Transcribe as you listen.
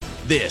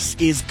This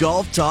is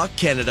Golf Talk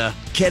Canada,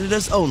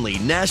 Canada's only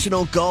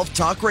national golf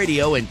talk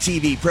radio and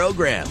TV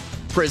program.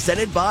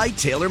 Presented by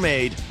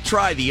TaylorMade.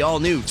 Try the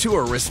all-new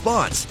Tour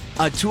Response,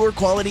 a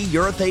tour-quality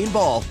urethane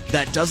ball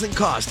that doesn't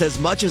cost as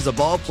much as a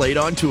ball played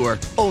on tour,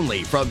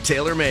 only from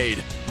TaylorMade.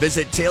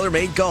 Visit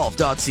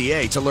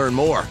TaylorMadeGolf.ca to learn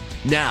more.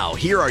 Now,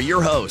 here are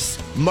your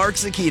hosts, Mark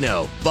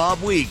Zecchino,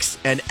 Bob Weeks,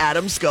 and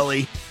Adam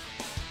Scully.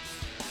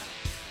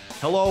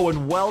 Hello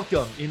and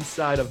welcome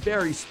inside a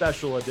very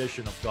special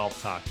edition of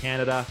Golf Talk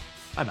Canada.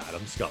 I'm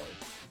Adam Scully.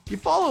 You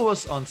follow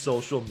us on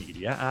social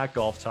media at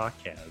Golf Talk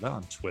Canada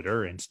on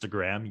Twitter,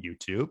 Instagram,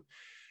 YouTube.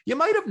 You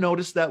might have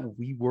noticed that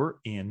we were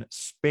in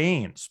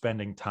Spain,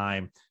 spending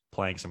time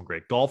playing some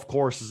great golf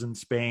courses in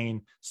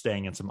Spain,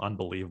 staying in some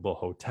unbelievable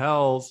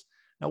hotels.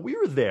 Now, we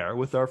were there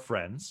with our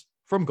friends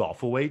from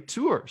Golf Away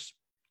Tours.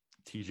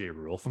 TJ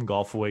Rule from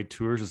Golf Away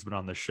Tours has been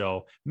on the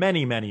show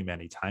many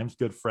times,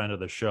 good friend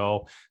of the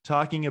show,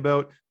 talking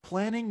about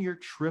planning your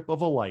trip of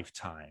a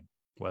lifetime,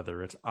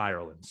 whether it's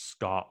Ireland,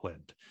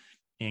 Scotland,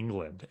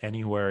 England,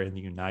 anywhere in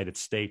the United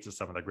States is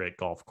some of the great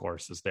golf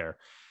courses there.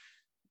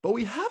 But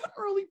we haven't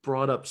really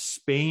brought up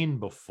Spain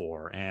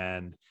before,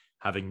 and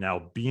having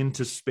now been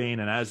to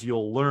Spain, and as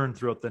you'll learn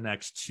throughout the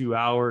next 2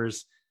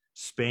 hours,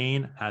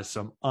 Spain has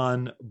some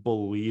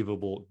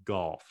unbelievable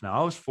golf.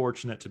 Now, I was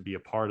fortunate to be a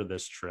part of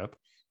this trip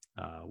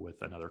with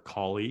another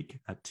colleague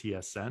at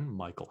TSN,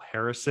 Michael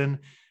Harrison.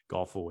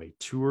 Golf Away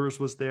Tours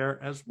was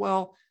there as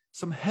well.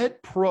 Some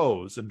head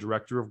pros and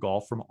director of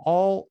golf from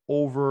all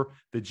over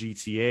the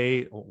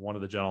GTA. One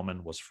of the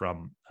gentlemen was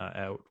from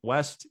out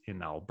west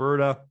in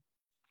Alberta,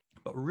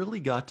 but really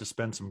got to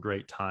spend some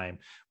great time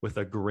with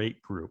a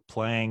great group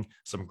playing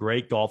some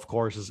great golf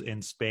courses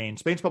in Spain.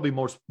 Spain's probably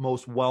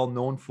most well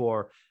known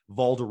for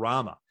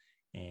Valderrama.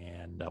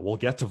 And we'll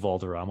get to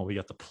Valderrama. We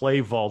got to play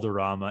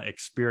Valderrama,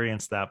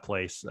 experience that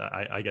place.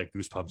 I get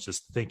goosebumps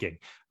just thinking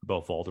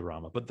about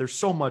Valderrama. But there's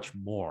so much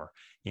more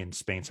in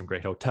Spain, some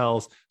great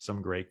hotels,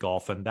 some great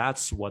golf. And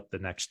that's what the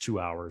next 2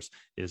 hours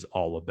is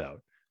all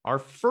about. Our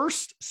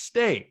first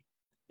stay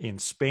in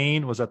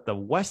Spain was at the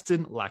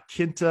Westin La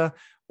Quinta.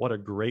 What a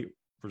great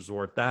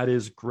resort that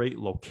is. Great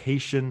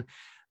location.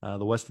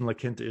 The Westin La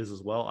Quinta is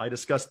as well. I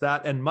discussed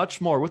that and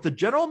much more with the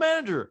general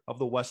manager of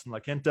the Westin La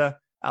Quinta,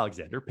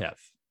 Alexander Pev.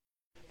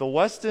 The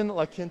Westin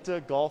La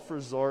Quinta Golf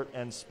Resort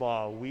and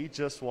Spa. We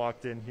just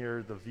walked in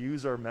here. The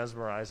views are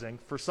mesmerizing.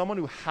 For someone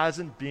who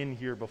hasn't been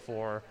here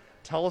before,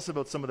 tell us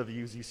about some of the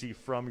views you see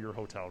from your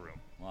hotel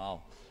room.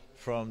 Wow.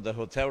 From the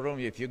hotel room,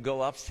 if you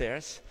go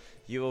upstairs,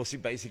 you will see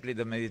basically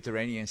the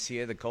Mediterranean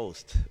Sea at the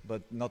coast.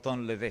 But not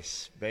only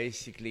this,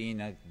 basically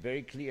in a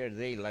very clear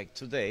day like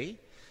today,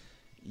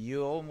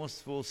 you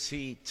almost will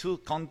see two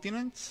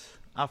continents,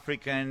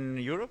 Africa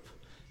and Europe,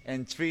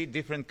 and three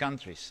different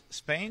countries,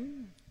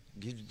 Spain,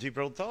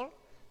 Gibraltar,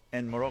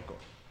 and Morocco.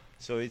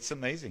 So it's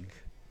amazing.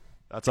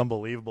 That's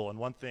unbelievable. And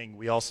one thing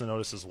we also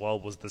noticed as well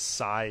was the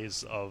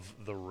size of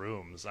the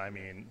rooms. I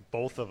mean,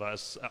 both of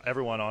us,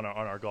 everyone on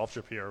our golf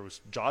trip here was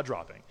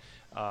jaw-dropping.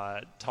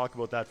 Talk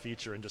about that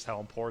feature and just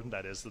how important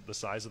that is, the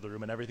size of the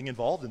room and everything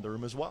involved in the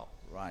room as well.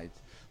 Right.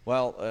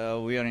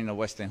 Well, we are in a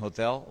Westin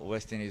hotel.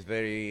 Westin is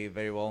very,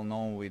 very well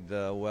known with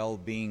the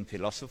well-being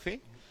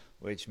philosophy,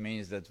 which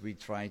means that we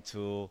try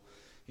to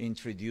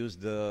introduce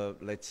the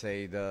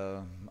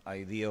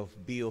idea of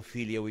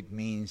biophilia, which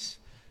means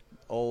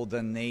all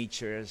the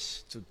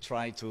natures, to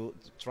try to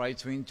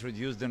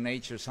introduce the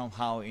nature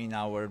somehow in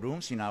our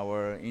rooms, in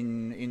our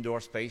indoor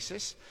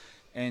spaces.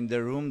 And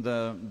the room,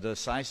 the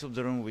size of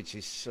the room, which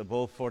is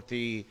above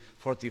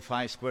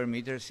 45 square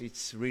meters,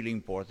 it's really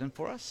important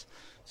for us.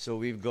 So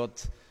we've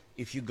got,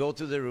 if you go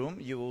to the room,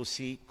 you will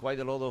see quite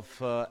a lot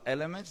of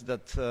elements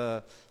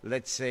that,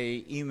 let's say,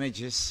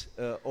 images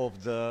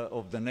of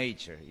the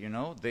nature. You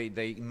know,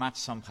 they match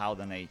somehow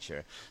the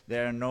nature.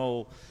 There are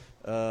no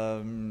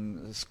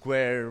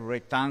square,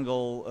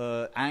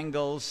 rectangle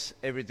angles.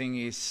 Everything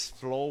is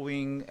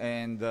flowing,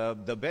 and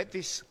the bed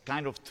is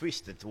kind of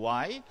twisted.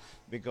 Why?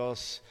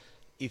 Because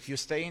if you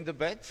stay in the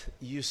bed,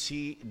 you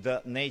see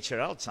the nature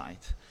outside.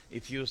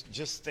 If you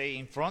just stay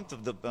in front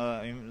of the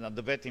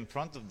bed in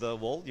front of the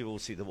wall, you will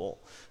see the wall.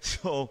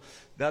 So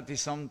that is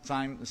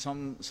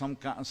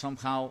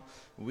somehow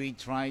we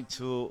try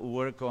to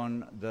work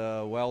on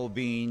the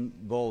well-being,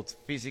 both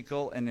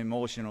physical and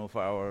emotional,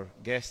 for our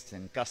guests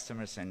and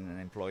customers and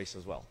employees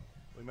as well.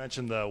 We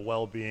mentioned the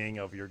well-being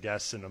of your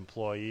guests and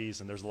employees,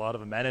 and there's a lot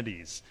of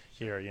amenities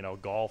here. You know,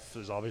 golf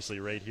is obviously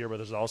right here, but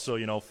there's also,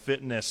 you know,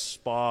 fitness,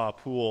 spa,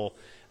 pool.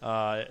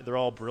 They're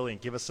all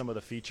brilliant. Give us some of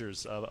the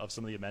features of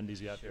some of the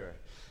amenities you have here.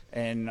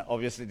 And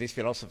obviously this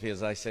philosophy,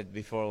 as I said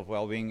before, of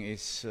well-being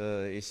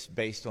is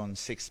based on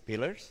 6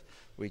 pillars,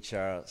 which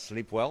are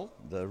sleep well,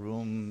 the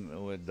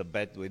room with the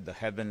bed with the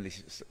heavenly,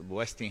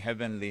 Westin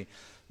heavenly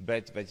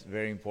bed, that's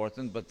very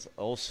important, but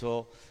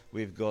also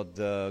we've got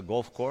the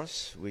golf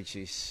course, which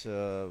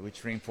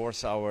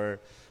reinforce our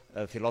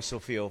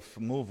philosophy of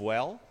move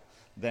well.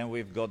 Then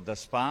we've got the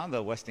spa,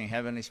 the Westin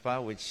Heavenly Spa,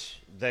 which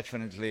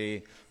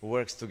definitely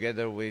works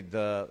together with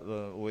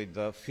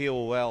the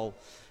feel well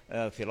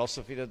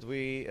philosophy that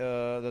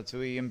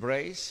we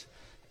embrace.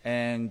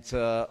 And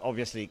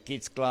obviously,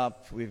 Kids Club,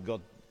 we've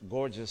got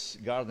gorgeous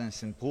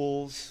gardens and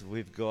pools.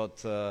 We've got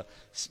the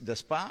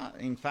spa,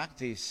 in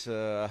fact, is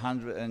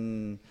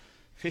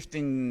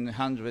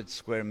 1,500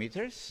 square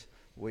meters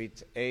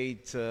with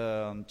 8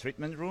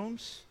 treatment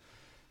rooms.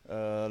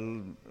 A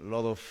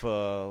lot of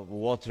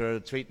water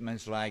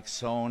treatments like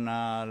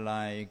sauna,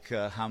 like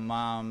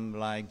hammam,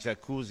 like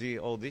jacuzzi,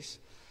 all this.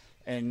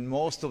 And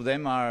most of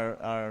them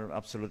are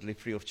absolutely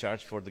free of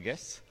charge for the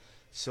guests.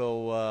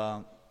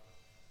 So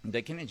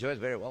they can enjoy it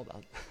very well.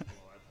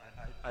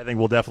 I think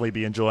we'll definitely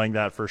be enjoying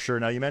that for sure.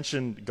 Now, you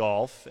mentioned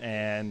golf,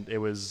 and it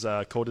was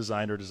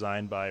co-designed or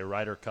designed by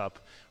Ryder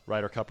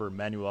Cupper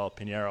Manuel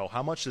Pinheiro.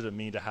 How much does it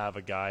mean to have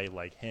a guy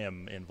like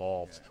him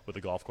involved with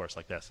a golf course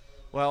like this?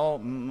 Well,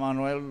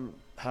 Manuel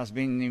has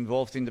been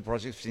involved in the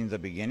project since the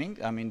beginning.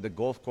 I mean, the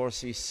golf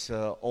course is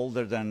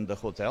older than the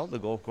hotel. The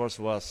golf course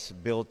was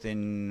built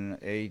in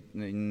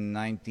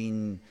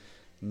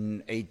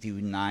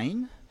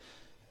 1989.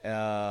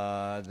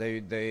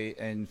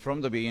 And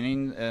from the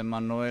beginning,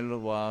 Manuel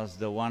was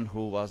the one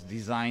who was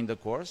designed the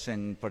course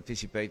and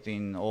participated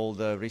in all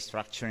the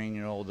restructuring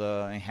and all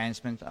the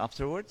enhancement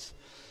afterwards.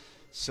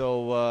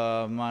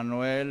 So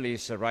Manuel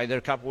is a Ryder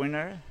Cup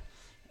winner,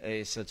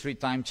 is a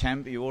 3-time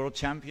world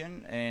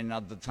champion, and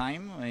at the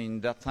time,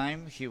 in that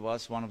time, he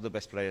was one of the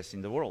best players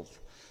in the world.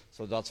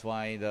 So that's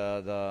why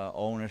the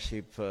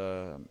ownership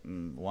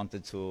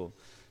wanted to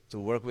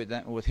work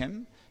with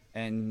him.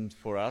 And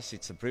for us,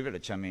 it's a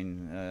privilege. I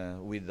mean,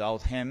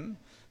 without him,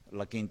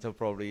 La Quinta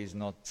probably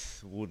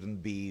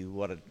wouldn't be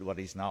what it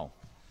is now.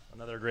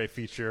 Another great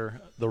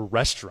feature, the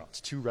restaurants,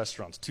 2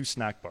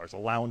 snack bars, a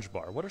lounge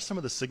bar. What are some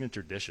of the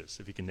signature dishes,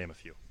 if you can name a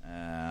few?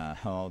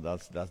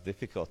 That's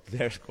difficult.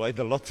 There's quite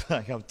a lot.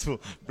 I have to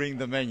bring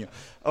the menu.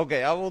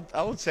 Okay, I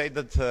would say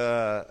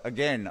that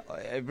again,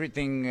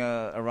 everything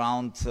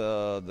around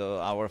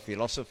our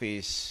philosophy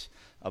is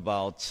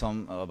about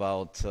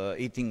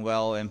eating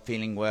well and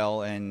feeling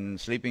well and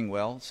sleeping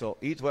well. So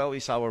Eat Well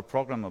is our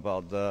program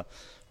about the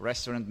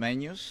restaurant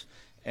menus,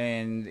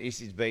 and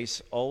it is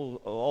based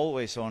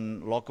always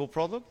on local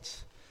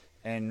products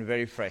and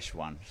very fresh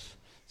ones.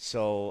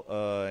 So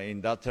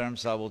in that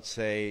terms, I would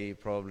say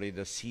probably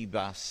the sea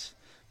bass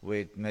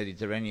with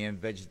Mediterranean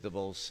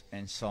vegetables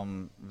and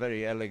some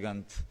very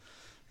elegant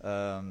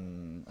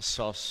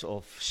sauce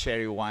of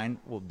sherry wine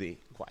would be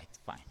quite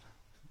fine.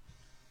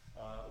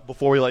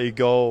 Before we let you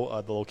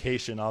go, the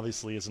location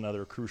obviously is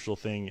another crucial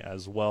thing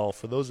as well.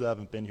 For those that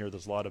haven't been here,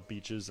 there's a lot of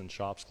beaches and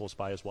shops close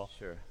by as well.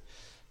 Sure.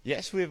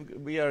 Yes,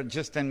 we are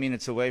just 10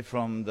 minutes away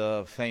from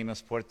the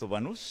famous Puerto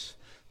Banús,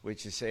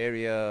 which is an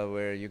area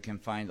where you can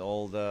find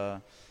all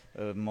the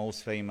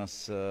most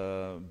famous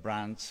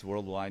brands,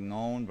 worldwide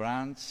known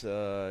brands.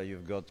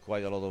 You've got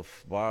quite a lot of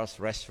bars,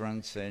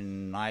 restaurants,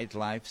 and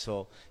nightlife.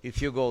 So if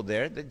you go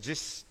there, they're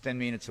just 10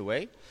 minutes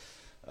away.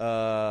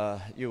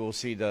 You will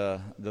see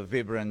the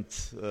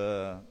vibrant,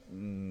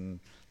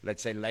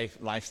 let's say,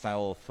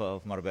 lifestyle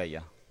of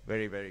Marbella.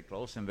 Very, very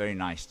close and very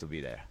nice to be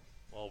there.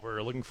 Well,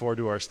 we're looking forward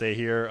to our stay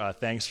here.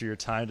 Thanks for your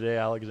time today,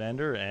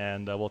 Alexander,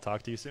 and we'll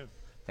talk to you soon.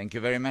 Thank you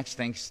very much.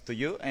 Thanks to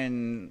you,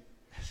 and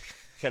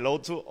hello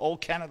to all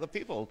Canada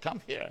people.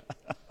 Come here.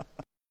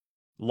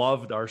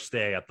 Loved our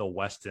stay at the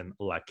Westin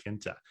La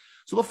Quinta.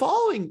 So the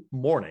following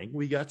morning,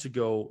 we got to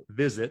go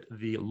visit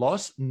the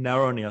Los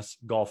Naronias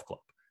Golf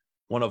Club,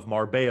 one of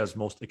Marbella's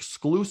most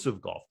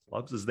exclusive golf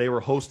clubs, as they were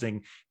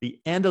hosting the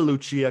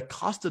Andalucia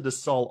Costa del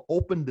Sol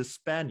Open de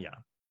España,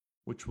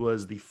 which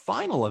was the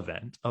final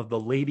event of the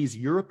Ladies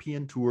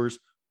European Tour's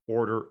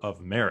Order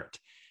of Merit.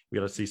 We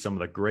got to see some of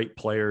the great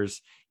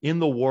players in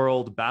the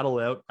world battle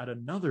out at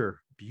another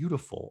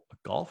beautiful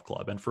golf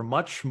club. And for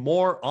much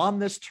more on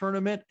this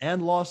tournament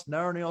and Los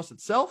Naronias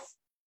itself,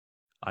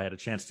 I had a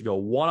chance to go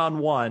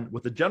one-on-one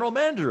with the general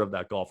manager of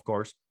that golf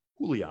course,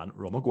 Julian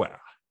Romaguera.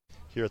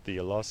 Here at the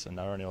Los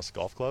Naronias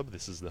Golf Club,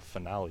 this is the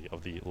finale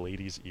of the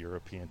Ladies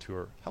European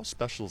Tour. How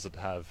special is it to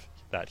have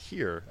that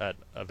here at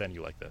a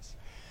venue like this?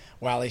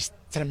 Well, it's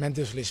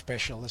tremendously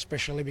special,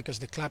 especially because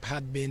the club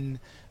had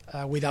been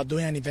without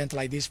doing an event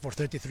like this for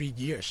 33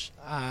 years.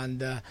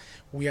 And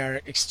we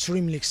are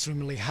extremely,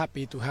 extremely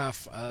happy to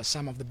have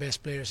some of the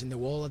best players in the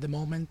world at the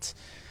moment.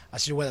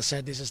 As you well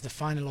said, this is the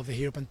final of the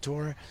European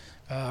Tour.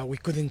 We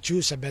couldn't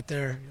choose a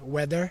better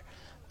weather,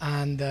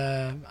 and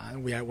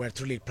we're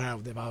truly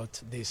proud about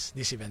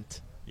this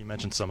event. You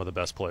mentioned some of the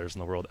best players in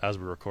the world. As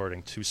we're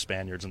recording, 2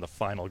 Spaniards in the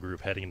final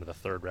group heading into the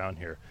 3rd round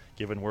here.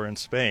 Given we're in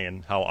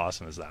Spain, how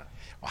awesome is that?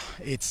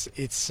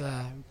 It's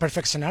a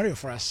perfect scenario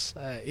for us.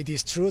 It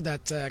is true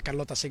that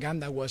Carlota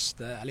Seganda was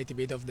a little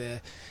bit of the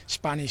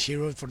Spanish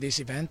hero for this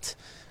event,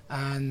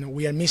 and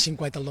we are missing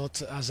quite a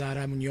lot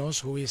Azara Munoz,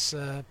 who is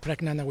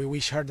pregnant, and we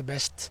wish her the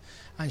best,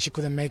 and she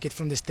couldn't make it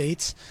from the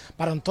States.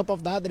 But on top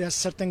of that, there are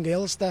certain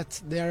girls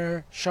that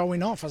they're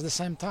showing off at the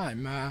same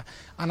time.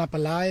 Ana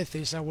Peláez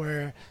is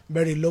our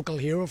very local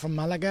hero from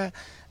Malaga.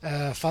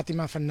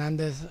 Fatima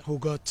Fernandez, who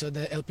got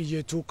the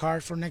LPGA 2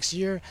 card for next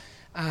year.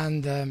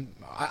 And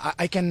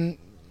I can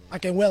I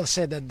can well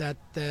say that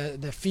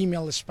the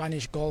female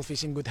Spanish golf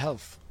is in good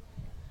health.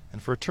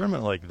 And for a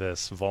tournament like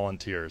this,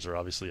 volunteers are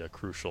obviously a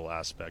crucial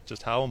aspect.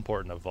 Just how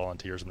important are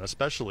volunteers, and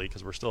especially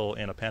because we're still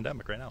in a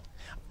pandemic right now?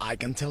 I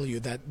can tell you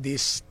that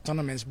these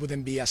tournaments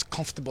wouldn't be as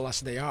comfortable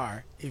as they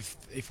are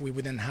if we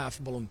wouldn't have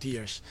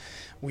volunteers.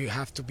 We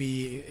have to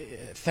be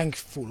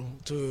thankful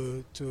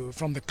to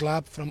from the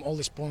club, from all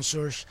the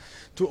sponsors,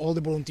 to all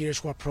the volunteers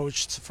who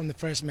approached from the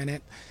first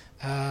minute.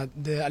 A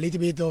little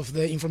bit of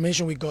the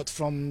information we got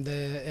from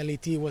the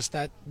LET was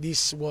that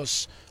this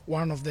was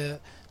one of the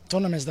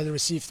tournaments that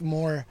received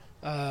more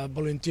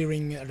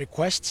volunteering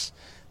requests.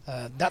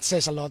 That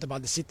says a lot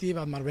about the city,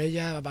 about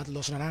Marbella, about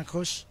Los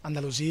Naranjos,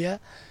 Andalusia,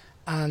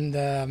 and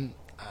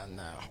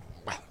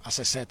well,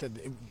 as I said,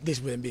 this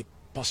wouldn't be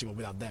possible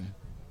without them.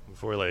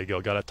 Before we let you go,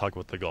 got to talk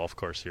about the golf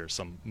course here.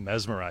 Some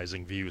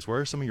mesmerizing views. Where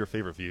are some of your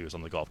favorite views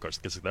on the golf course?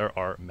 Because there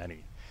are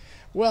many.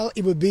 Well,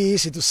 it would be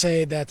easy to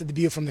say that the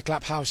view from the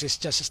clubhouse is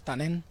just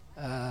stunning.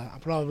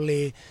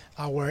 Probably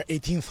our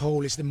 18th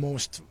hole is the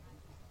most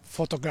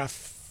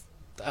photographed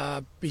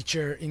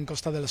picture in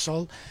Costa del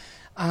Sol,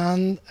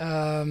 and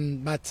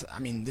but I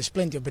mean, there's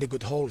plenty of very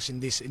good holes in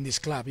this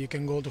club. You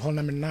can go to hole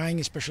number 9,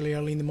 especially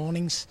early in the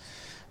mornings,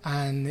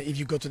 and if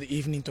you go to the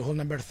evening to hole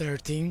number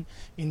 13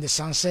 in the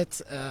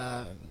sunset,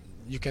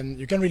 you can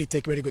really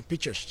take very good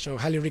pictures. So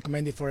highly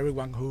recommend it for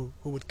everyone who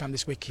would come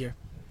this week here.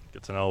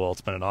 Good to know. Well,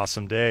 it's been an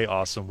awesome day,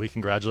 awesome week.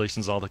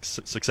 Congratulations on all the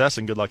success,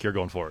 and good luck here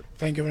going forward.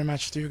 Thank you very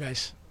much to you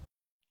guys.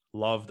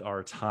 Loved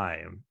our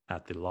time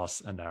at the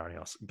Los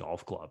Anarinos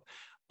Golf Club.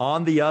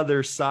 On the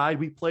other side,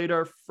 we played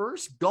our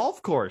first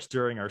golf course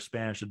during our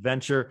Spanish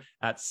adventure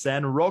at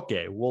San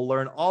Roque. We'll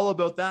learn all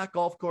about that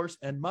golf course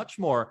and much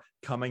more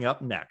coming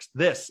up next.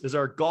 This is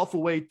our Golf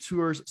Away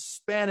Tours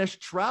Spanish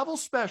travel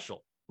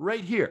special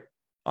right here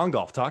on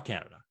Golf Talk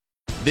Canada.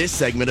 This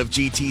segment of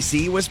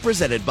GTC was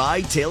presented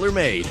by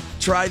TaylorMade.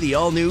 Try the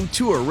all-new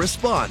Tour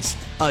Response,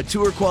 a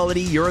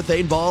tour-quality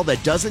urethane ball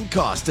that doesn't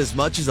cost as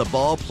much as a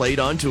ball played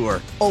on tour.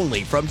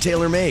 Only from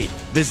TaylorMade.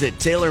 Visit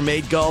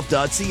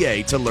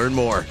TaylorMadeGolf.ca to learn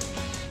more.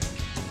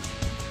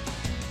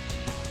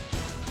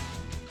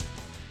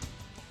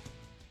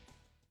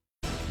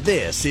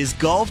 This is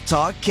Golf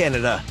Talk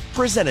Canada,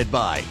 presented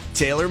by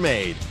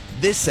TaylorMade.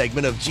 This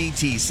segment of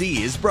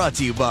GTC is brought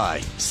to you by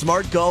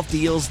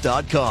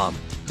SmartGolfDeals.com.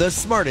 The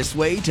smartest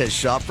way to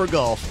shop for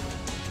golf.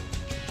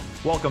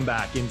 Welcome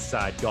back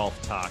inside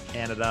Golf Talk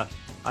Canada.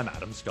 I'm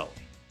Adam Scully.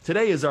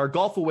 Today is our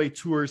Golf Away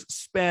Tours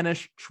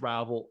Spanish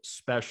travel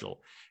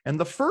special. And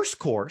the first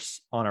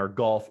course on our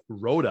golf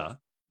rota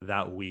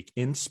that week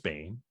in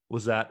Spain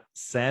was at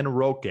San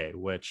Roque,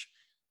 which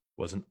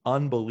was an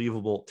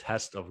unbelievable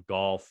test of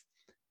golf.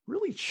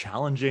 Really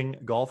challenging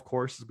golf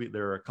courses.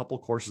 There are a couple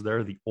courses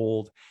there, the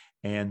old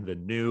and the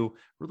new.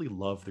 Really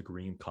love the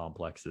green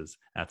complexes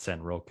at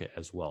San Roque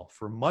as well.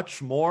 For much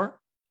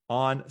more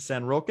on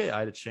San Roque, I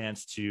had a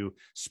chance to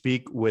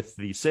speak with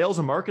the sales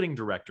and marketing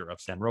director of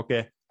San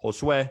Roque,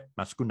 Josue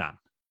Mascunan.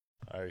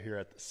 All right, here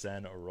at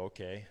San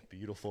Roque,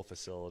 beautiful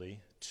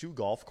facility, 2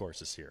 golf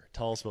courses here.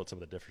 Tell us about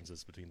some of the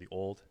differences between the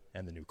old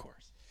and the new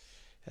course.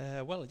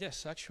 Well,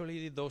 yes,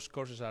 actually those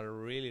courses are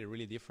really,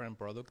 really different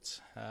products.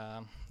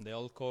 The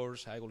old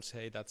course, I would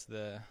say that's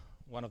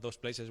one of those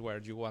places where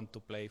you want to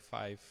play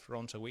 5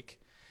 rounds a week.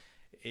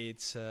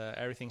 It's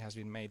everything has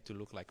been made to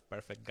look like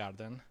perfect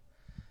garden.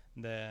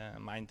 The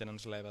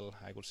maintenance level,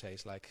 I would say,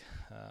 is like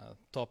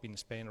top in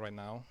Spain right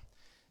now.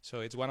 So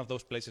it's one of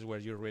those places where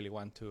you really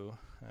want to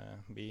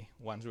be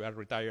once you are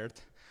retired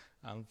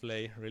and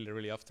play really,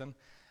 really often.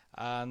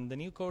 And the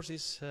new course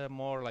is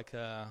more like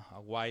a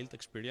wild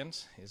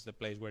experience. It's the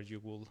place where you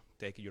will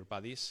take your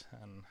buddies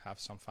and have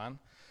some fun.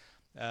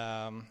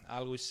 I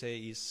always say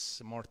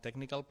it's more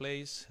technical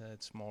place.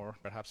 It's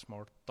perhaps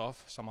more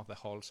tough. Some of the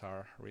holes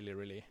are really,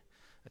 really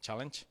a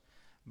challenge,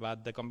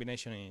 but the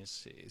combination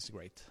is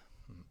great.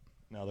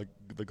 Now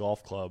the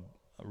golf club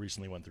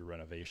recently went through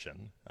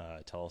renovation.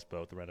 Tell us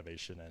about the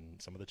renovation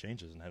and some of the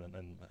changes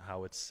and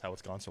how it's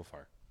gone so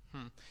far.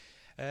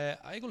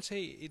 I would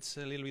say it's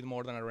a little bit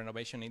more than a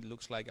renovation. It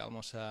looks like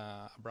almost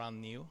a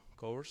brand new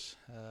course.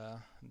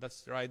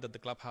 That's right that the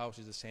clubhouse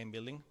is the same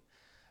building.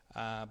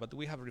 But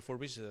we have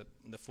refurbished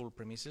the full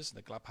premises,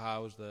 the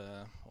clubhouse,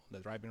 the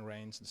driving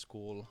range, the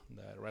school,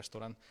 the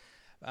restaurant,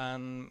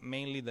 and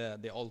mainly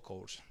the old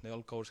course. The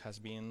old course has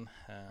been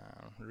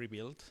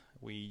rebuilt.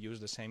 We use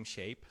the same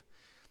shape.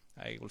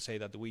 I will say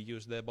that we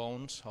use the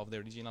bones of the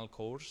original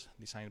course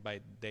designed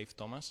by Dave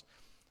Thomas,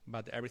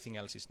 but everything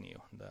else is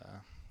new.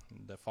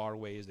 The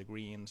fairways, the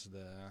greens,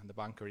 the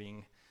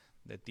bunkering,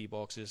 the tee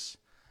boxes.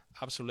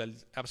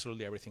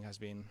 Absolutely everything has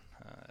been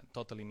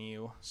totally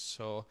new.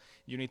 So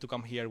you need to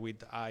come here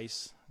with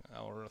eyes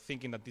or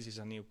thinking that this is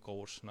a new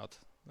course, not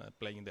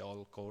playing the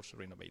old course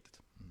renovated.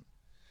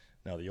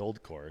 Now the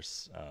old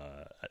course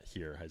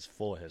here has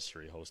full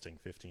history, hosting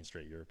 15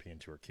 straight European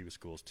Tour Q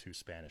schools, 2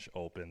 Spanish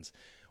Opens.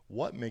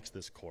 What makes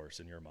this course,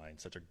 in your mind,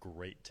 such a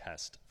great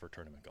test for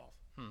tournament golf?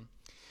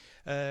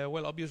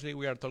 Well, obviously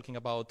we are talking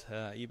about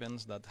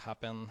events that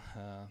happened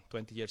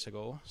 20 years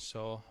ago.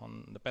 So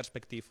on the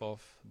perspective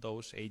of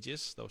those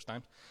ages, those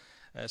times,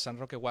 San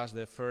Roque was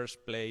the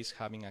first place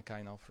having a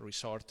kind of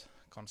resort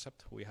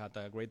concept. We had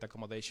a great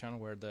accommodation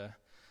where the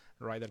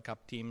Ryder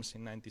Cup teams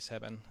in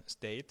 '97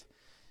 stayed.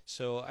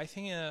 So I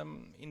think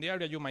in the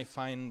area you might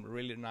find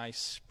really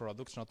nice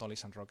products, not only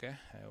San Roque.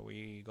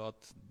 We got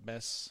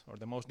best or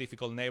the most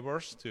difficult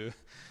neighbors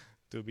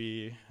to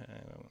be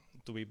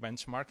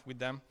benchmarked with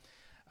them.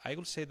 I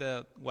would say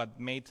that what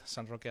made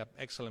San Roque an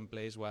excellent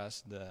place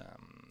was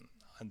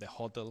the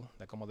hotel,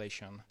 the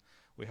accommodation.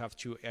 We have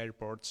 2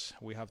 airports,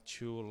 we have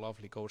 2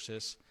 lovely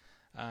courses,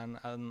 and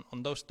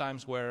on those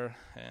times where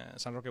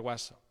San Roque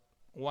was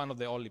one of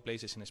the only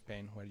places in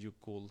Spain where you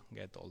could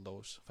get all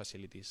those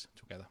facilities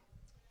together.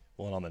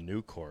 Well, and on the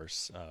new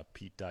course,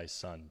 Pete Dye's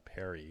son,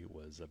 Perry,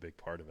 was a big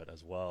part of it,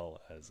 as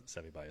well as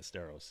Seve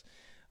Ballesteros.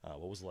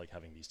 What was it like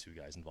having these 2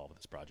 guys involved with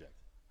this project?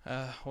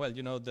 Well,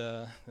 you know,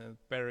 the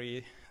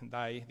Perry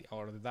Dye,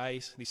 or the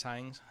Dye's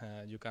designs,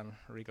 you can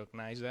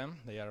recognize them.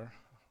 They are,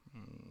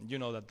 you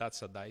know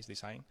that's a Dye's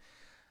design.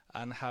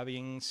 And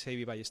having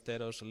Seve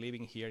Ballesteros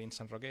living here in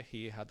San Roque,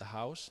 he had a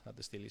house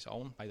that still is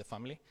owned by the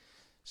family.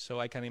 So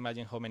I can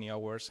imagine how many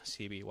hours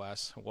Seve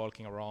was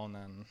walking around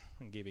and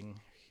giving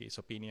his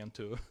opinion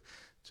to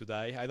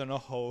Dye. I don't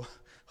know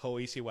how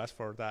easy it was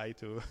for Dye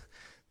to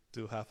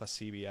have a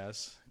Seve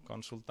as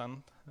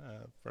consultant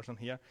person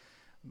here.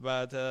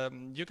 But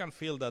you can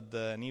feel that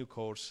the new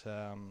course,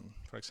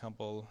 for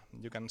example,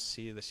 you can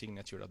see the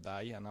signature of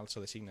Dye and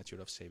also the signature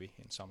of Seve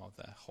in some of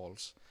the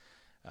holes.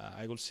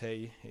 I would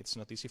say it's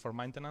not easy for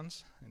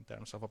maintenance in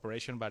terms of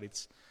operation, but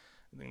it's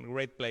a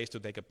great place to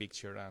take a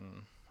picture,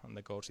 and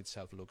the course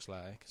itself looks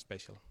like a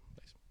special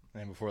place.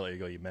 And before I let you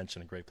go, you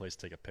mentioned a great place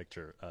to take a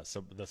picture.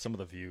 Some of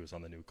the views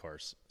on the new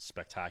course,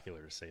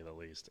 spectacular to say the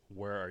least.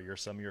 Where are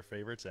some of your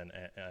favorites, and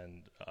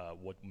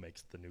what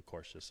makes the new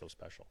course just so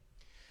special?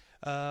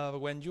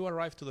 When you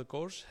arrive to the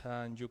course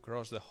and you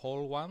cross the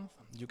hole 1,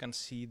 you can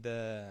see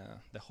the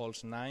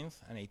holes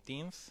 9th and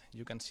 18th.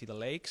 You can see the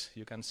lakes,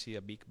 you can see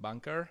a big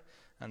bunker,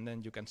 and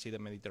then you can see the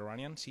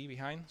Mediterranean Sea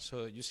behind.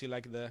 So you see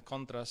like the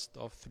contrast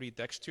of 3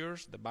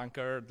 textures, the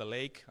bunker, the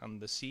lake,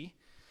 and the sea.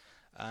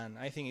 And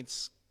I think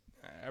it's,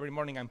 every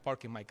morning I'm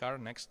parking my car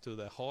next to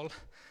the hole,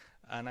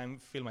 and I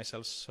feel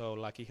myself so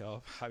lucky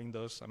of having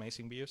those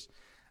amazing views.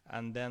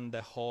 And then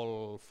the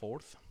hole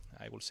 4th,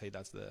 I will say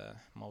that's the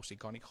most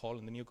iconic hole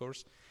in the new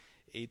course.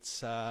 It's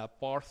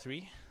par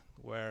 3,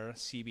 where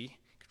Seve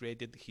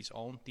created his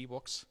own tee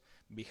box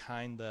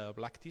behind the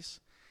black tees.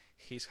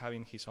 He's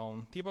having his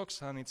own tee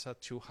box, and it's a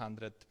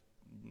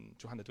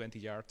 220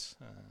 yards,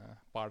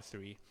 par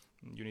 3.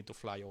 You need to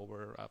fly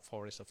over a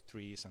forest of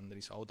trees, and there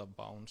is out of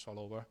bounds all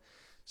over.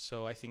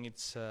 So I think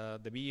it's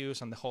the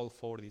views and the whole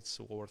 4, it's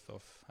worth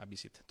of a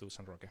visit to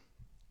San Roque.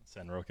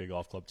 San Roque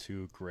Golf Club,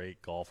 2 great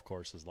golf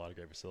courses, a lot of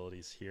great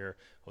facilities here.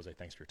 Jose,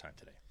 thanks for your time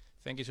today.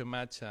 Thank you so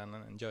much, and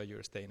enjoy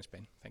your stay in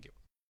Spain. Thank you.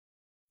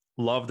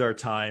 Loved our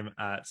time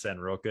at San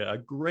Roque. A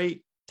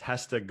great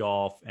test of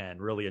golf,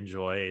 and really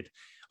enjoyed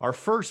our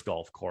first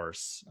golf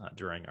course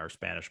during our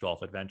Spanish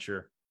golf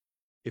adventure.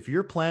 If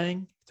you're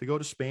planning to go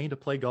to Spain to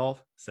play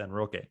golf, San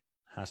Roque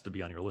has to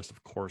be on your list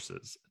of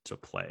courses to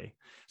play.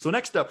 So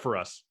next up for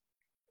us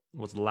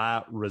was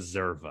La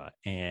Reserva,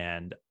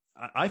 and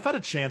I've had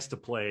a chance to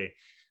play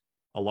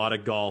a lot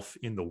of golf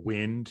in the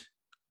wind.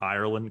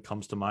 Ireland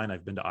comes to mind.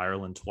 I've been to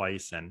Ireland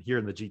twice, and here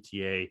in the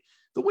GTA,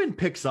 the wind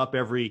picks up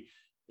every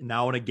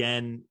now and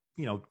again.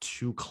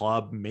 2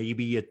 club,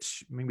 maybe a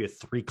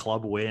 3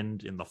 club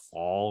wind in the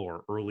fall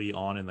or early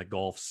on in the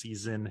golf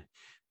season.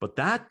 But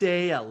that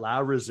day at La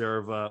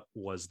Reserva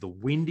was the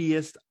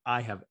windiest I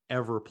have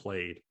ever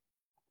played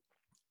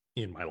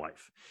in my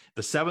life.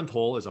 The 7th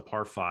hole is a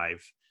par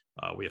 5.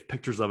 We have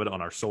pictures of it on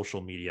our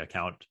social media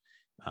account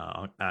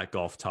at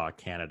Golf Talk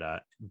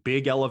Canada.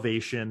 Big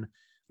elevation,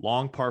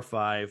 long par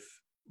 5,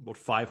 about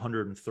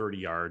 530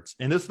 yards.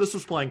 And this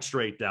was playing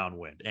straight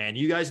downwind. And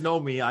you guys know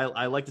me,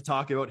 I like to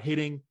talk about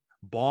hitting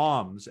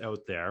bombs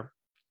out there.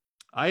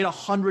 I had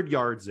 100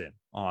 yards in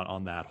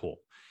on that hole.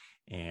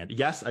 And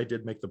yes, I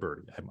did make the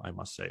birdie, I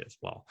must say as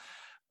well.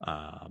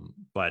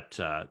 But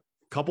a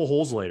couple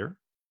holes later,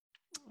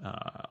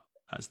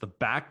 as the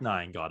back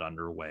 9 got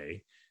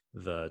underway,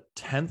 the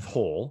 10th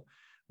hole,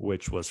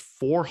 which was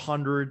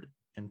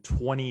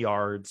 420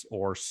 yards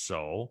or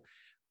so,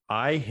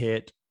 I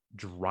hit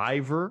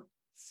driver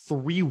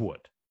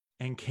 3-wood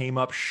and came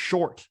up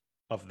short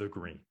of the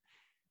green.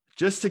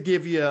 Just to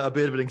give you a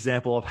bit of an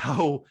example of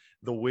how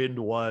the wind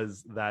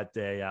was that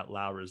day at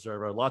La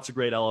Reserva. Lots of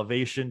great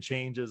elevation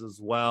changes as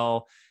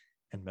well,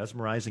 and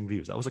mesmerizing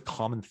views. That was a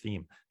common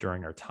theme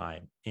during our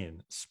time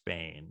in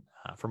Spain.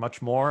 For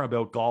much more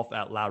about golf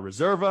at La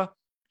Reserva,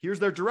 here's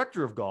their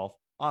director of golf,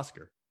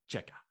 Oscar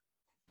Checa.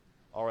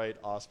 All right,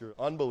 Oscar,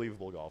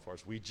 unbelievable golf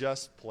course. We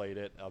just played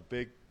it. A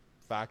big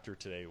factor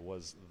today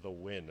was the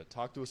wind.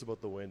 Talk to us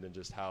about the wind and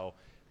just how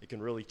it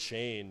can really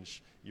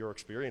change your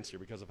experience here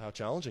because of how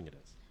challenging it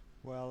is.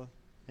 Well,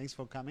 thanks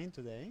for coming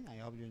today. I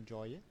hope you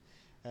enjoy it.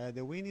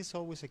 The wind is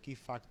always a key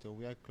factor.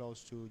 We are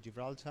close to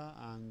Gibraltar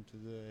and to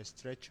the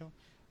Estrecho,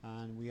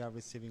 and we are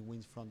receiving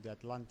winds from the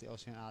Atlantic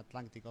Ocean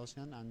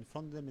and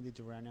from the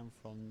Mediterranean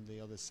from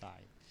the other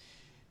side.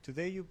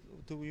 Today you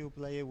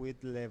play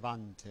with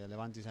Levante.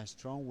 Levante is a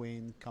strong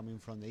wind coming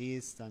from the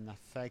east and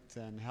affect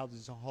and help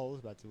the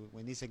holes, but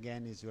when this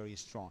again is very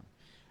strong.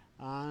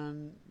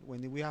 And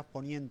when we have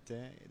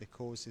Poniente, the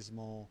coast is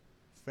more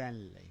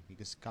friendly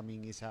because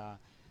coming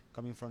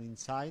from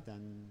inside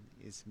and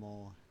is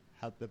more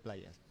help the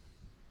players.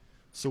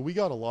 So we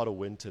got a lot of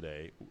wind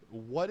today.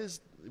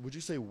 Would you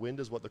say wind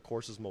is what the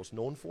course is most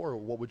known for, or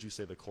what would you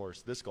say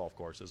this golf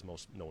course is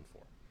most known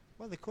for?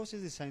 Well, the course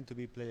is designed to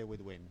be played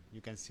with wind.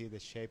 You can see the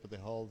shape of the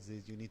holes.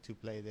 You need to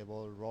play the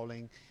ball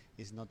rolling.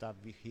 It's not a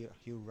huge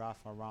rough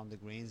around the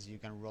greens. You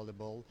can roll the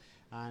ball,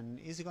 and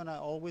it's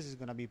always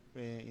gonna be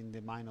in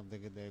the mind of the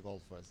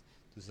golfers.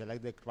 To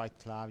select the right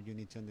club, you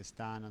need to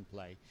understand and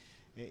play.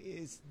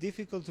 It's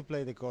difficult to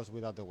play the course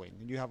without the wind.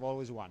 You have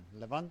always one,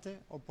 Levante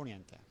or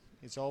Poniente.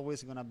 It's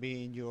always going to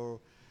be in your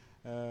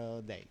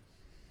day.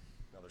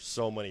 Now, there's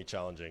so many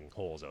challenging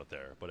holes out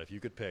there, but if you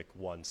could pick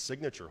one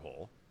signature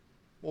hole,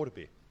 what would it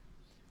be?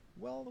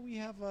 Well, we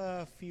have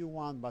a few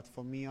one, but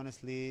for me,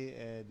 honestly,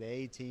 the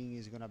 18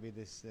 is going to be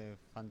this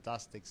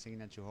fantastic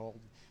signature hole.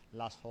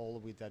 Last hole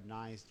with a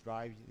nice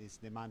drive. It's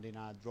demanding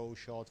a draw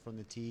shot from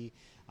the tee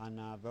and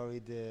a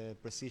very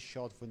precise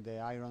shot from the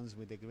irons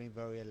with the green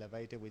very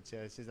elevated, which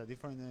is a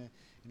different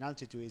in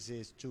altitude.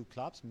 Is 2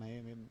 clubs,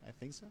 I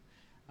think so.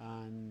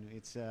 And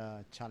it's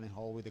a challenge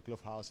hole with the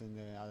clubhouse in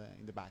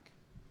the back.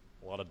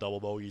 A lot of double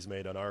bogeys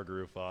made on our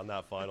group on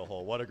that final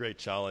hole. What a great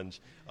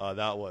challenge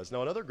that was.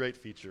 Now, another great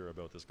feature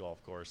about this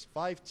golf course,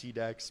 5 tee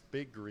decks,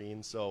 big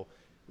green, so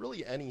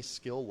really any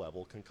skill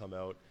level can come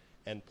out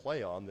and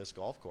play on this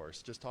golf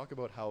course. Just talk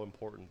about how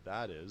important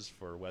that is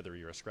for whether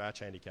you're a scratch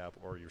handicap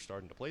or you're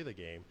starting to play the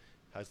game,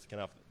 can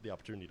have the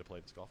opportunity to play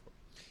this golf course.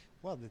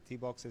 Well, the tee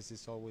boxes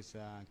is always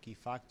a key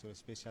factor,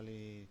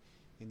 especially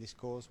in this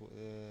course.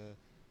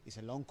 It's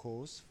a long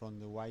course. From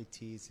the white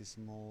tees is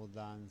more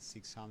than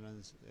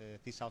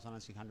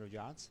 3,600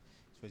 yards,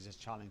 so it's a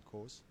challenge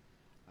course.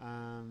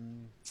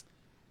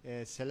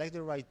 Select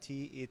the right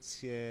tee.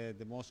 It's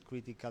the most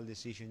critical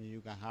decision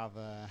you can have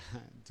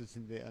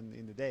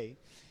in the day,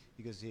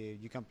 because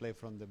you can play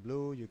from the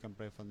blue, you can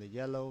play from the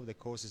yellow. The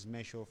course is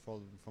measured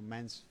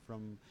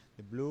from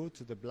the blue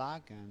to the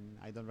black, and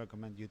I don't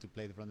recommend you to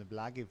play from the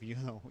black if you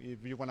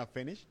want to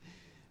finish.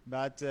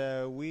 But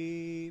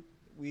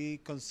we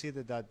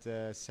consider that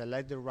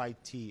select the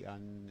right tee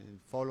and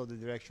follow the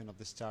direction of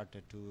the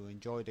starter to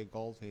enjoy the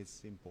golf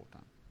is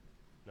important.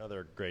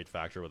 Another great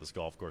factor with this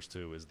golf course,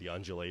 too, is the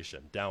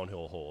undulation,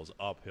 downhill holes,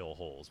 uphill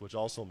holes, which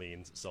also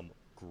means some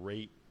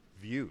great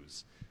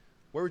views.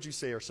 Where would you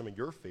say are some of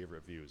your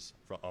favorite views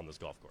on this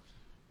golf course?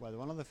 Well,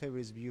 one of the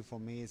favorite views for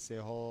me is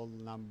the hole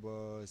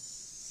number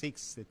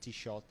 6, the tee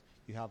shot.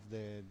 You have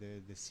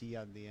the sea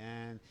at the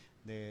end,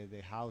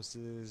 the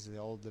houses,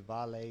 all the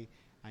valley,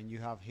 and you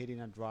have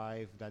hitting a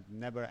drive that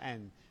never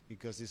ends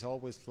because it's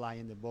always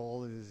flying the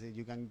ball.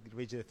 You can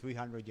reach the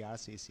 300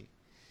 yards easy.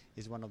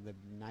 It's one of the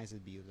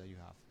nicest views that you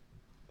have.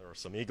 There were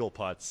some eagle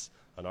putts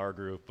on our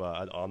group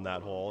on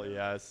that hole.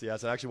 Yes.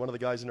 Actually, one of the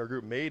guys in our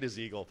group made his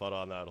eagle putt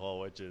on that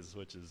hole, which is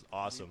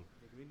awesome.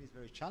 The green is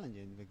very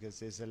challenging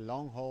because it's a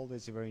long hole.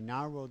 It's very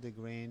narrow, the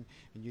green,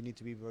 and you need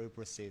to be very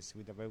precise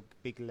with a very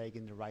big leg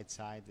in the right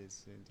side.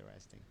 It's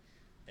interesting.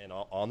 And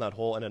on that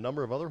hole and a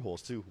number of other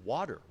holes too,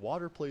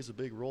 water plays a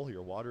big role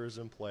here. Water is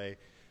in play.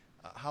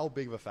 How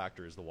big of a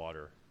factor is the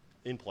water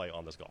in play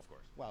on this golf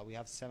course? Well, we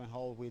have 7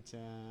 holes with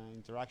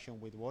interaction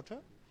with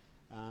water.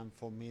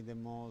 For me, the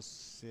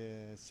most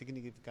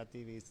significant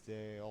is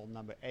the hole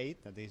number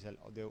 8. That is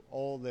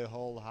all the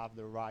hole have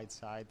the right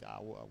side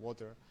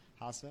water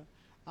hazard,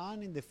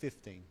 and in the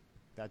 15,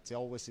 that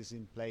always is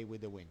in play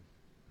with the wind.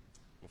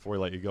 Before we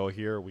let you go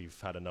here, we've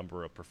had a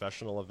number of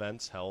professional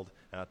events held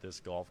at this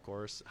golf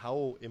course.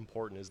 How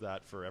important is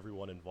that for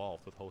everyone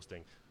involved with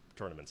hosting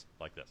tournaments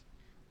like this?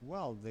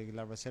 Well, the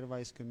La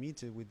Reserva is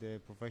committed with the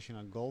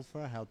professional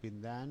golfer,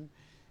 helping them.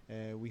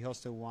 We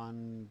hosted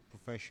one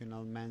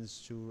professional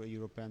men's tour,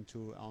 European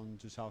tour, on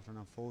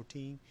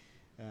 2014.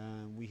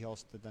 We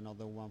hosted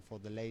another one for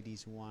the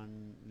ladies,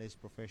 one less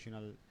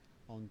professional,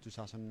 on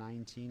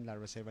 2019, La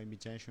Reserva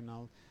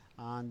Invitational.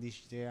 And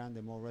this year, and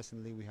the more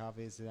recently we have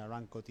is the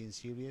Aramco Team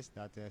Series,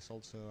 that is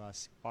also a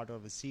part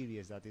of a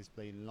series that is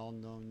played in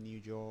London,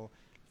 New York,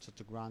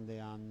 Soto Grande,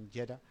 and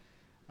Jeddah.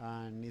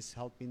 And it's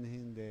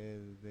helping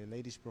the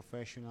ladies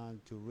professional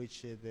to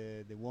reach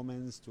the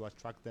women, to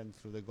attract them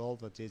through the golf.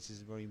 But this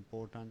is very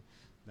important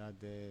that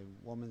the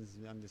women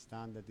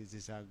understand that this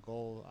is a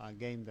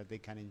game that they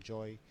can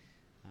enjoy,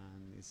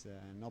 and it's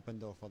an open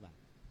door for them.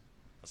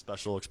 A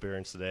special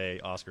experience today.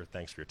 Oscar,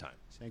 thanks for your time.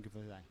 Thank you for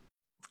the time.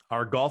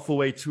 Our Golf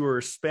Away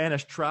Tour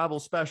Spanish travel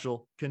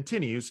special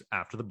continues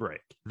after the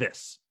break.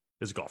 This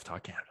is Golf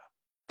Talk Canada.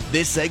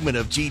 This segment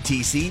of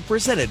GTC,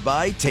 presented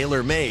by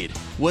TaylorMade,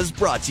 was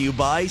brought to you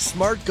by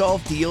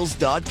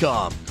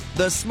SmartGolfDeals.com,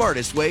 the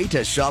smartest way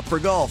to shop for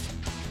golf.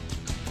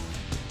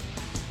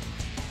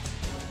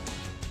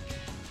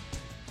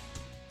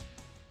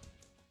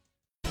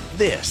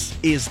 This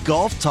is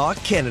Golf Talk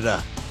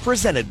Canada,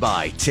 presented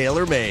by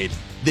TaylorMade.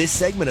 This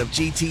segment of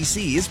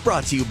GTC is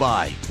brought to you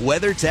by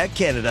WeatherTech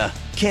Canada,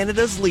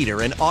 Canada's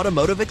leader in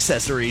automotive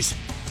accessories.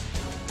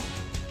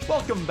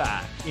 Welcome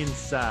back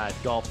inside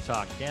Golf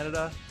Talk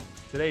Canada.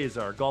 Today is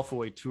our Golf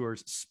Away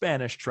Tours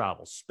Spanish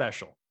Travel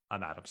Special.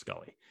 I'm Adam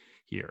Scully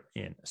here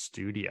in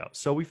studio.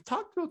 So we've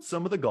talked about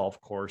some of the golf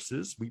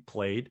courses we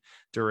played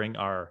during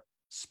our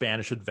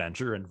Spanish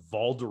adventure, and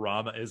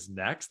Valderrama is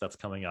next. That's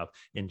coming up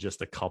in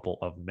just a couple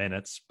of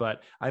minutes.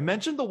 But I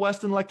mentioned the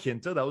Westin La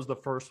Quinta. That was the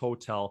first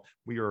hotel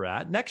we were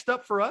at. Next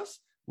up for us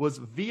was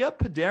Via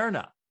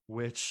Paderna,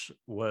 which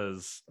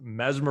was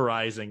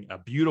mesmerizing, a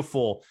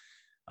beautiful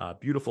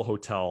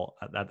hotel,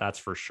 that's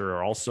for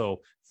sure. Also,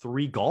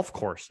 3 golf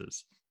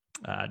courses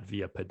at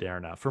Via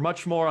Paderna. For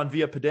much more on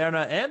Via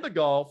Paderna and the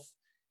golf,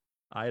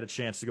 I had a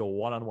chance to go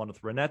one-on-one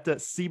with Renetta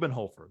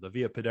Siebenhofer, the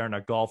Via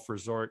Paderna Golf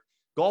Resort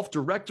Golf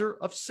Director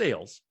of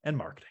Sales and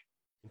Marketing.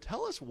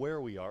 Tell us where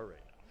we are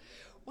right now.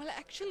 Well,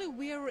 actually,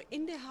 we are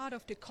in the heart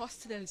of the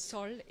Costa del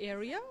Sol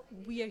area.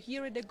 We are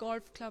here at a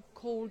golf club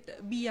called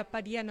Via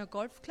Paderna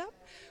Golf Club,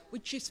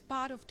 which is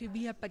part of the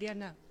Via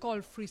Paderna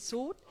Golf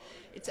Resort.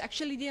 It's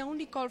actually the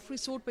only golf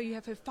resort where you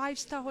have a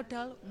 5-star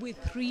hotel with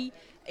 3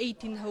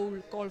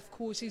 18-hole golf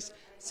courses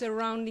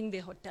surrounding the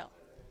hotel.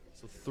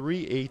 So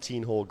 3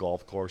 18-hole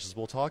golf courses.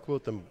 We'll talk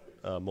about them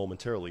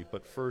momentarily,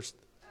 but first,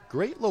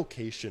 great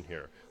location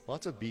here.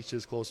 Lots of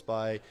beaches close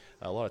by,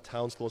 a lot of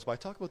towns close by.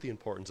 Talk about the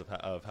importance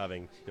of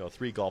having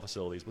 3 golf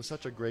facilities with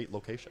such a great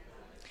location.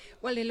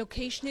 Well, the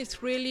location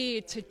is really,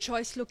 it's a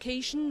choice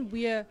location.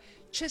 We are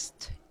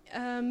just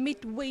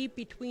midway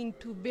between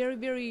 2 very,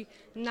 very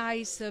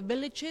nice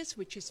villages,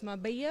 which is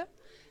Marbella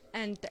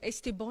and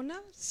Estebona.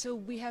 So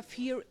we have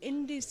here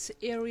in this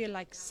area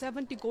like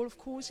 70 golf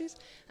courses.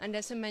 And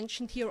as I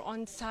mentioned here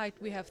on site,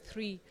 we have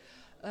 3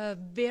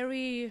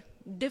 very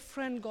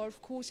different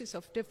golf courses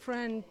of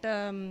different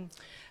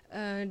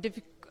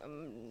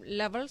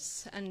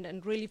levels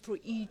and really for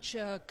each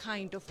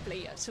kind of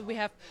player. So we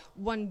have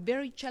one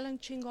very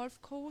challenging golf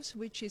course,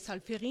 which is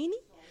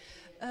Alferini,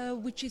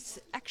 which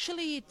is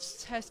actually,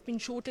 it has been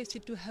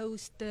shortlisted to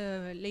host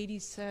the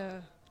ladies,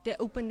 the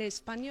Open de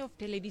España of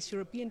the Ladies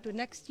European Tour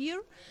next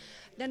year.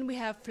 Then we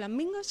have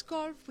Flamingos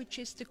Golf, which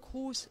is the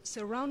course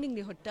surrounding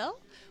the hotel,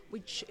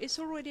 which is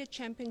already a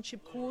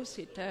championship course.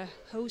 It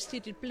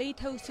played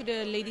host to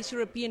the Ladies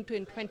European Tour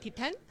in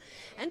 2010.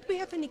 And we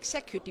have an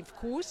executive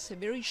course, a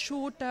very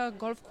short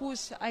golf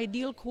course,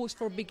 ideal course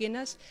for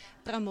beginners,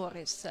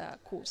 Tramores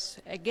course.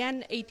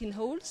 Again, 18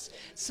 holes.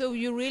 So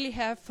you really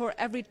have, for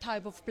every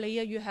type of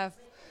player, you have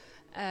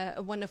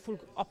a wonderful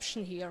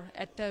option here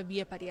at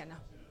Via Paderna.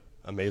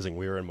 Amazing.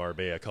 We were in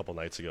Marbella a couple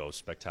nights ago.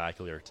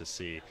 Spectacular to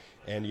see.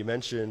 And you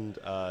mentioned,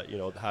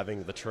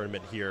 having the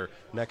tournament here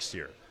next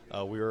year.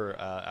 We were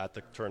at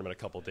the tournament a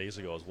couple days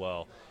ago as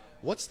well.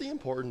 What's the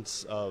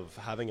importance of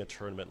having a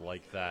tournament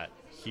like that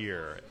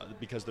here?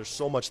 Because there's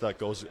so much that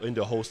goes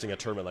into hosting a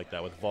tournament like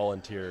that with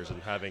volunteers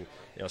and having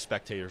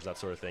spectators, that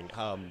sort of thing.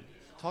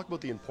 Talk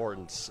about the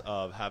importance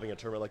of having a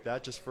tournament like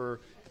that just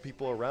for the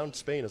people around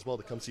Spain as well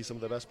to come see some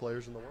of the best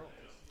players in the world.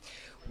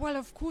 Well,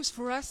 of course,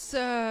 for us,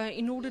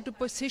 in order to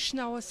position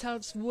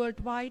ourselves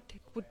worldwide,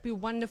 it would be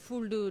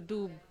wonderful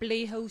to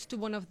play host to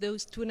one of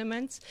those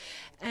tournaments.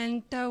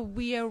 And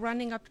we are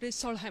running up to the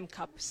Solheim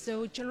Cup.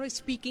 So generally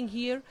speaking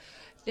here,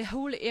 the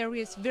whole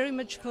area is very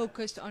much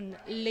focused on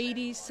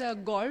ladies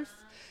golf.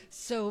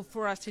 So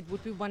for us, it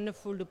would be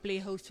wonderful to play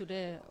host to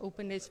the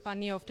Open de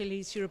España of the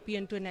Ladies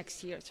European Tour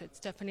next year. So it's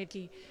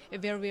definitely a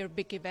very, very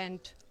big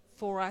event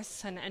for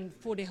us and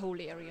for the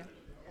whole area.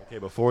 Okay,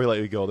 before we let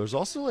you go, there's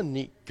also a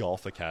neat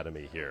golf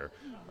academy here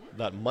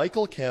that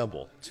Michael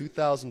Campbell,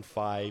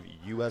 2005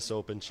 U.S.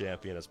 Open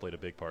champion, has played a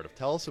big part of.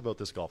 Tell us about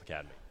this golf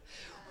academy.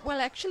 Well,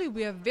 actually,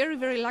 we are very,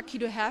 very lucky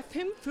to have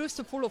him. First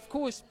of all, of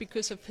course,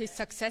 because of his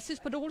successes,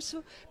 but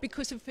also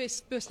because of his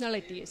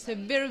personality. He's a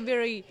very,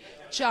 very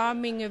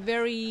charming, a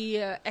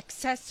very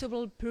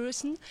accessible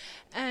person.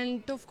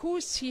 And, of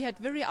course, he had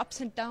very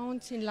ups and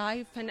downs in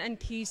life,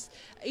 and he's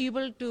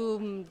able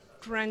to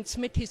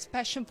transmit his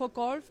passion for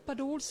golf, but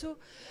also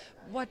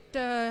what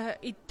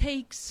it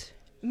takes,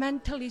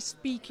 mentally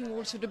speaking,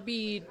 also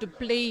to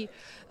play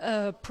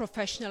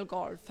professional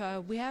golf.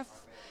 We have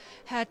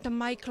had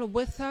Michael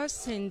with us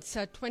since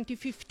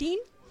 2015.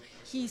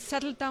 He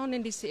settled down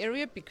in this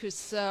area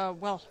because,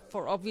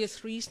 for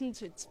obvious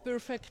reasons, it's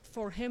perfect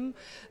for him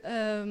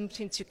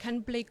since you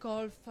can play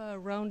golf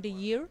around the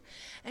year.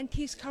 And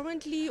he's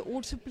currently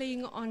also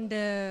playing on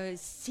the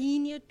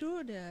senior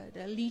tour,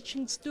 the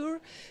Legends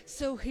Tour.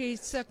 So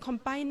he's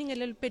combining a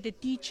little bit of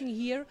teaching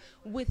here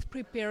with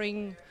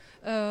preparing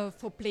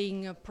for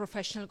playing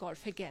professional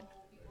golf again.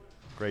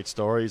 Great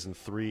stories and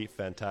 3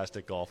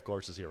 fantastic golf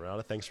courses here.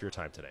 Renata, thanks for your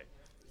time today.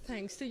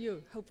 Thanks to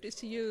you. Hope to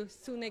see you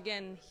soon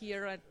again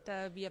here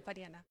at Via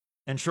Paderna.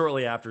 And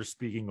shortly after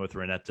speaking with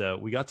Renetta,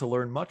 we got to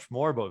learn much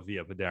more about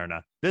Via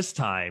Paderna, this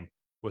time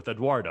with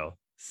Eduardo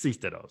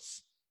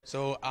Cisteros.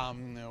 So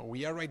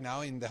we are right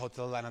now in the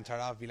Hotel La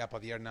Nantara Villa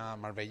Paderna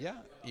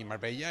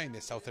Marbella, in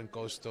the southern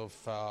coast of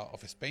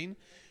Spain.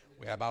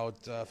 We're about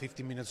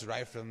 15 minutes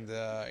drive from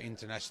the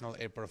International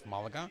Airport of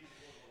Malaga.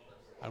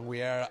 And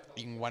we are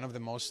in one of the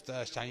most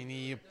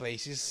shiny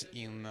places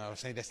in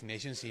sunny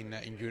destinations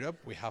in Europe.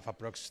 We have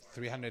approx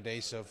 300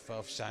 days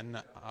of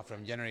sun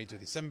from January to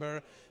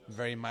December.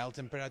 Very mild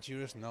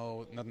temperatures,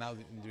 not now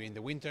during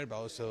the winter, but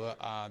also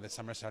the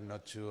summers are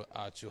not too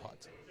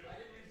hot.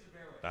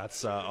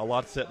 That's a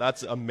lot.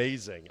 That's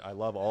amazing. I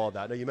love all of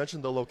that. Now you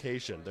mentioned the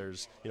location.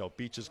 There's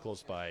beaches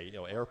close by,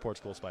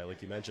 airports close by,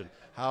 like you mentioned.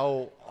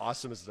 How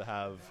awesome is it to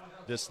have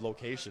this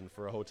location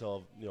for a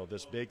hotel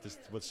this big,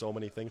 with so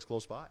many things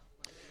close by?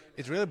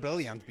 It's really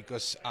brilliant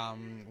because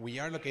we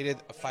are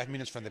located 5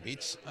 minutes from the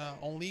beach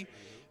only,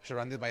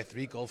 surrounded by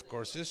 3 golf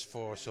courses.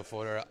 For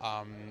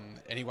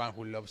anyone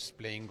who loves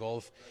playing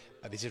golf,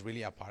 this is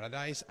really a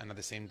paradise. And at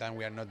the same time,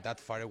 we are not that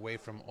far away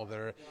from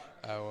other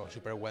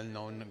super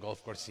well-known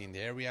golf courses in the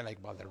area, like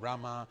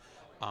Valderrama,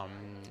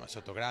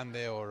 Soto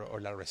Grande,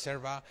 or La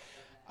Reserva.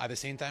 At the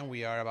same time,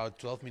 we are about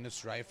 12 minutes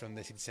drive from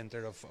the city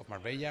center of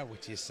Marbella,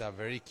 which is a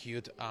very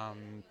cute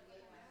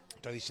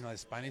traditional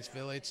Spanish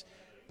village.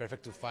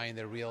 Perfect to find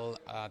the real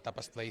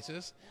tapas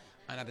places.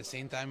 And at the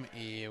same time,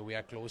 we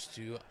are close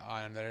to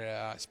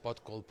another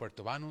spot called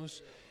Puerto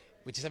Banús,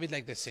 which is a bit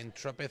like the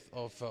Saint-Tropez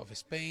of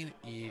Spain.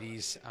 It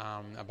is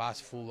a bus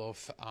full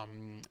of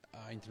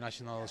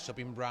international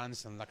shopping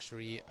brands and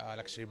luxury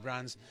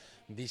brands,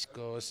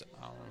 discos,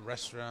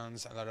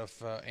 restaurants, a lot of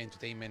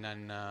entertainment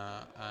and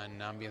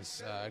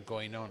ambience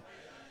going on.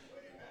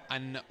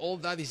 And all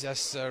that is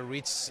just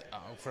reached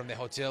from the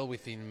hotel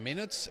within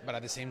minutes, but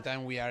at the same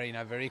time we are in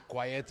a very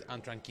quiet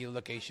and tranquil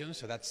location.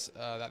 So that's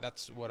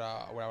what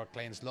our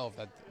clients love,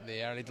 that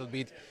they are a little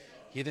bit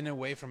hidden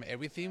away from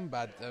everything,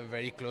 but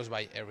very close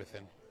by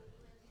everything.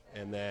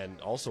 And then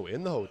also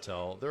in the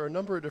hotel, there are a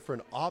number of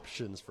different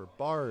options for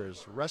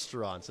bars,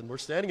 restaurants, and we're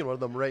standing in one of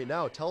them right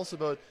now. Tell us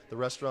about the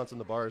restaurants and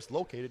the bars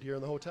located here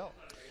in the hotel.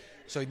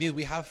 So indeed,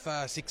 we have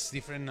 6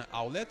 different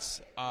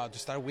outlets. To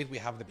start with, we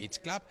have the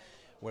Beach Club,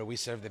 where we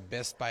serve the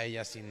best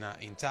paellas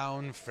in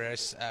town,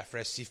 fresh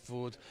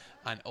seafood,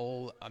 and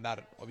all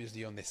that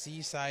obviously on the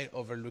seaside,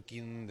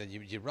 overlooking the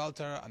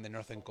Gibraltar and the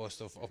northern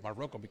coast of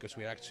Morocco, because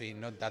we are actually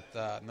not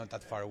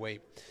that far away.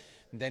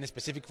 Then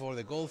specific for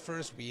the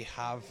golfers, we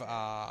have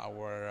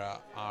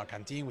our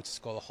canteen, which is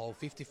called Hall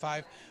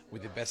 55,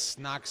 with the best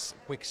snacks,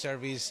 quick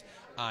service,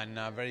 and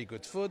very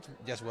good food,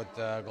 just what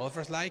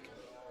golfers like.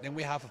 Then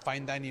we have a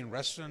fine dining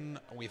restaurant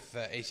with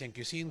Asian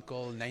cuisine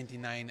called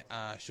 99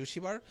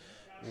 Sushi Bar,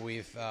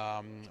 with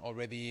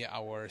already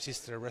our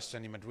sister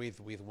restaurant in Madrid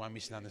with 1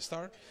 Michelin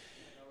star.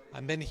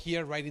 And then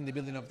here, right in the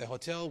building of the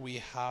hotel, we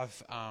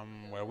have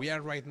where we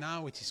are right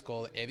now, which is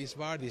called Eddie's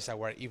Bar. This is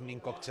our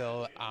evening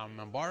cocktail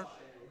bar.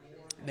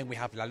 Then we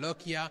have La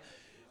Loquia,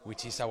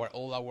 which is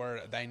all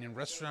our dining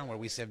restaurant, where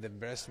we serve the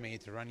best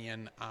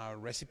Mediterranean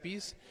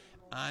recipes.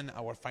 And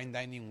our fine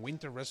dining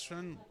winter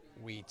restaurant,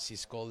 which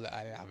is called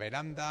La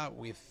Veranda,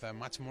 with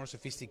much more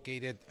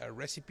sophisticated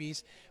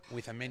recipes,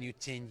 with a menu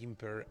changing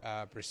per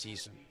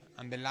season.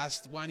 And the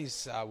last one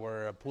is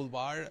our pool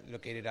bar,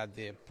 located at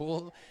the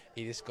pool.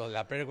 It is called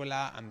La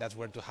Pergola, and that's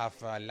where to have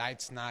a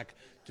light snack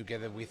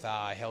together with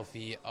a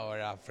healthy or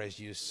a fresh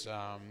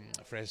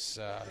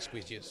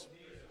squeezed juice.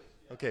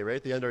 Okay, right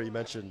at the end there you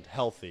mentioned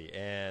healthy,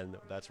 and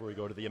that's where we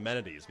go to the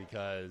amenities,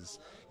 because,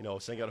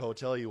 staying at a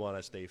hotel, you want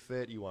to stay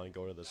fit, you want to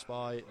go to the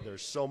spa.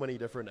 There's so many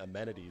different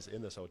amenities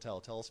in this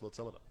hotel. Tell us about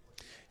some of them.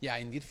 Yeah,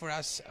 indeed, for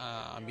us,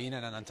 being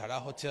at an Antara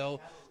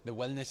hotel, the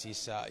wellness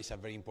is a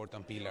very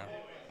important pillar.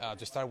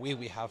 To start with,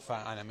 we have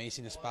an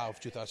amazing spa of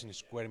 2,000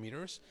 square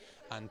meters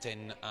and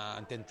 10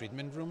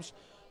 treatment rooms.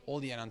 All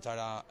the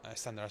Anantara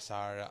standards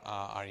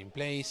are in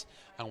place,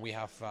 and we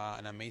have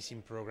an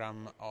amazing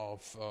program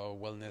of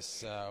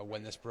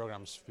wellness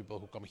programs. People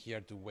who come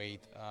here to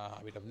weight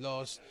a bit of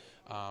loss,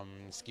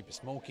 skip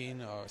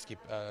smoking, or skip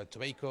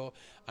tobacco,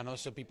 and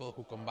also people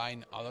who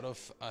combine a lot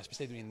of,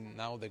 especially during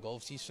now the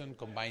golf season,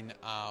 combine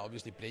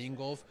obviously playing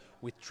golf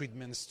with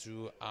treatments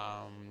to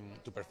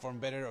perform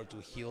better or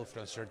to heal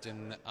from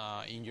certain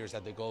injuries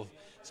that the golf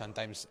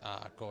sometimes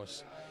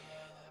cause.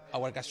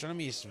 Our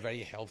gastronomy is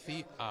very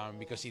healthy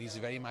because it is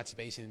very much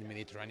based in the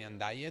Mediterranean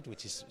diet,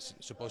 which is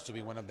supposed to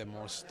be one of the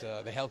most,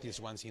 the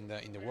healthiest ones in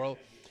the world.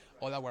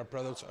 All our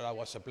products, all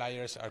our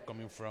suppliers are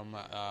coming from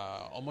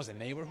almost the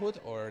neighborhood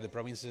or the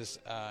provinces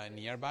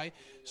nearby.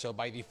 So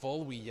by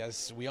default, we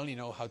only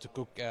know how to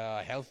cook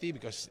healthy,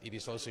 because it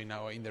is also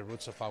in the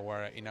roots of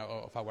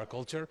our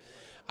culture.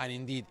 And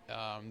indeed,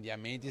 the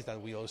amenities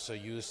that we also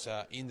use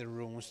in the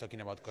rooms,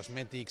 talking about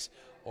cosmetics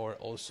or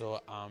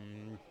also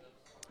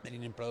the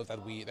linen products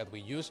that we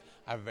use,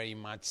 are very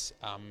much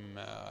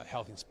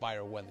health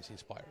inspired, wellness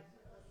inspired.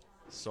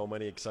 So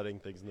many exciting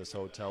things in this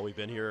hotel. We've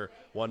been here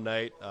one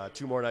night,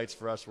 2 more nights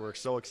for us. We're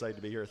so excited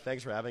to be here.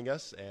 Thanks for having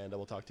us, and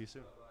we'll talk to you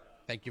soon.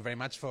 Thank you very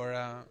much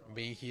for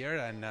being here,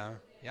 and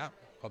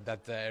hope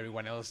that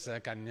everyone else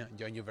can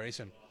join you very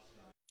soon.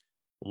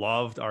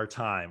 Loved our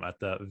time at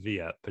the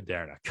Via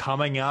Paderna.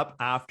 Coming up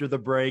after the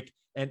break,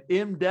 an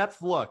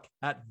in-depth look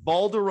at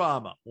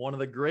Valderrama, one of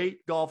the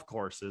great golf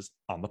courses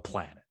on the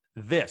planet.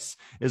 This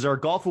is our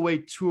Golf Away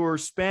Tour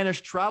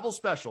Spanish travel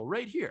special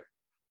right here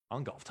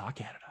on Golf Talk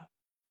Canada.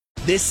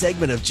 This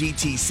segment of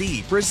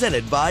GTC,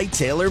 presented by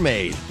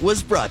TaylorMade,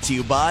 was brought to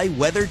you by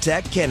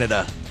WeatherTech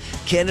Canada,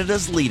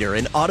 Canada's leader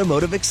in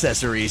automotive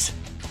accessories.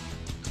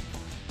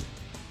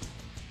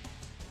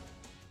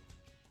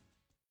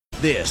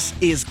 This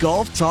is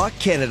Golf Talk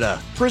Canada,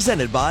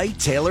 presented by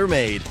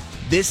TaylorMade.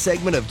 This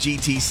segment of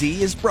GTC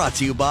is brought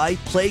to you by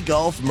Play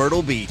Golf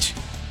Myrtle Beach.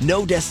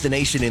 No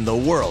destination in the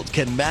world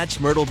can match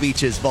Myrtle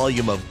Beach's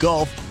volume of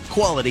golf,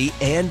 quality,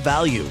 and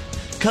value.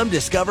 Come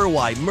discover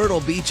why Myrtle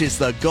Beach is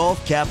the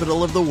golf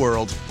capital of the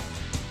world.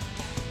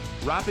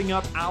 Wrapping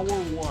up hour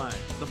one,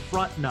 the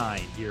front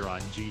nine here on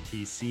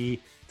GTC.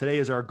 Today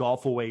is our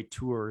Golf Away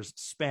Tours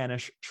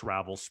Spanish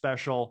travel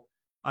special.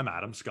 I'm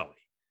Adam Scully.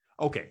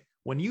 Okay,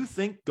 when you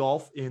think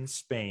golf in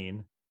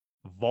Spain,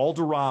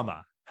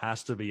 Valderrama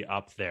has to be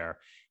up there.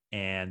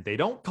 And they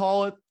don't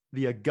call it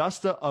the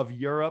Augusta of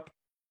Europe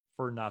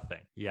for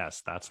nothing.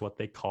 Yes, that's what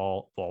they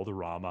call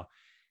Valderrama.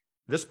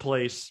 This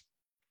place,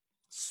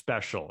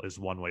 special is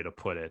one way to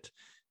put it.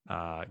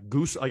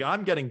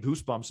 I'm getting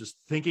goosebumps just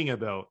thinking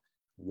about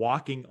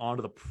walking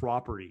onto the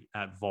property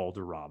at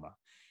Valderrama.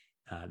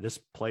 This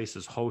place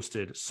has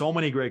hosted so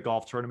many great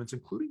golf tournaments,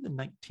 including the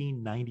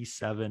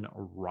 1997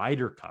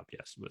 Ryder Cup.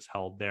 Yes, it was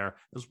held there,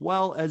 as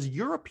well as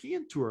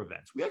European Tour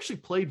events. We actually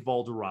played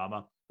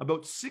Valderrama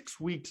about 6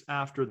 weeks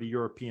after the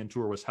European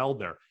Tour was held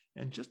there.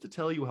 And just to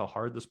tell you how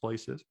hard this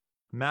place is,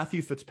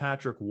 Matthew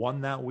Fitzpatrick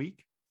won that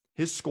week.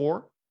 His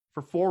score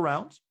for 4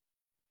 rounds,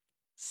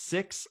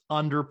 6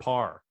 under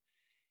par.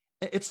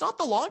 It's not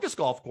the longest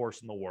golf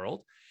course in the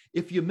world.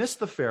 If you miss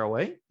the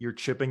fairway, you're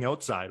chipping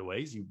out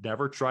sideways. You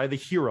never try the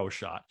hero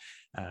shot,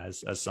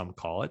 as some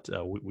call it.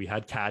 We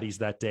had caddies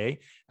that day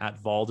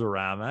at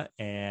Valderrama,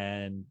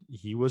 and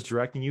he was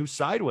directing you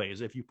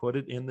sideways if you put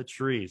it in the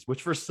trees,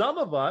 which for some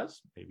of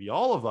us, maybe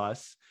all of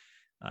us,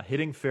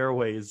 hitting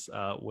fairways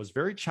was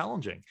very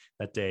challenging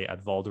that day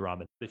at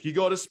Valderrama. If you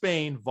go to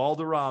Spain,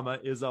 Valderrama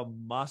is a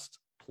must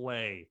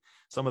play.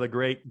 Some of the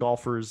great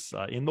golfers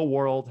in the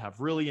world have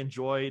really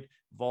enjoyed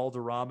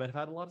Valderrama and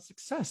have had a lot of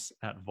success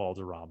at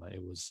Valderrama.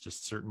 It was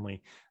just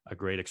certainly a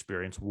great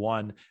experience,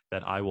 one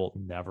that I will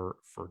never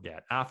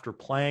forget. After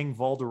playing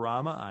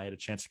Valderrama, I had a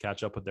chance to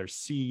catch up with their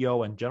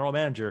CEO and general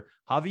manager,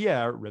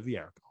 Javier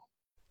Riviere.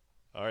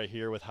 All right,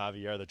 here with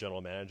Javier, the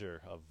general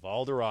manager of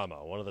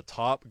Valderrama, one of the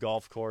top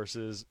golf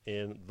courses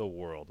in the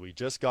world. We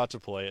just got to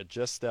play it,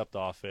 just stepped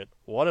off it.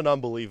 What an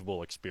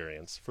unbelievable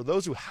experience. For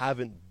those who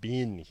haven't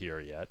been here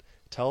yet,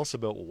 tell us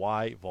about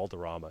why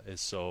Valderrama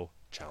is so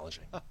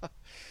challenging.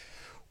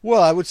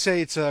 Well, I would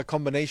say it's a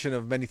combination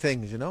of many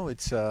things. You know,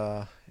 it's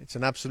an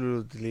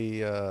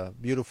absolutely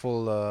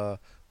beautiful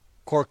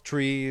cork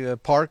tree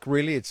park.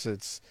 Really,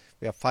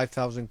 we have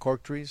 5,000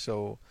 cork trees,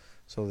 so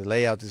the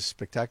layout is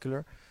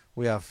spectacular.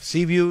 We have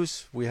sea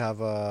views. We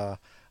have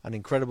an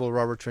incredible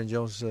Robert Trent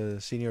Jones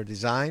senior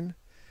design,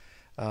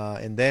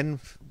 and then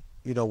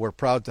we're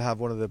proud to have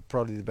one of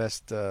probably the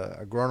best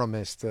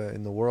agronomists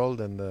in the world,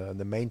 and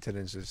the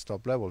maintenance is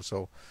top level.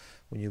 So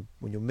when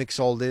you mix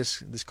all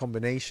this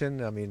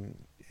combination, I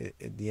mean,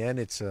 at the end,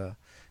 it's a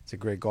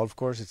great golf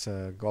course. It's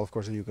a golf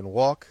course that you can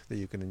walk, that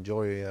you can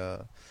enjoy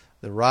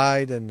the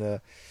ride,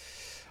 and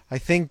I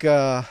think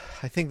there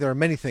are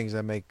many things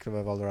that make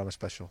Valderrama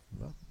special.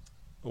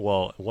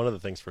 Well, one of the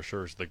things for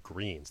sure is the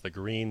greens. The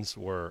greens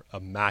were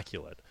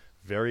immaculate,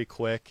 very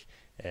quick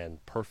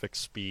and perfect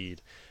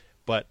speed.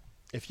 But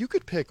if you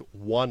could pick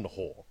one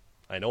hole,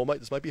 I know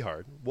this might be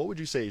hard, what would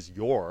you say is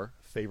your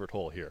favorite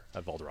hole here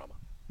at Valderrama?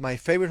 My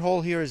favorite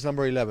hole here is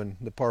number 11,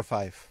 the par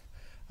 5.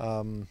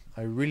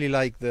 I really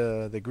like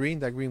the green.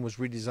 That green was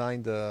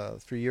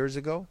redesigned 3 years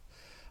ago.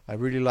 I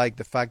really like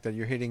the fact that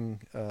you're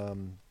hitting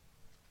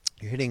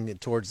it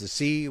towards the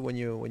sea when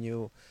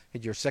you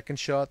hit your second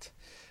shot,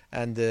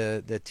 and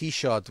the tee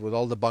shot with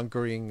all the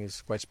bunkering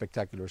is quite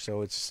spectacular.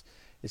 So it's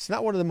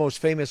not one of the most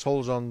famous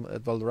holes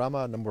at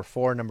Valderrama. Number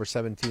 4, number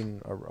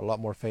 17 are a lot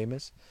more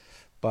famous,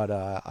 but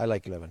I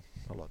like 11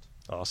 a lot.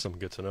 Awesome.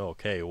 Good to know.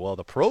 Okay. Well,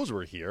 the pros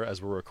were here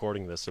as we're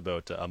recording this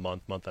about a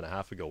month and a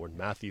half ago when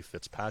Matthew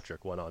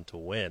Fitzpatrick went on to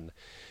win.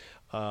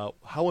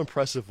 How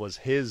impressive was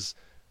his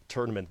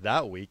tournament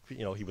that week?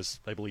 You know, he was,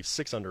 I believe,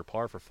 6 under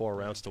par for 4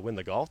 rounds to win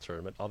the golf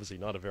tournament. Obviously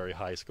not a very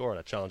high score on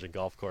a challenging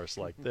golf course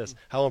like this.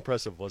 How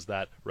impressive was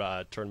that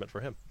tournament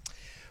for him?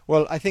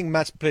 Well, I think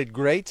Matt played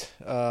great.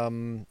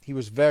 He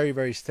was very,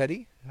 very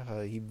steady.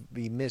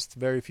 He missed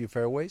very few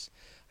fairways.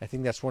 I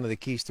think that's one of the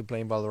keys to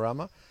playing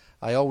Valderrama.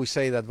 I always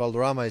say that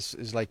Valderrama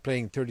is like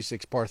playing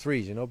 36 par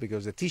 3s,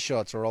 because the tee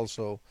shots are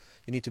also,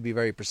 you need to be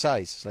very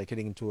precise. It's like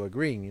hitting into a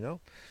green,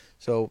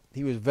 So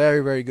he was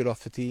very, very good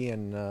off the tee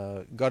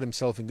and got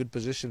himself in good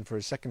position for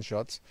his second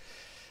shots.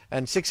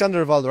 And 6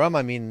 under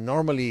Valderrama,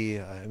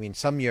 normally,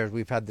 some years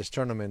we've had this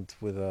tournament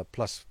with a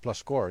plus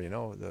score,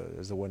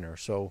 as the winner.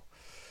 So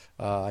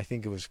I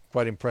think it was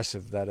quite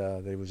impressive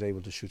that he was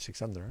able to shoot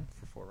 6 under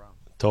for 4 rounds.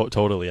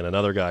 Totally. And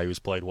another guy who's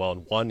played well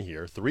and won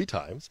here 3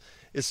 times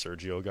is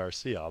Sergio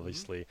Garcia,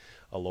 obviously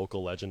a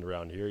local legend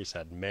around here. He's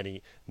had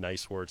many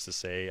nice words to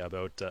say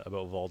about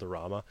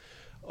Valderrama.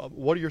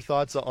 What are your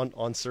thoughts on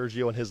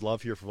Sergio and his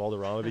love here for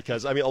Valderrama?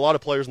 Because, I mean, a lot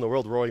of players in the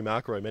world, Rory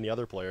McIlroy, many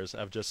other players,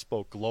 have just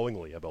spoke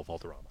glowingly about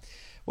Valderrama.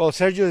 Well,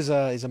 Sergio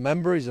is a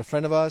member. He's a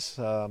friend of us.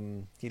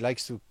 He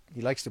likes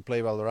to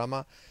play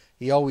Valderrama.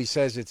 He always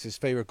says it's his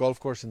favorite golf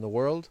course in the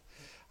world.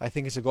 I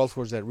think it's a golf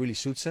course that really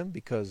suits him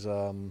because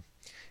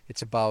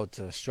it's about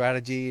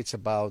strategy, it's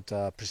about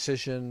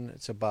precision,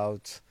 it's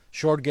about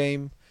short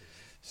game.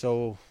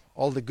 So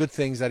all the good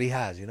things that he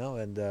has,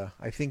 and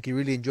I think he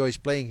really enjoys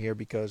playing here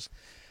because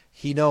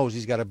he knows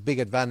he's got a big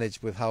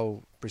advantage with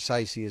how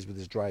precise he is with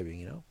his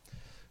driving,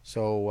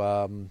 So,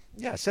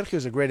 Sergio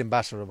is a great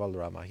ambassador of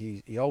Valderrama.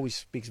 He always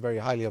speaks very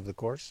highly of the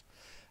course.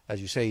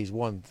 As you say, he's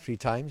won 3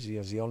 times. He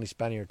is the only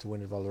Spaniard to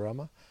win at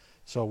Valderrama.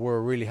 So we're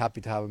really happy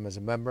to have him as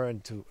a member,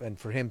 and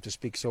for him to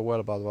speak so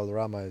well about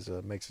Valderrama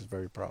makes us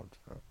very proud.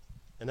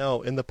 And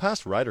now, in the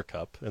last Ryder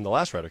Cup,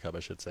 I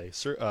should say,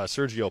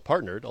 Sergio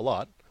partnered a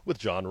lot with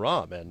Jon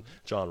Rahm, and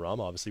Jon Rahm,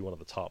 obviously one of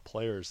the top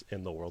players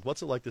in the world.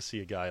 What's it like to see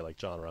a guy like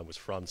Jon Rahm, who's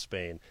from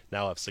Spain,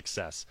 now have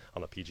success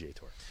on the PGA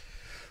Tour?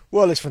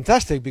 Well, it's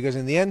fantastic because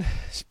in the end,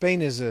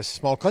 Spain is a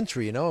small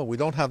country. We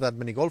don't have that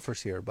many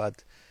golfers here,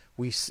 but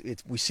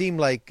it seems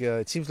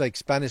like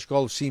Spanish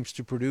golf seems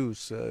to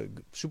produce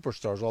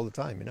superstars all the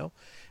time.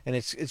 And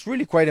it's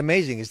really quite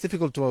amazing. It's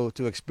difficult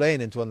to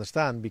explain and to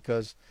understand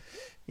because,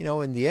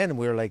 in the end,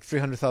 we're like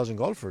 300,000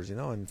 golfers,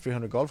 and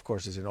 300 golf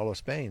courses in all of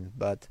Spain.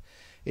 But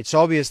it's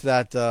obvious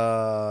that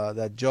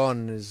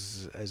John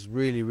is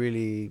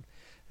really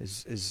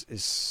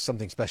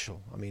something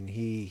special. I mean,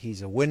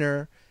 he's a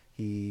winner.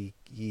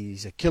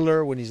 He's a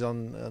killer when he's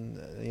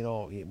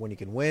when he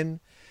can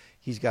win.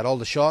 He's got all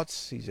the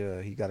shots. He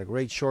got a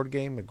great short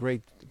game, a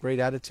great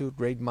attitude,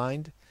 great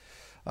mind,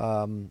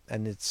 and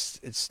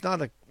it's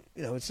not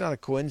a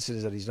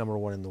coincidence that he's number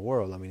 1 in the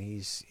world. I mean,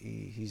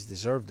 he's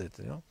deserved it.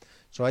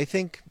 So I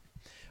think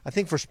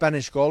for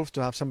Spanish golf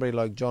to have somebody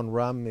like Jon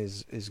Rahm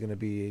is going to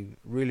be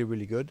really,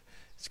 really good.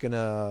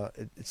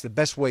 It's the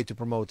best way to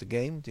promote the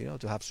game.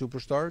 To have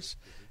superstars.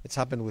 It's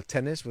happened with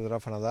tennis with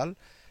Rafa Nadal.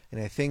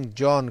 And I think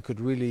John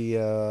could really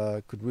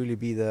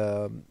be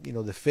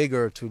the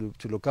figure to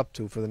look up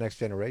to for the next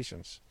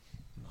generations.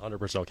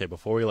 100%. Okay,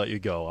 before we let you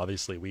go,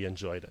 obviously we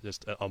enjoyed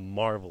just a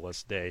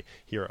marvelous day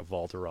here at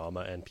Valderrama,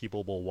 and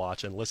people will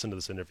watch and listen to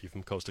this interview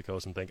from coast to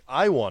coast and think,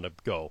 I want to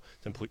go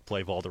and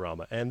play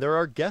Valderrama. And there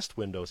are guest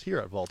windows here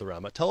at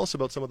Valderrama. Tell us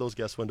about some of those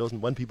guest windows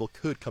and when people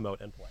could come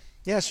out and play.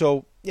 As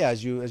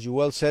you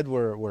well said,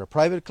 we're a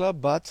private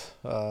club, but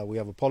we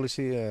have a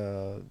policy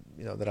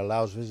that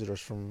allows visitors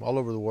from all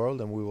over the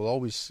world, and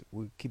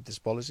we keep this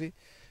policy.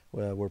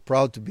 We're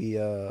proud to be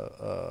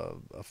a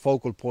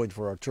focal point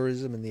for our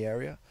tourism in the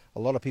area. A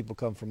lot of people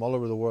come from all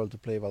over the world to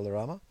play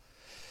Valderrama.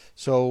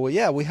 So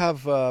we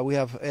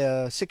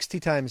have 60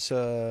 times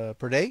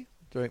per day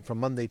from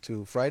Monday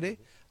to Friday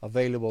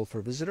available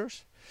for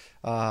visitors.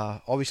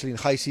 Obviously in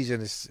high season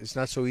it's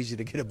not so easy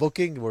to get a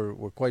booking.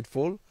 We're quite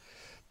full.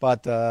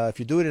 But if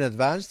you do it in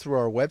advance through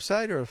our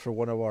website or for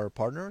one of our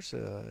partners,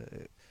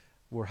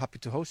 we're happy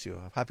to host you.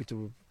 I'm happy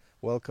to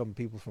welcome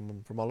people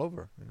from all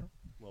over.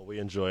 Well, we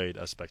enjoyed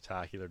a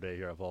spectacular day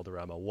here at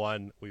Valderrama.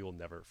 One we will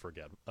never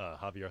forget.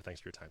 Javier,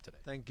 thanks for your time today.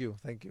 Thank you.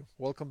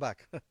 Welcome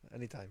back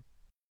anytime.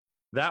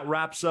 That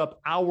wraps up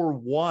hour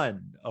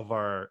 1 of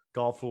our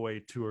Golf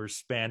Away Tour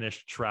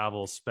Spanish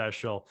travel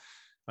special.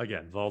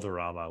 Again,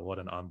 Valderrama, what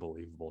an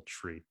unbelievable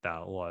treat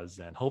that was,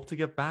 and hope to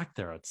get back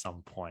there at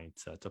some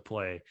point to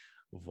play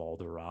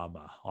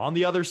Valderrama. On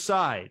the other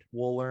side,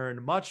 we'll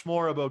learn much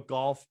more about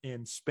golf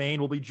in Spain.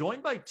 We'll be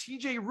joined by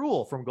TJ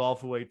Rule from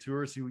Golf Away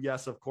Tours, who,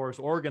 yes, of course,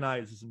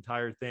 organized this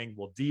entire thing.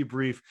 We'll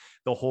debrief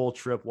the whole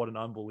trip. What an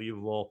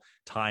unbelievable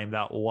time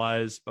that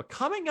was. But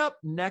coming up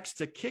next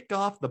to kick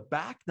off the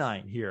back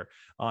nine here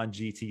on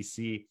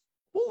GTC,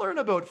 we'll learn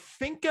about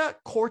Finca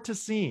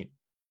Cortesín.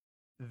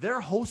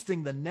 They're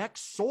hosting the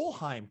next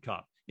Solheim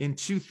Cup in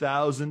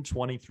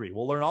 2023.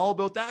 We'll learn all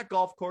about that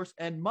golf course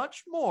and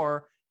much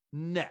more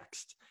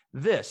next.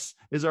 This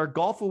is our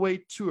Golf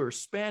Away Tour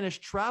Spanish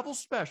travel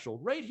special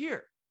right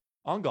here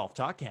on Golf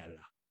Talk Canada.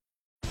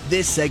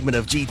 This segment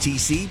of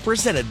GTC,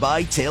 presented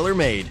by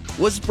TaylorMade,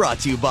 was brought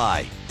to you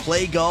by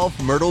Play Golf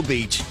Myrtle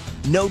Beach.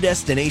 No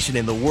destination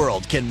in the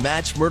world can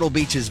match Myrtle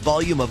Beach's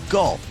volume of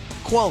golf,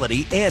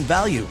 quality, and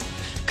value.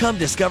 Come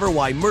discover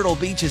why Myrtle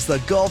Beach is the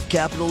golf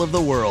capital of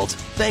the world.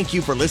 Thank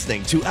you for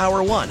listening to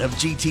Hour 1 of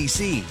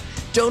GTC.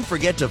 Don't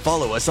forget to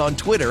follow us on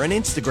Twitter and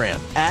Instagram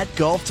at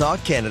Golf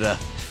Talk Canada.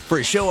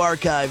 For show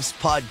archives,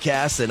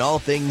 podcasts, and all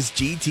things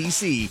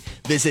GTC,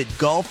 visit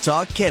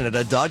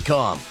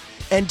golftalkcanada.com.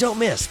 And don't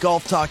miss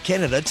Golf Talk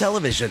Canada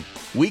Television,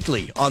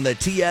 weekly on the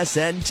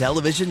TSN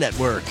Television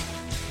Network.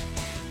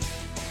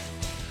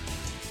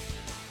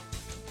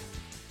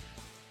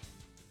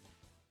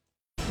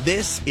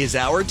 This is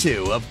Hour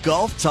 2 of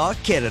Golf Talk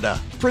Canada,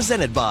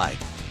 presented by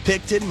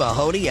Picton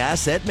Mahoney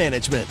Asset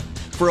Management.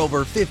 For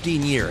over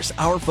 15 years,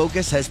 our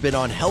focus has been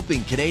on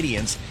helping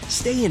Canadians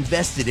stay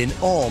invested in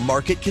all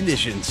market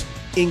conditions.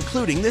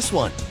 including this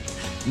one.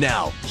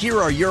 Now, here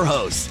are your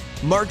hosts,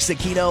 Mark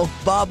Zecchino,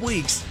 Bob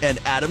Weeks, and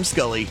Adam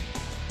Scully.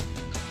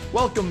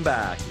 Welcome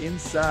back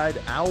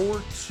inside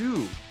Hour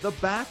 2, the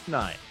back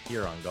nine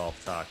here on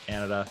Golf Talk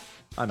Canada.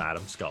 I'm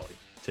Adam Scully.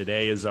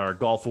 Today is our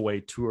Golf Away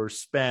Tour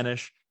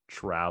Spanish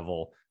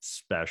travel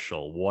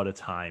special. What a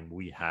time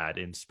we had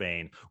in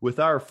Spain with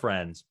our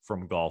friends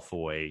from Golf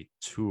Away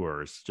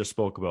Tours. Just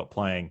spoke about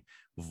playing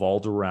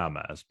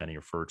Valderrama, as many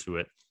refer to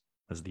it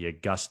as the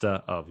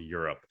Augusta of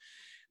Europe.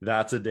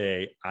 That's a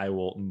day I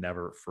will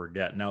never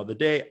forget. Now, the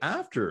day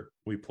after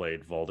we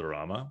played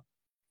Valderrama,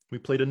 we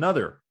played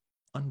another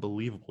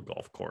unbelievable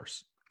golf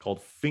course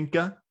called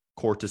Finca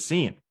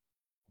Cortesín.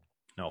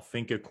 Now,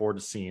 Finca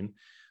Cortesín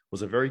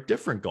was a very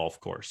different golf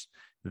course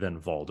than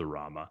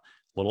Valderrama.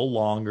 A little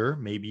longer,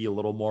 maybe a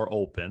little more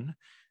open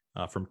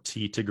from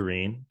tee to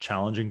green,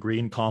 challenging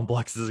green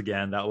complexes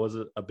again. That was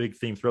a big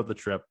theme throughout the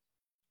trip,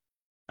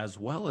 as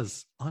well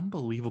as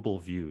unbelievable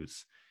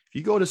views. If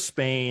you go to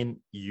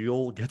Spain,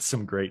 you'll get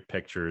some great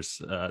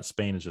pictures.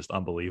 Spain is just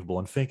unbelievable.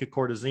 And Finca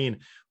Cortesín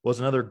was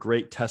another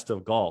great test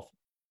of golf.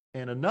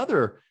 And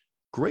another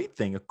great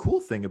thing, a cool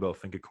thing about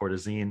Finca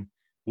Cortesín,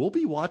 we'll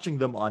be watching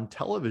them on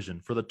television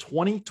for the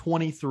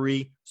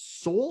 2023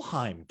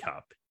 Solheim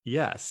Cup.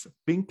 Yes,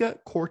 Finca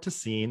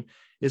Cortesín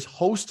is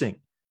hosting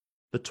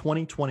the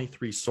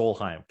 2023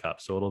 Solheim Cup.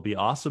 So it'll be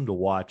awesome to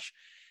watch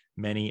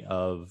many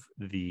of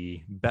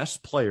the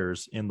best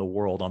players in the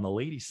world on the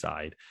ladies'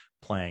 side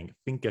playing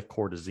Finca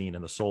Cortesín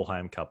in the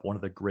Solheim Cup, one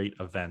of the great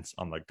events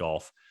on the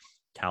golf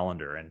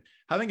calendar. And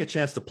having a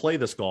chance to play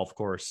this golf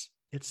course,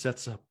 it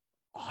sets up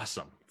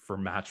awesome for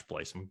match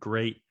play. Some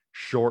great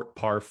short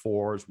par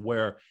fours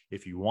where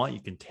if you want,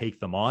 you can take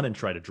them on and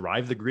try to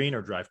drive the green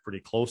or drive pretty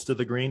close to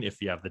the green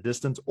if you have the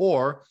distance,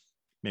 or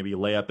maybe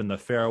lay up in the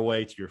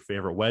fairway to your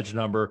favorite wedge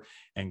number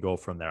and go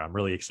from there. I'm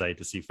really excited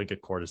to see Finca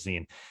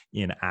Cortesín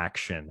in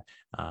action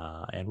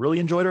and really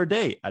enjoyed our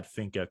day at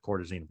Finca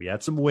Cortesín. We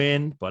had some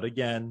wind, but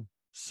again,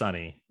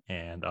 sunny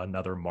and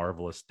another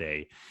marvelous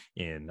day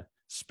in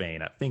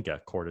Spain at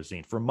Finca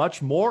Cortesín. For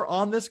much more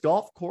on this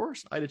golf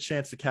course, I had a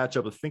chance to catch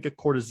up with Finca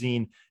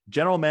Cortesín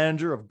General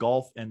Manager of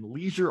Golf and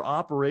Leisure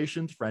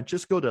Operations,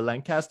 Francisco de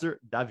Lancaster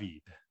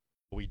David.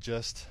 We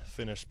just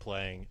finished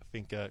playing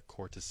Finca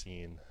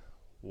Cortesín.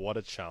 What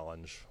a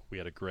challenge. We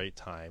had a great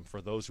time.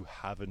 For those who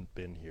haven't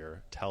been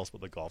here, tell us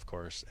about the golf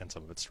course and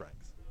some of its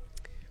strengths.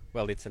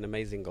 Well, it's an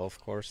amazing golf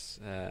course.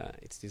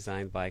 It's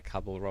designed by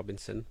Cabell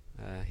Robinson.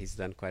 He's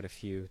done quite a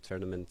few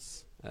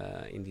tournaments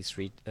in this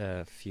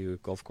few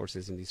golf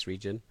courses in this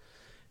region.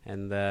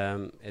 And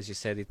as you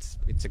said,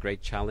 it's a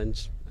great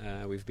challenge.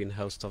 We've been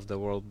host of the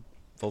World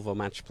Volvo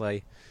Match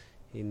Play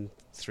in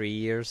 3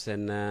 years,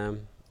 and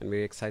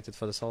we're excited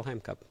for the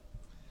Solheim Cup.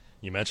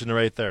 You mentioned it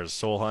right there,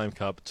 Solheim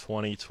Cup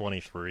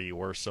 2023.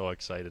 We're so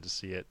excited to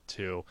see it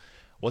too.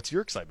 What's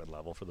your excitement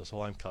level for the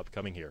Solheim Cup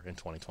coming here in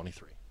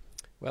 2023?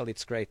 Well,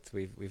 it's great.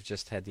 We've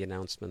just had the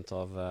announcement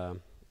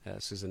of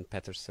Susan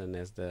Pettersson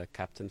as the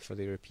captain for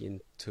the European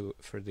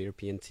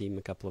team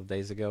a couple of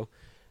days ago.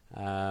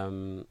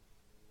 We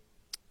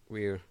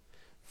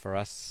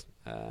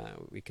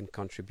can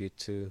contribute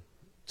to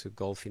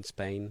golf in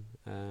Spain.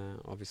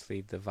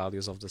 Obviously, the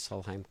values of the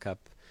Solheim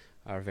Cup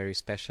are very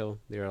special.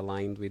 They're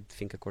aligned with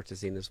Finca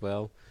Cortesín as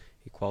well.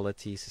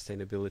 Equality,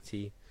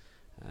 sustainability.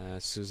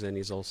 Susan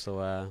is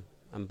also an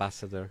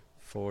ambassador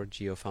for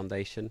Geo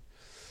Foundation.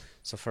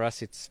 So for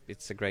us,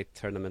 it's a great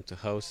tournament to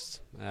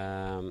host,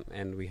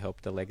 and we hope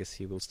the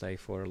legacy will stay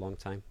for a long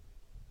time.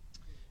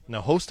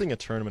 Now, hosting a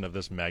tournament of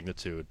this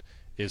magnitude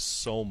is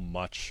so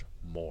much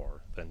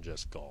more than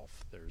just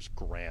golf. There's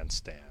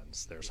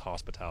grandstands, there's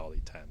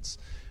hospitality tents,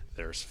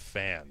 there's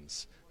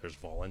fans, there's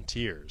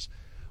volunteers.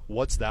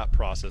 What's that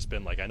process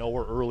been like? I know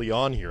we're early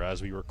on here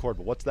as we record,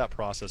 but what's that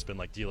process been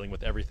like dealing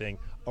with everything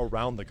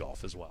around the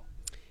golf as well?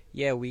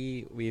 Yeah,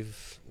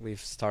 we've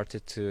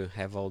started to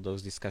have all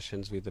those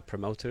discussions with the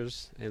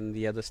promoters and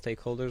the other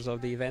stakeholders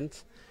of the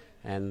event,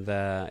 and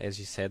as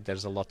you said,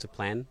 there's a lot to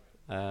plan.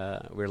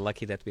 We're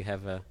lucky that we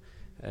have a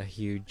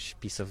huge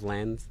piece of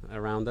land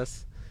around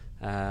us,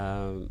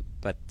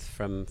 but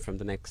from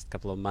the next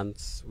couple of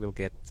months we'll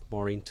get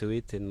more into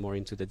it and more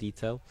into the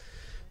detail.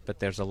 But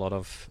there's a lot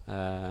of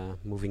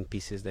moving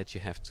pieces that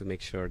you have to make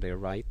sure they're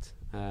right,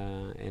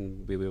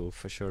 and we will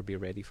for sure be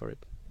ready for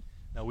it.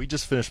 Now, we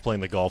just finished playing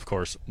the golf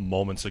course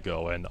moments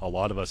ago, and a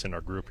lot of us in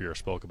our group here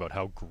spoke about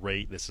how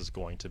great this is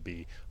going to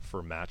be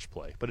for match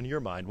play. But in your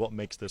mind, what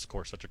makes this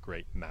course such a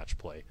great match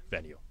play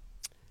venue?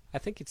 I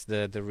think it's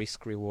the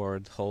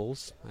risk-reward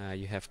holes.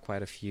 You have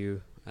quite a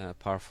few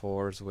par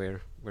fours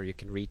where you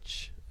can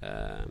reach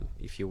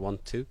if you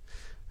want to.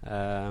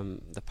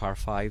 The par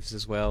fives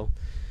as well.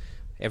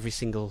 Every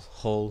single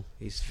hole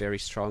is very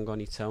strong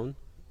on its own.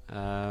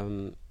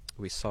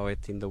 We saw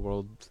it in the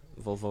World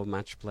Volvo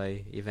Match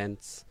Play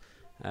events.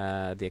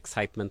 The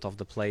excitement of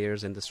the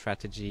players and the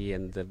strategy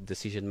and the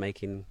decision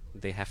making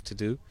they have to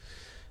do.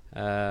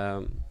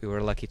 We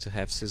were lucky to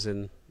have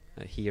Susan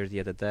here the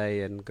other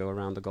day and go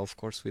around the golf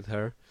course with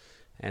her,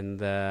 and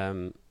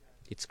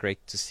it's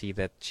great to see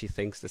that she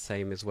thinks the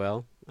same as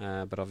well.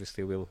 But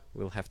obviously,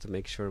 we'll have to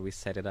make sure we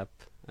set it up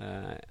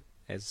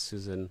as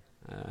Susan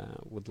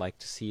would like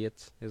to see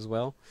it as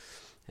well.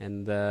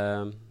 And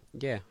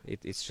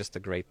it's just a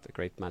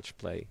great match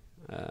play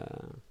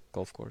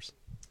golf course.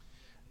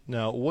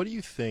 Now, what do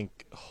you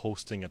think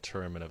hosting a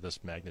tournament of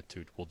this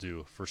magnitude will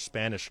do for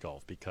Spanish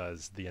golf?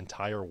 Because the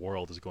entire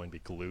world is going to be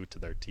glued to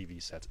their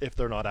TV sets if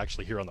they're not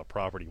actually here on the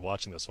property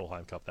watching the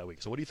Solheim Cup that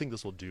week. So what do you think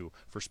this will do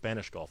for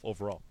Spanish golf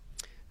overall?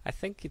 I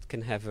think it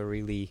can have a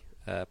really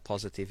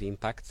positive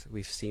impact.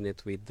 We've seen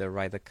it with the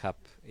Ryder Cup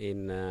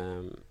in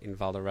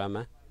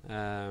Valderrama.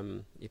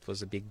 It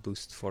was a big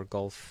boost for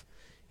golf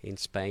in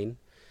Spain.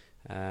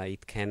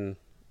 It can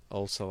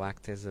also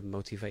act as a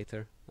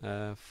motivator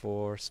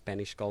for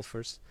Spanish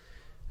golfers.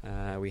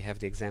 We have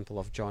the example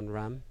of John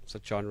Ram. So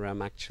John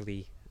Ram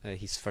actually,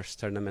 his first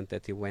tournament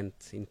that he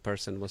went in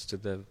person was to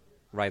the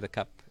Ryder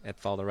Cup at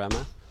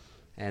Valderrama,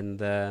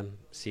 and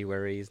see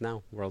where he is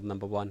now, world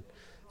number 1.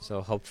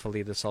 So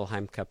hopefully the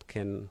Solheim Cup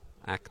can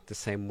act the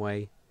same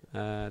way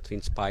to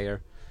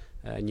inspire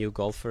new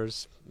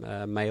golfers,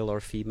 male or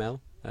female,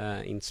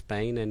 in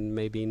Spain, and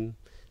maybe in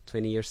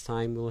 20 years'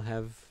 time we'll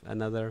have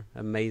another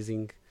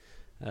amazing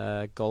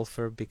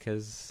golfer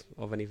because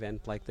of an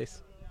event like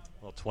this.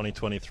 Well,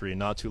 2023,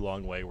 not too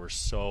long away. We're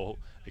so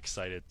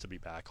excited to be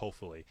back,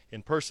 hopefully,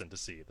 in person to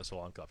see the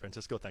Solheim Cup.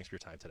 Francisco, thanks for your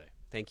time today.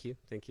 Thank you.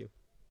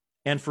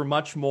 And for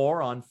much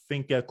more on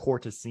Finca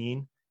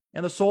Cortesín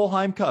and the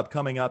Solheim Cup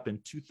coming up in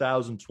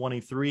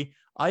 2023,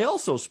 I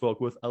also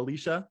spoke with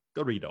Alicia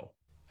Garrido.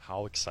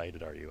 How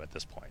excited are you at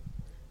this point?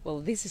 Well,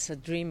 this is a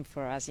dream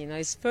for us.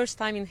 It's first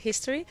time in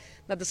history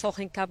that the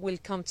Solheim Cup will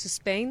come to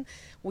Spain.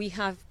 We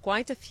have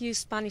quite a few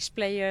Spanish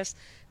players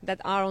that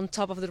are on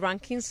top of the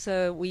rankings,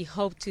 so we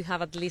hope to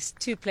have at least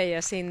 2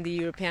 players in the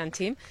European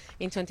team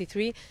in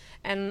 23.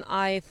 And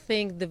I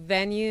think the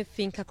venue,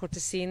 Finca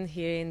Cortesín,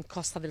 here in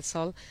Costa del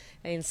Sol,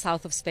 in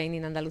south of Spain,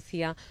 in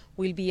Andalusia,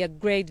 will be a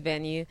great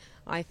venue.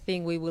 I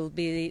think we will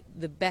be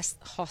the best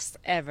host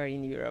ever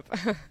in Europe.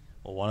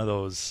 Well, one of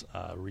those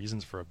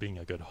reasons for being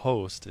a good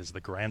host is the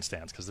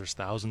grandstands, because there's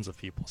thousands of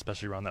people,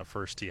 especially around that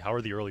first tee. How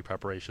are the early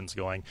preparations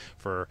going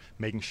for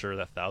making sure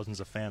that thousands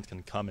of fans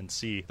can come and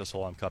see the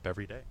Solheim Cup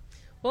every day?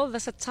 Well,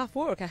 that's a tough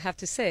work, I have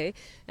to say,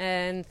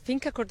 and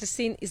Finca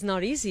Cortesín is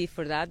not easy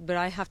for that, but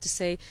I have to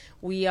say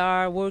we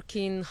are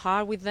working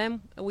hard with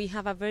them. We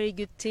have a very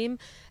good team,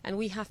 and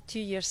we have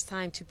 2 years'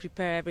 time to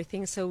prepare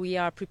everything, so we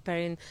are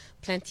preparing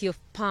plenty of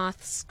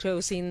paths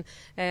crossing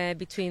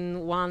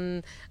between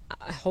one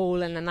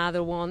hole and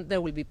another one.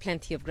 There will be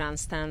plenty of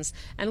grandstands,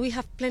 and we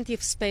have plenty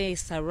of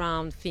space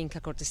around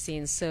Finca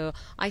Cortesín, so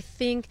I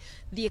think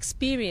the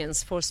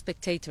experience for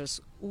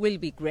spectators will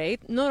be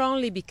great, not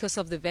only because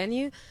of the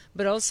venue,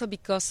 but also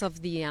because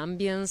of the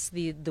ambience,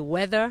 the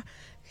weather.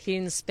 Here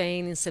in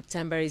Spain in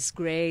September is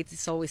great.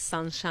 It's always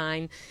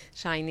sunshine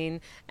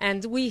shining,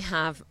 and we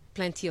have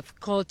plenty of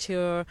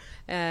culture,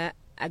 a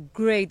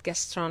great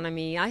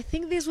gastronomy. I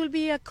think this will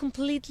be a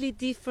completely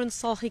different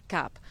Solheim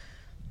Cup.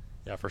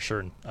 Yeah, for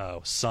sure.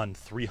 Sun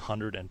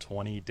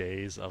 320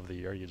 days of the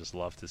year. You just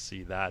love to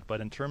see that. But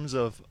in terms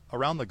of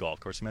around the golf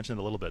course, you mentioned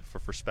a little bit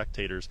for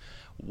spectators,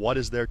 what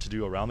is there to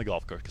do around the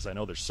golf course? Because I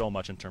know there's so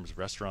much in terms of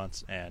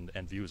restaurants and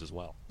views as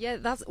well. Yeah,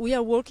 we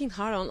are working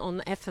hard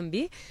on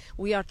F&B.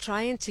 We are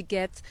trying to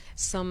get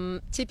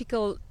some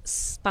typical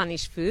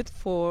Spanish food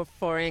for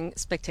foreign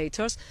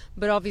spectators,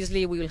 but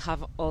obviously we will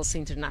have also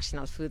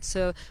international food.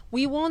 So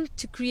we want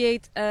to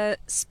create a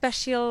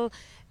special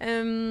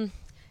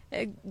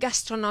a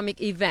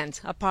gastronomic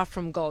event apart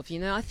from golf.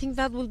 I think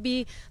that will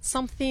be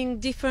something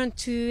different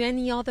to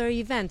any other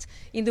event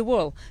in the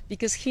world,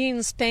 because here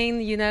in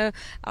Spain,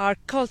 our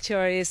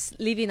culture is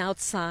living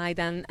outside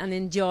and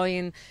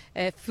enjoying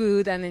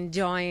food and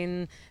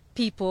enjoying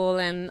people,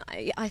 and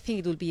I think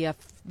it will be a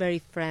very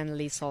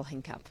friendly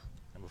Solheim Cup.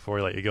 Before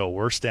we let you go,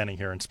 we're standing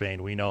here in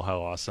Spain. We know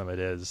how awesome it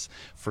is.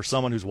 For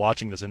someone who's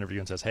watching this interview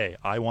and says, hey,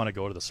 I want to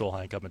go to the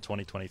Solheim Cup in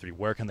 2023,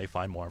 where can they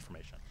find more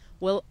information?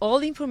 Well, all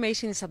the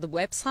information is at the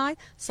website,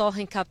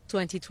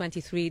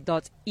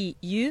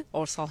 solheimcup2023.eu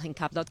or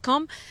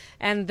solheimcup.com,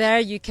 and there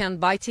you can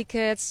buy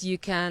tickets, you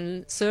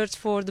can search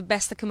for the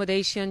best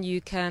accommodation,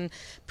 you can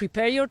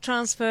prepare your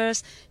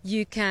transfers,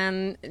 you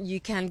can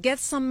get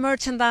some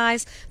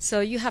merchandise, so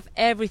you have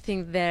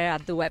everything there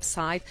at the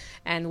website,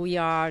 and we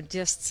are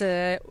just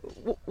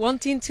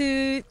wanting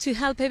to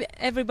help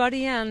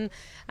everybody, and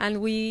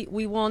we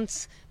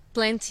want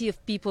plenty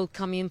of people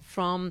coming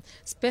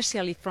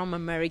especially from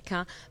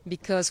America,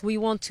 because we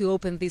want to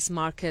open this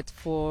market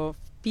for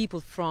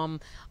people from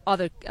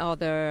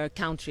other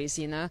countries.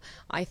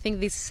 I think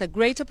this is a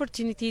great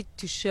opportunity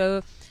to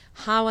show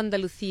how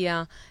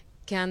Andalusia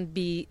can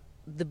be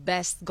the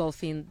best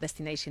golfing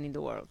destination in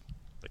the world.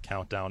 The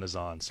countdown is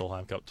on.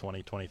 Solheim Cup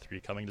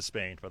 2023 coming to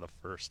Spain for the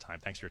first time.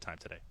 Thanks for your time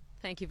today.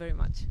 Thank you very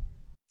much.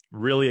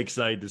 Really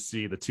excited to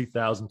see the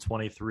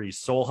 2023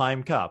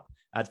 Solheim Cup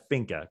at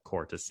Finca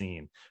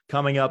Cortesín.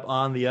 Coming up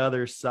on the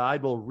other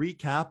side, we'll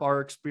recap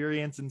our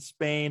experience in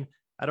Spain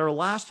at our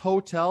last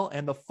hotel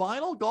and the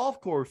final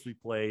golf course we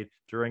played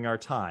during our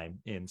time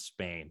in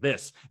Spain.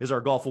 This is our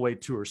Golf Away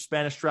Tour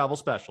Spanish travel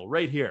special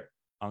right here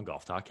on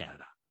Golf Talk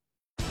Canada.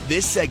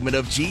 This segment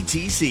of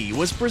GTC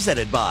was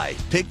presented by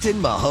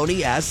Picton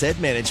Mahoney Asset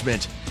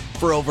Management.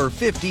 For over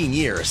 15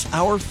 years,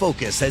 our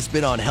focus has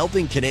been on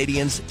helping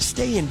Canadians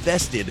stay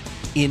invested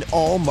in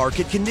all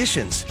market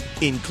conditions,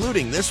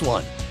 including this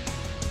one.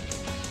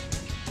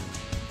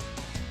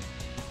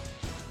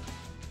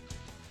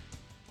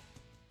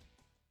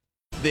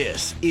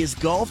 This is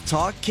Golf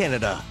Talk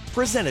Canada,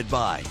 presented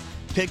by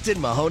Picton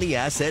Mahoney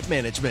Asset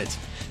Management.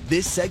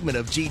 This segment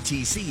of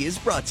GTC is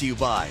brought to you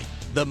by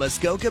the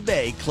Muskoka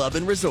Bay Club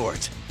and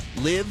Resort.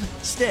 Live,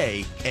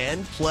 stay,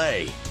 and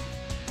play.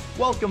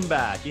 Welcome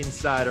back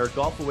inside our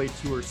Golf Away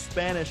Tour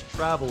Spanish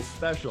travel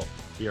special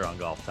here on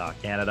Golf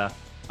Talk Canada.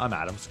 I'm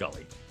Adam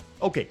Scully.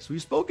 Okay, so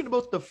we've spoken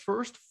about the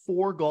first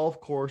 4 golf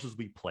courses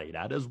we played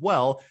at, as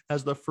well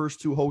as the first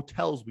 2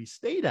 hotels we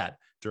stayed at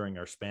during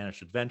our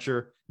Spanish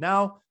adventure.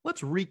 Now,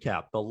 let's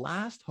recap the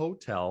last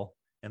hotel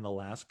and the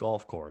last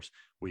golf course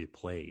we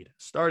played,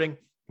 starting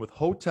with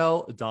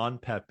Hotel Don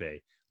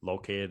Pepe,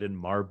 located in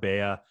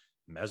Marbella.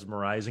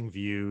 Mesmerizing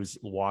views,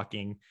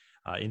 walking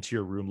into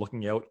your room,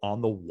 looking out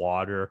on the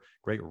water,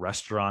 great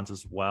restaurants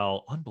as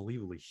well,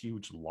 unbelievably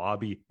huge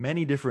lobby,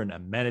 many different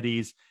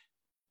amenities,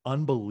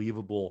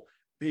 unbelievable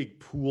big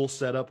pool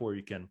setup where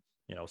you can,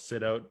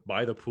 sit out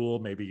by the pool,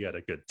 maybe get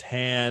a good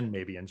tan,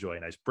 maybe enjoy a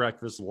nice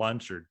breakfast,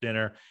 lunch, or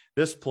dinner.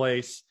 This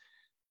place,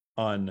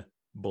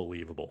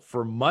 unbelievable.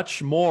 For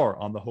much more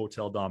on the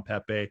Hotel Don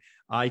Pepe,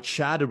 I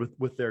chatted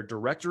with their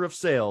director of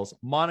sales,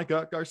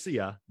 Monica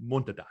Garcia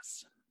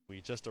Muntadas.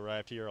 We just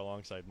arrived here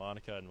alongside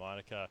Monica, and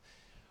Monica,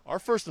 our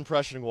first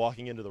impression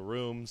walking into the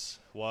rooms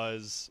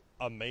was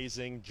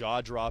amazing,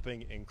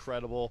 jaw-dropping,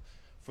 incredible.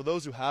 For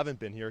those who haven't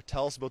been here,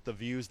 tell us about the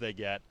views they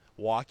get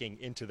walking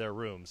into their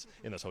rooms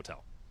in this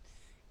hotel.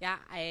 Yeah,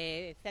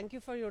 thank you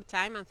for your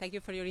time and thank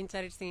you for your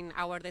interest in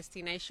our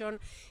destination.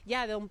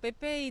 Yeah, Don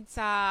Pepe, it's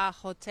a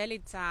hotel,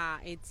 it's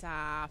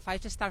a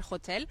 5-star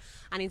hotel,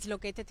 and it's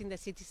located in the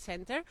city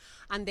center.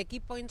 And the key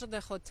points of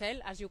the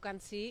hotel, as you can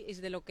see, is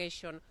the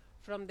location.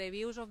 From the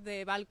views of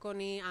the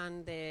balcony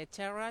and the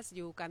terrace,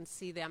 you can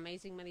see the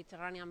amazing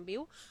Mediterranean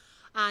view.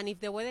 And if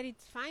the weather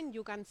is fine,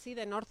 you can see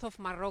the north of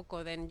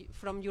Morocco. Then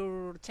from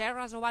your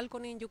terrace or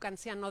balcony, you can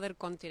see another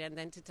continent.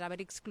 And it's a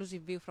very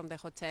exclusive view from the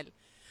hotel.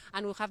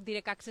 And we have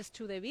direct access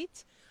to the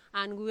beach.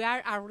 And we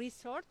are a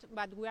resort,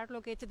 but we are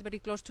located very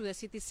close to the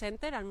city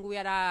center. And we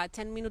are a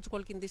 10 minutes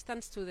walking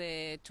distance to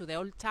the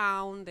old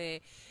town,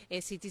 the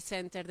city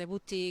center, the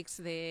boutiques,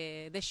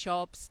 the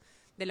shops.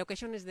 The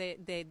location is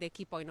the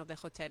key point of the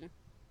hotel.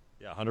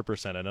 Yeah,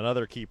 100%. And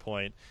another key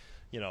point,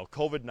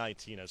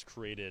 COVID-19 has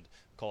created,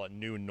 call it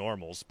new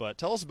normals, but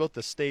tell us about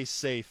the Stay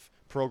Safe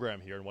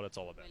program here and what it's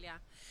all about.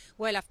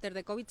 Well, after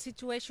the COVID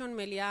situation,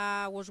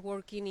 Melia was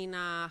working in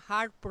a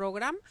hard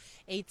program,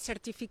 8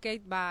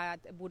 certificate by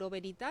Bureau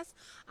Veritas.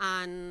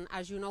 And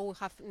as you know, we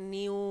have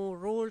new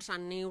rules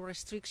and new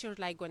restrictions,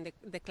 like when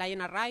the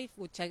client arrives,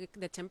 we check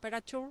the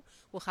temperature,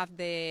 we have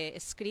the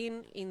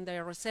screen in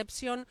the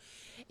reception,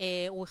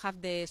 we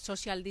have the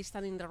social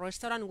distance in the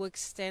restaurant, we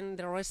extend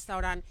the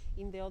restaurant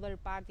in the other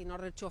part in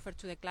order to offer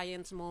to the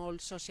clients more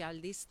social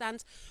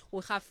distance.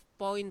 We have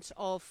points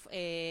of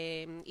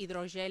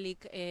hydrogelic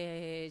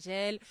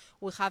gel.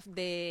 We have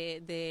the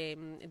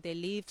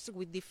lifts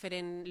with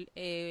different,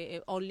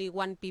 only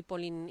 1 people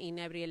in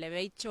every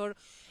elevator.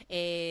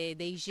 The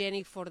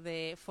hygienic for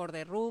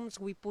the rooms.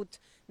 We put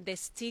the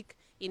stick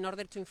in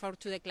order to inform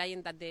to the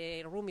client that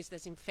the room is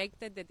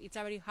disinfected. That it's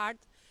a very hard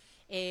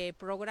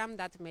program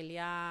that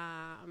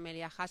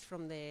Melia has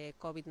from the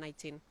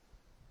COVID-19.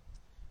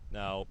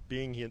 Now,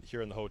 being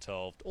here in the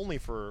hotel only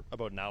for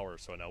about an hour or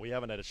so now, we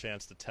haven't had a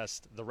chance to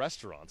test the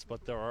restaurants,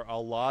 but there are a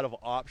lot of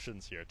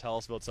options here. Tell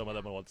us about some of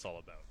them and what it's all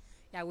about.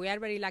 Yeah, we are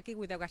very lucky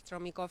with the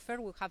gastronomic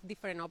offer. We have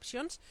different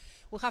options.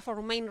 We have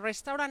our main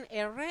restaurant,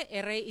 R.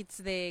 It's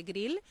the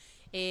grill.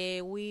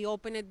 We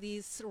opened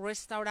this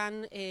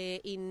restaurant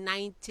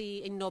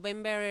in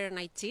November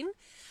 19.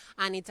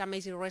 And it's an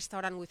amazing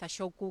restaurant with a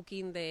show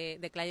cooking.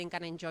 The client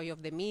can enjoy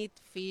of the meat,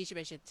 fish,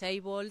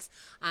 vegetables,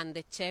 and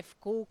the chef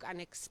cook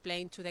and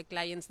explain to the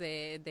clients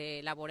the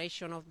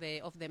elaboration of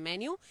the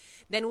menu.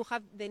 Then we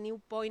have the new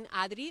point,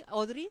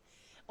 Audrey.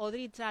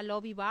 It's a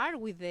lobby bar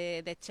with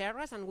the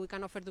terrace, and we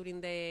can offer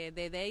during the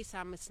day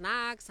some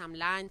snacks, some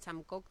lunch,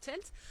 some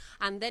cocktails.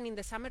 And then in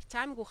the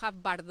summertime, we have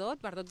Bardot.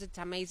 Bardot is an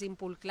amazing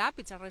pool club.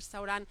 It's a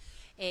restaurant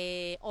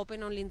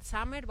open only in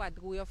summer,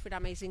 but we offer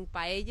amazing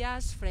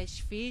paellas,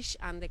 fresh fish,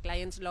 and the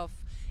clients love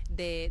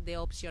the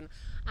option.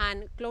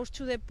 And close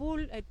to the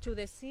pool, to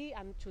the sea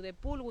and to the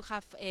pool, we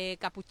have a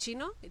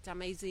cappuccino. It's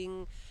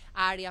amazing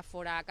area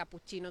for a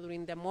cappuccino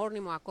during the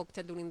morning or a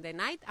cocktail during the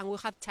night. And we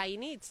have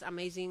Tiny. It's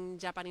amazing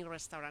Japanese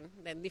restaurant.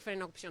 Then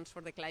different options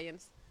for the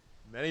clients.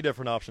 Many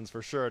different options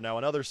for sure. Now,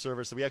 another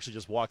service that we actually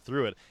just walked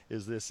through it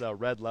is this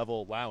Red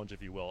Level Lounge,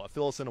 if you will.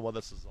 Fill us in on what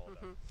this is all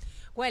about.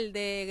 Well,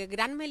 the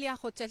Grand Meliá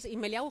hotels,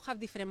 in Meliá we have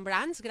different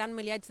brands. Grand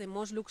Meliá is the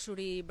most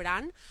luxury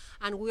brand,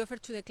 and we offer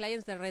to the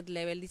clients the red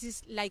level. This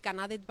is like an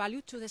added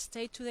value to the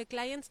stay to the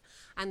clients,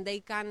 and they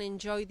can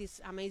enjoy this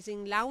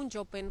amazing lounge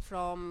open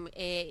from,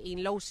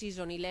 in low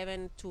season,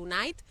 11 to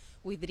night,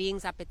 with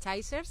drinks,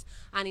 appetizers,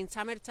 and in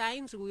summer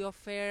times we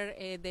offer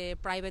the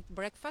private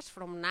breakfast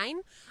from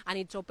 9, and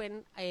it's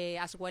open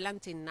as well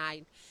until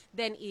 9.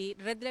 Then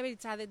red level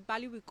is added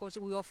value because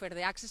we offer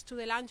the access to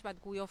the lounge, but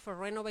we offer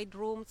renovate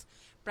rooms,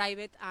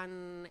 private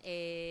and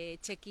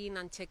check-in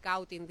and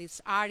check-out in this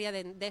area.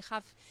 Then they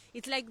have,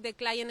 it's like the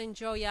client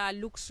enjoy a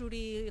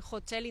luxury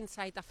hotel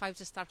inside a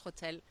 5-star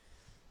hotel.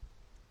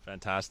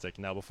 Fantastic.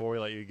 Now, before we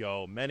let you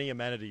go, many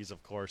amenities,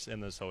 of course, in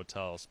this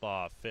hotel: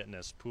 spa,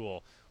 fitness,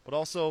 pool, but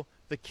also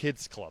the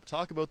kids club.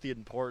 Talk about the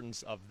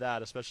importance of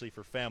that, especially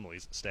for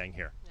families staying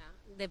here. Yeah.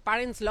 The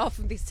parents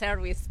love this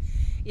service.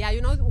 Yeah,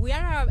 you know, we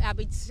are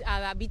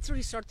a beach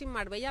resort in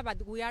Marbella,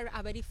 but we are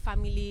a very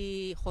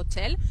family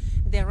hotel.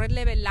 The Red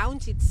Level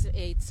Lounge,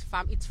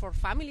 it's for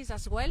families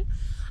as well,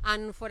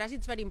 and for us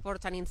it's very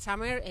important. In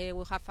summer,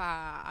 we have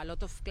a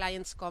lot of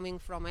clients coming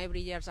from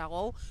every years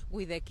ago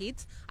with the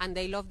kids, and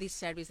they love this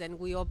service. And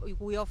we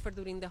offer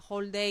during the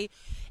whole day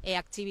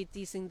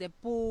activities in the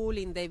pool,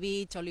 in the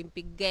beach,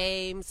 Olympic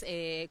Games,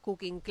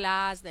 cooking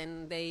class.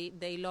 Then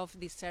they love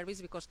this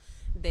service because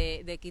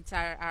the kids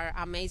are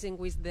amazing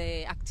with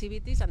the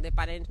activities, and the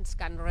parents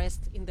can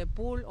rest in the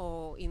pool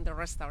or in the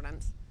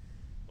restaurants.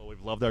 Well,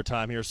 we've loved our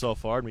time here so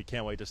far, and we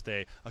can't wait to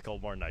stay a couple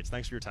more nights.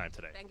 Thanks for your time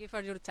today. Thank you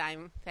for your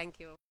time. Thank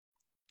you.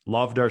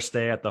 Loved our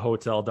stay at the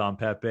Hotel Don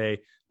Pepe.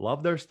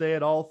 Loved our stay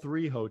at all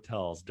 3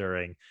 hotels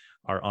during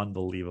our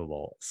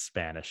unbelievable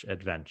Spanish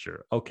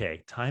adventure.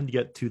 Okay, time to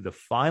get to the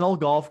final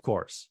golf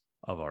course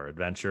of our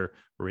adventure,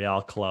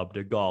 Real Club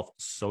de Golf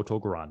Soto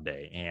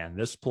Grande. And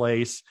this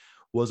place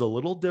was a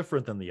little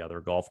different than the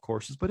other golf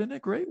courses, but in a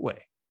great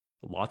way.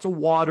 Lots of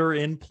water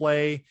in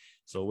play,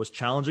 so it was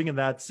challenging in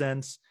that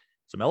sense.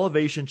 Some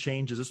elevation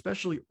changes,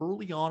 especially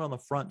early on the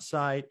front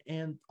side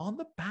and on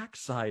the back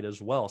side as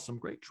well. Some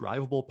great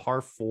drivable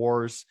par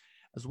 4s,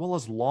 as well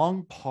as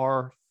long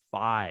par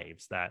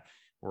 5s that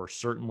were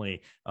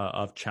certainly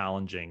of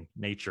challenging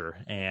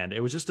nature. And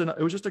it was just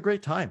a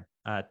great time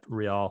at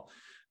Real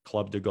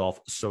Club de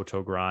Golf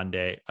Soto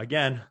Grande.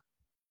 Again,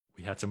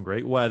 we had some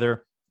great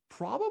weather,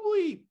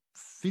 probably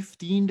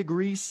 15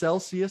 degrees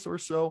Celsius or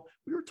so.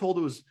 We were told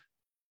it was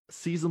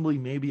seasonably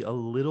maybe a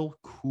little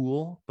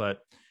cool,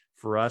 but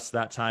for us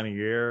that time of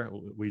year,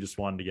 we just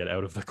wanted to get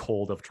out of the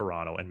cold of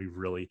Toronto, and we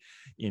really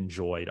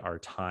enjoyed our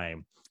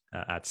time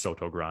at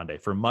Soto Grande.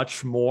 For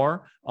much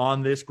more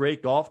on this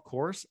great golf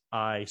course,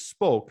 I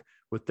spoke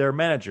with their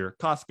manager,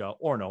 Casca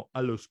Orno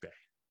Alusque.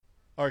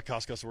 All right,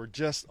 Casca, so we're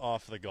just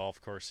off the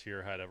golf course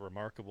here, had a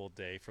remarkable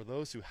day. For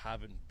those who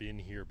haven't been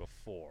here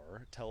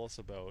before, tell us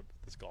about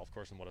this golf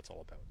course and what it's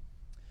all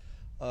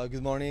about.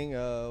 Good morning.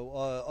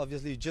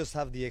 Obviously, you just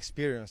have the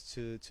experience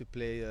to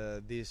play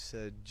this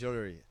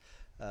jewelry.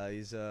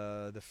 Is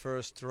the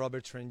first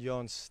Robert Trent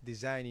Jones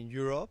design in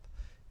Europe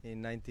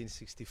in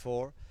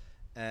 1964,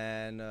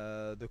 and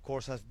the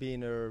course has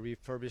been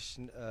refurbished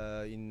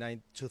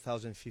in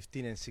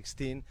 2015 and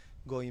 16,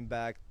 going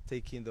back,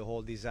 taking the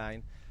whole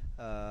design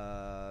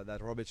that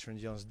Robert Trent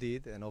Jones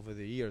did, and over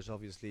the years,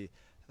 obviously,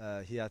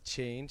 he had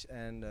changed,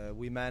 and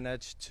we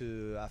managed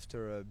to,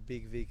 after a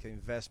big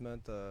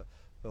investment,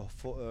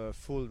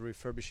 full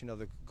refurbishing of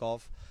the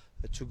golf,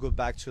 to go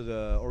back to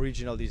the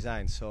original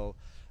design. So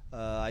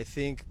I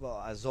think,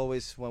 well, as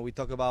always, when we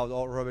talk about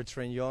Robert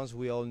Trent Jones,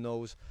 we all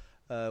know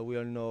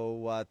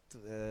what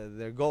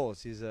their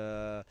goals is.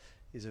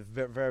 Is a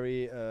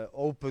very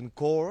open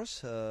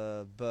course,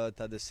 but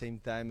at the same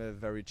time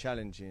very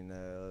challenging.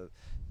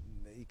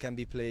 It can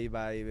be played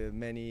by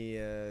many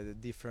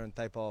different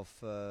type of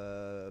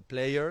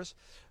players,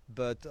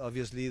 but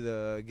obviously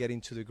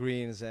getting to the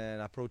greens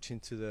and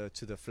approaching to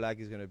the flag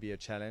is going to be a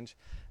challenge.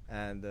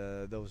 And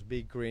those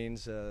big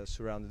greens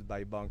surrounded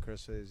by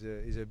bunkers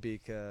is a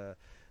big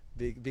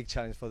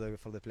challenge for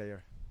the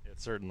player. It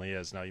certainly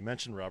is. Now, you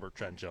mentioned Robert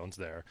Trent Jones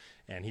there,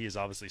 and he is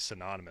obviously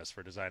synonymous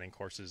for designing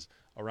courses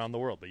around the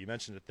world, but you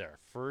mentioned it there.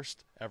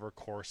 First ever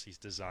course he's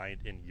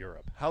designed in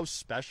Europe. How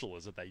special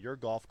is it that your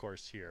golf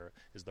course here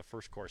is the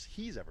first course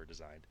he's ever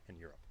designed in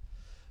Europe?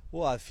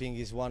 Well, I think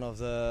it's one of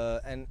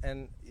the,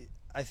 and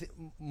I think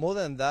more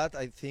than that,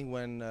 I think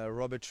when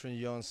Robert Trent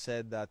Jones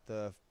said that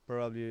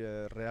probably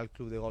Real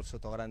Club de Golf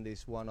Soto Grande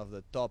is one of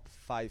the top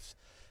 5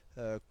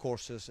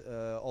 courses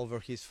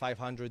over his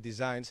 500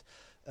 designs,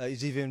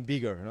 is even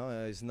bigger.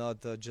 No? It's not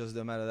just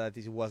the matter that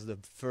it was the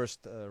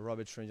first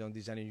Robert Trent Jones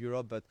design in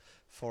Europe, but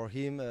for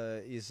him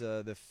is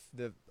the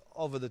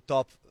over the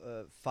top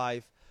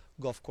 5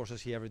 golf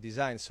courses he ever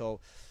designed. So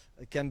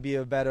it can be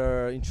a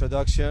better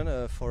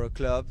introduction for a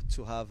club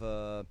to have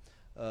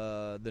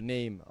the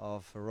name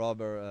of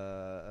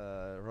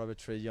Robert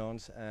Trent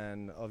Jones,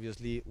 and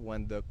obviously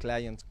when the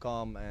clients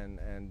come and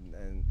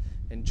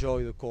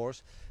enjoy the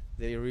course,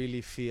 they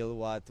really feel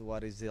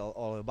what is it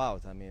all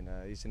about. I mean,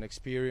 it's an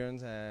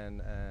experience,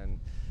 and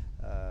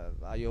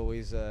I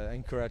always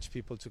encourage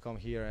people to come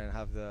here and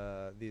have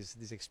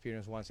this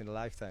experience once in a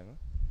lifetime. Huh?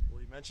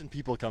 Well, you mentioned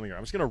people coming here.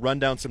 I'm just going to run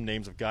down some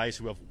names of guys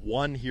who have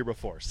won here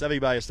before. Seve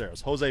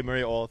Ballesteros, Jose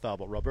Maria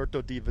Olazabal,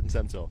 Roberto Di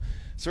Vincenzo,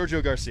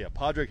 Sergio Garcia,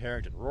 Padraig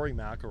Harrington, Rory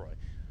McIlroy.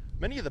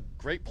 Many of the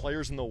great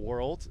players in the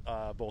world,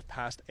 both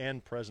past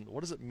and present.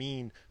 What does it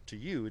mean to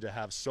you to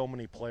have so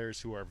many players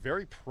who are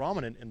very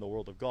prominent in the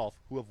world of golf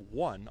who have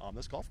won on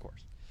this golf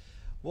course?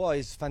 Well,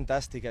 it's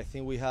fantastic. I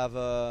think we have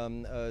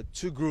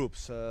two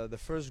groups. The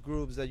first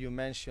groups that you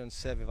mentioned,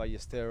 Seve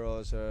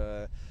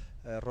Ballesteros,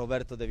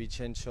 Roberto De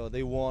Vicenzo,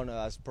 they won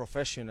as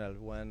professional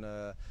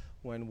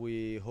when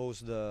we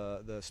host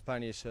the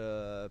Spanish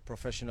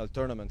professional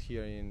tournament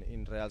here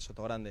in Real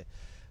Sotogrande.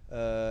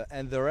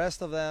 And the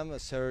rest of them,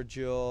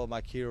 Sergio,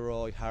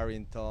 McIlroy,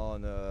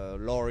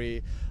 Harrington,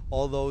 Laurie,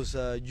 all those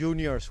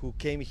juniors who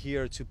came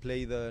here to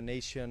play the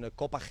nation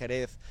Copa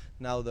Jerez,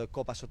 now the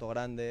Copa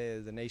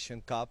Sotogrande, the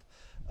Nation Cup,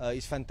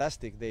 is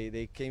fantastic.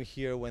 They came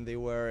here when they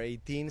were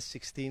 18,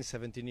 16,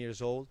 17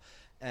 years old,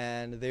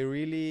 and they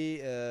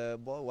really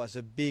was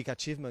a big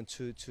achievement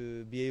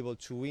to be able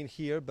to win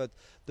here. But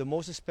the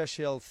most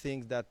special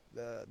thing that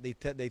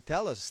they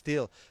tell us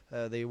still,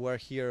 they were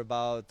here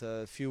about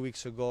a few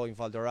weeks ago in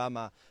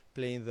Valderrama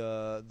playing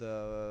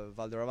the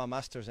Valderrama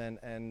Masters,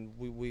 and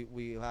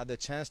we had a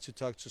chance to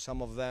talk to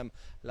some of them,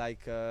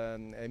 like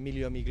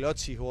Emilio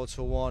Miglozzi, who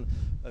also won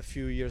a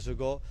few years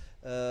ago.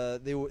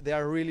 They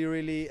are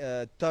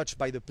really touched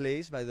by the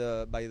place, by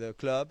the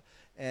club,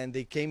 and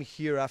they came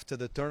here after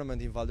the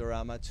tournament in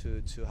Valderrama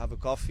to have a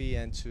coffee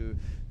and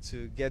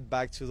to get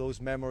back to those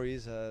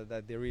memories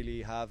that they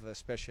really have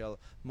special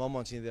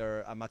moments in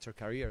their amateur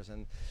careers.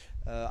 And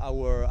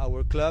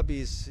our club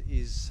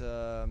is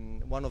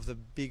one of the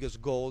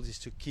biggest goals is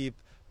to keep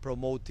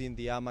promoting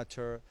the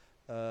amateur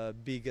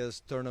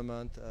biggest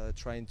tournament,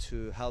 trying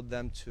to help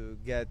them to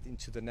get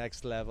into the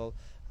next level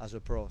as a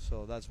pro.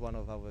 So that's one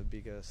of our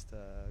biggest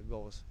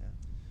goals. Yeah.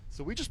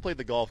 So we just played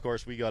the golf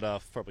course. We got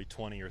off probably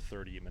 20 or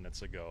 30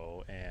 minutes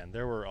ago, and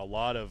there were a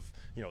lot of,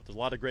 there's a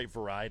lot of great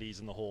varieties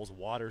in the holes.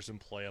 Water's in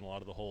play on a lot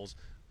of the holes.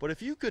 But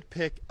if you could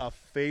pick a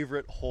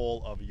favorite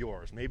hole of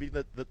yours, maybe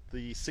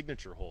the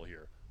signature hole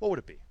here, what would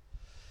it be?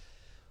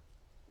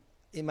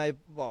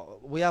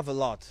 We have a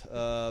lot,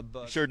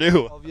 but sure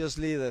do.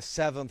 Obviously the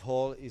 7th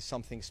hole is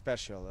something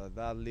special.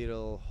 That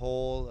little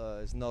hole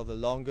is not the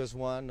longest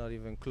one, not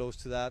even close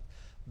to that.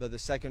 But the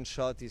second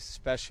shot is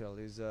special.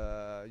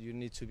 You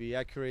need to be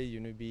accurate. You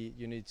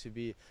need to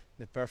be in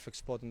the perfect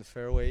spot in the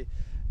fairway,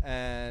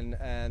 and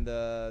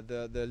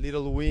the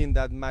little wind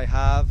that might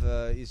have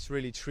is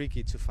really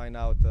tricky to find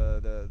out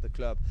the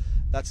club.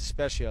 That's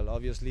special.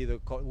 Obviously,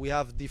 we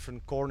have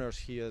different corners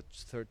here: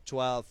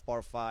 12,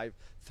 par 5,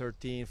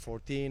 13,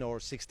 14,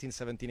 or 16,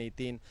 17,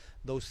 18.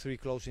 Those three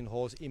closing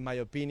holes, in my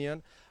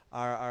opinion,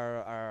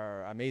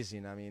 are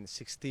amazing. I mean,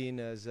 16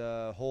 is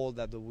a hole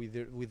that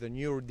with the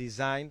new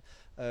design.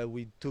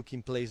 We took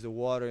in place the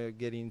water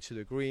getting into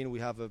the green. We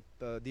have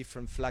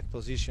different flag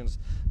positions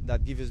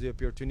that give us the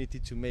opportunity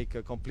to make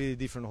a completely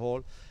different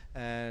hole.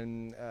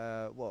 And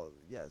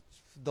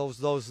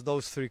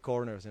those three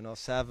corners,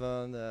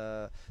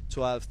 7,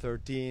 12,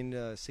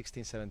 13,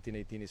 16, 17,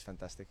 18 is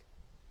fantastic.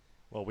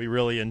 Well, we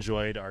really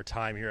enjoyed our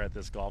time here at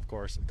this golf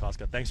course.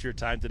 Koska, thanks for your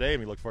time today, and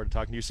we look forward to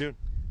talking to you soon.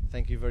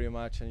 Thank you very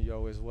much, and you're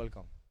always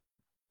welcome.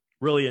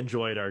 Really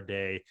enjoyed our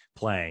day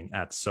playing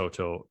at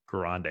Soto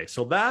Grande.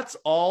 So that's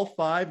all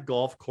 5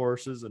 golf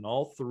courses and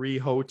all 3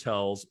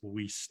 hotels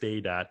we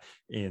stayed at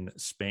in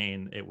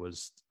Spain. It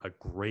was a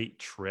great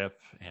trip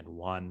and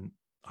one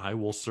I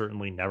will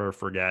certainly never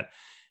forget.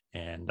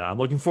 And I'm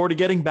looking forward to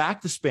getting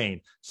back to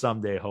Spain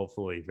someday,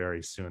 hopefully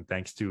very soon.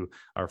 Thanks to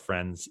our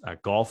friends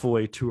at Golf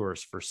Away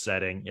Tours for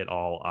setting it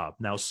all up.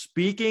 Now,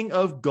 speaking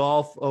of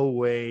Golf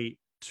Away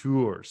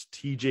Tours,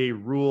 TJ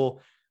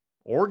Rule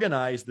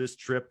organized this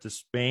trip to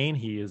Spain.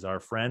 He is our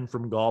friend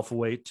from Golf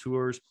Away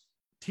Tours.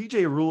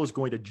 TJ Rule is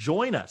going to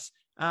join us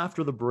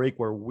after the break,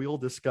 where we'll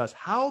discuss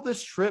how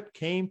this trip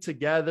came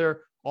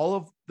together, all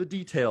of the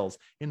details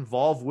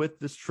involved with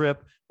this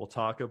trip. We'll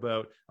talk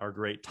about our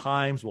great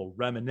times. We'll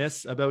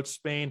reminisce about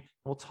Spain.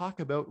 We'll talk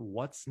about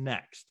what's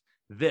next.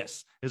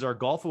 This is our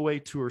Golf Away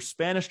Tour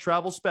Spanish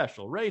travel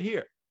special right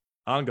here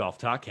on Golf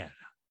Talk Canada.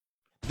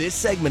 This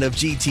segment of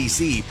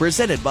GTC,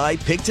 presented by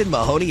Picton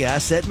Mahoney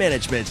Asset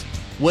Management,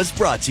 was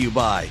brought to you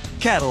by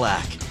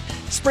Cadillac.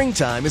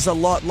 Springtime is a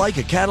lot like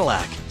a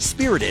Cadillac,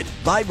 spirited,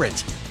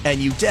 vibrant,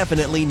 and you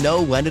definitely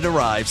know when it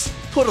arrives.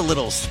 Put a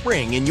little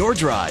spring in your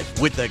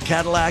drive with the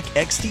Cadillac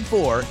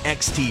XT4,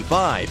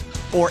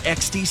 XT5, or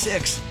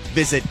XT6.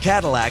 Visit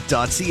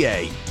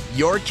Cadillac.ca.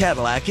 Your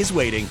Cadillac is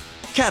waiting.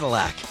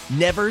 Cadillac,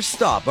 never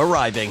stop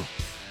arriving.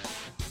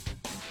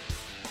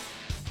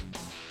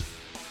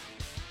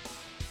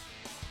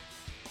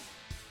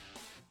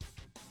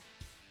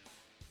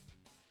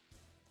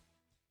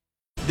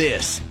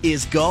 This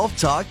is Golf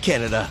Talk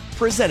Canada,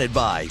 presented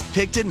by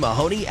Picton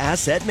Mahoney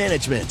Asset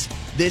Management.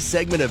 This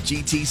segment of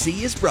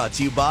GTC is brought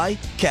to you by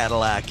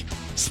Cadillac.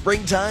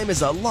 Springtime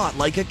is a lot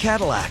like a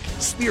Cadillac,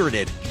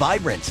 spirited,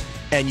 vibrant,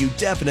 And you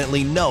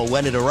definitely know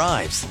when it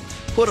arrives.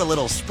 Put a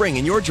little spring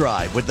in your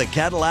drive with the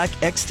Cadillac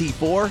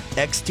XT4,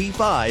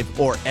 XT5,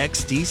 or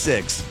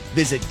XT6.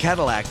 Visit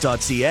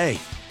Cadillac.ca.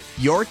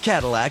 Your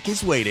Cadillac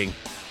is waiting.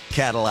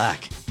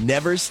 Cadillac,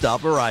 never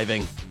stop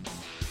arriving.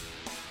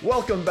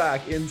 Welcome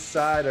back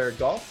inside our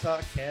Golf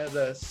Talk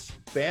Canada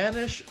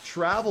Spanish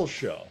travel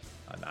show.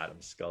 I'm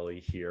Adam Scully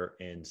here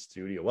in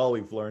studio. Well,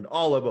 we've learned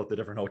all about the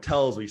different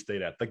hotels we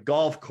stayed at, the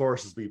golf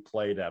courses we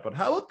played at, but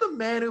how about the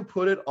man who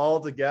put it all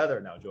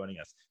together? Now joining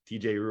us,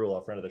 TJ Rule,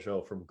 a friend of the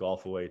show from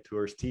Golf Away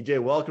Tours.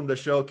 TJ, welcome to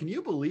the show. Can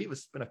you believe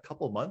it's been a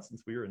couple months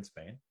since we were in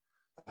Spain?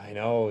 I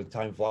know,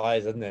 time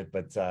flies, doesn't it?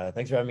 But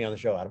thanks for having me on the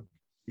show, Adam.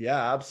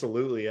 Yeah,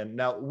 absolutely. And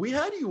now we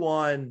had you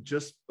on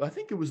just, I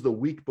think it was the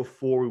week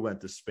before we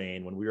went to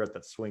Spain when we were at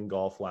that Swing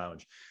Golf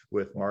Lounge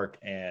with Mark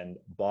and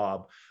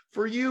Bob.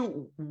 For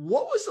you,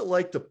 what was it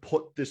like to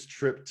put this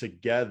trip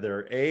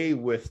together, A,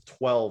 with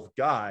 12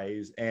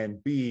 guys,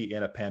 and B,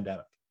 in a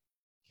pandemic?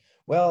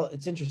 Well,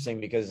 it's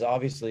interesting because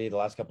obviously the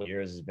last couple of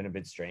years has been a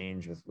bit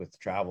strange with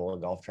travel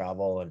and golf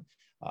travel, and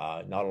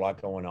not a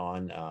lot going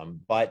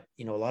on. But,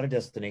 you know, a lot of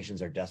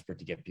destinations are desperate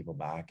to get people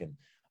back. And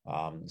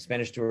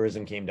Spanish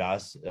tourism came to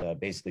us,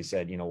 basically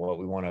said, you know what,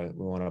 we want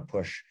to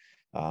push,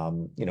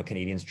 you know,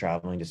 Canadians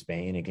traveling to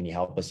Spain, and can you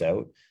help us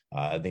out?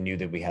 They knew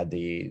that we had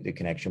the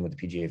connection with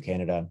the PGA of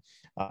Canada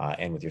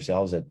and with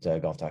yourselves at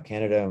Golf Talk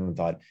Canada, and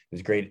thought it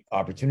was a great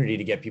opportunity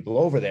to get people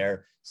over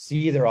there,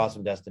 see their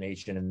awesome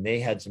destination, and they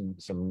had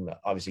some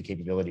obviously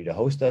capability to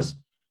host us.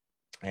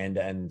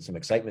 And some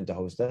excitement to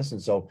host us.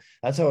 And so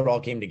that's how it all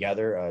came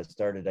together. It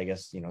started, I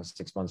guess, you know,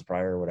 6 months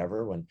prior or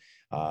whatever, when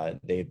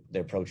they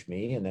approached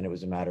me. And then it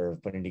was a matter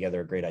of putting together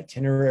a great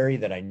itinerary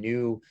that I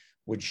knew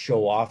would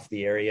show off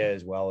the area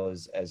as well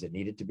as it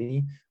needed to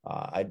be.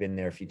 I'd been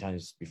there a few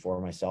times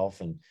before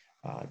myself, and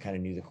kind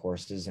of knew the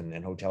courses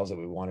and hotels that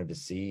we wanted to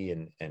see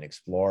and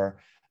explore.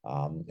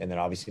 And then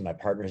obviously my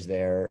partners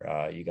there,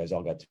 you guys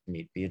all got to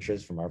meet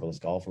Beatrice from Marvelous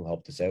Golf, who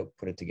helped us out,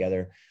 put it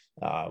together.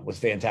 Was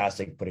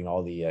fantastic, putting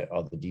all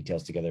the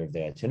details together of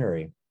the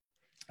itinerary.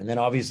 And then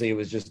obviously it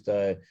was just,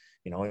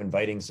 you know,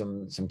 inviting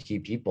some key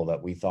people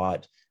that we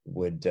thought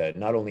would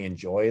not only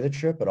enjoy the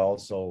trip, but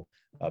also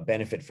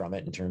benefit from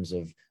it in terms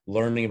of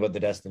learning about the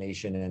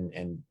destination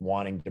and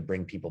wanting to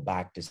bring people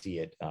back to see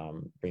it,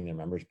 bring their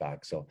members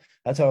back. So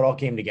that's how it all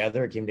came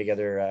together. It came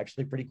together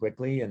actually pretty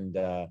quickly. And,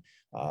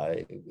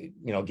 you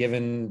know,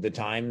 given the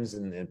times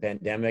and the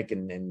pandemic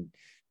and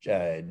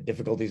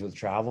difficulties with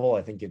travel,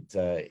 I think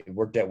it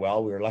worked out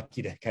well. We were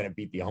lucky to kind of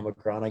beat the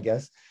Omicron, I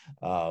guess,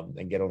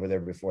 and get over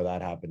there before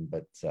that happened.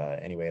 But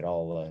anyway, it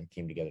all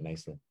came together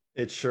nicely.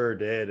 It sure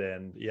did.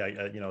 And yeah,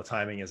 you know,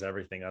 timing is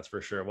everything. That's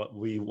for sure.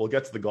 We'll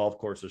get to the golf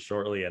courses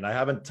shortly. And I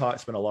haven't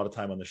spent a lot of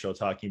time on the show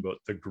talking about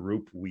the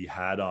group we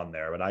had on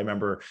there. But I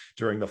remember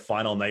during the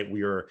final night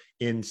we were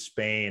in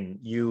Spain,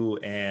 you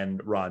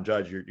and Ron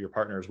Judge, your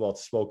partner as well,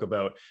 spoke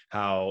about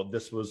how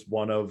this was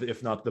one of,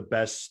 if not the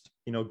best,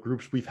 you know,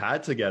 groups we've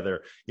had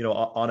together, you know,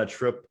 on a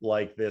trip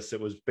like this.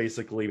 It was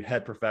basically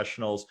head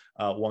professionals,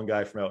 one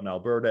guy from out in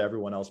Alberta,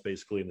 everyone else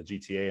basically in the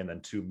GTA, and then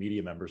two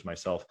media members,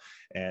 myself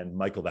and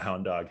Michael the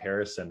Hound Dog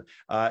Harrison.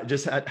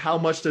 Just how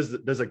much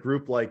does a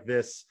group like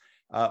this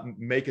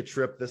make a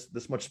trip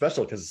this much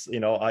special? Because,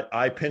 you know,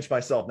 I pinch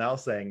myself now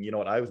saying, you know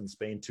what, I was in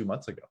Spain 2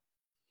 months ago.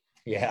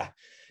 Yeah.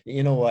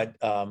 You know what?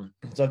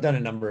 So I've done a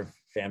number of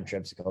FAM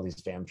trips. I call these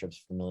FAM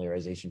trips,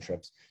 familiarization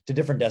trips, to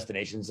different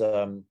destinations.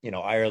 You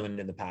know, Ireland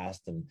in the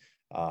past, and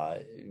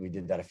we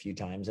did that a few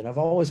times. And I've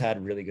always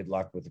had really good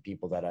luck with the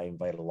people that I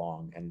invite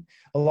along. And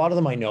a lot of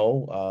them I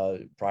know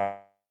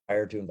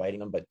prior to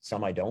inviting them, but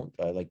some I don't.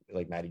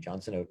 Like Matty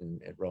Johnson out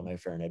at Royal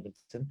Mayfair in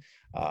Edmonton.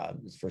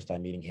 It's the first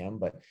time meeting him,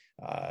 but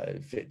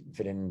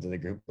fit into the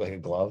group like a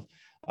glove.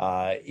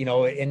 You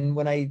know, and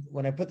when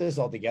I put this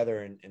all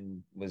together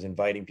and was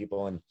inviting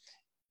people, and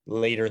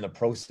later in the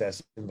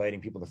process inviting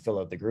people to fill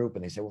out the group,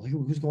 and they said, well,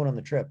 who's going on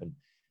the trip? And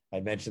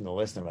I mentioned the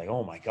list, and I'm like,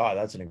 oh my God,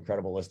 that's an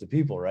incredible list of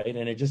people, right?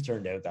 And it just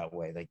turned out that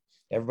way. Like,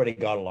 everybody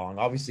got along.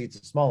 Obviously it's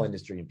a small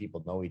industry and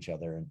people know each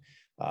other, and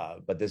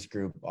but this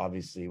group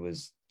obviously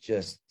was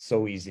just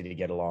so easy to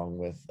get along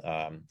with,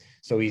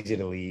 so easy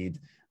to lead.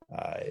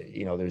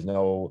 You know, there's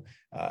no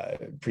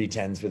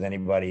pretense with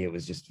anybody. It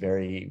was just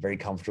very, very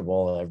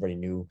comfortable. Everybody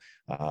knew,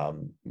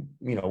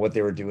 you know, what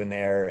they were doing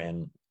there,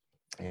 and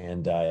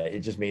it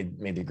just made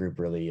the group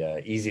really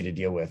easy to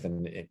deal with.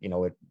 And you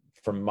know,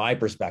 from my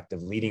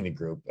perspective, leading the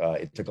group,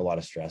 it took a lot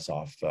of stress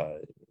off,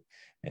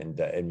 and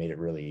it made it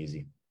really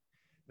easy.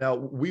 Now,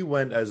 we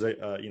went as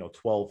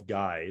 12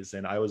 guys,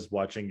 and I was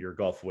watching your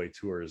Golf Away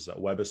Tours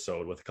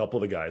webisode with a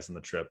couple of the guys on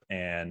the trip,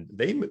 and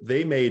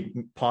they made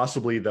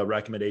possibly the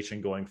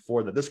recommendation going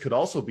forward that this could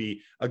also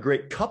be a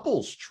great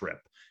couples trip,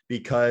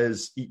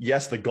 because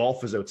yes, the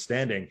golf is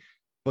outstanding,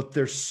 but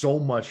there's so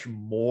much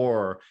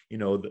more, you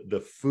know,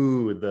 the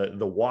food,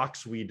 the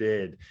walks we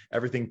did,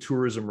 everything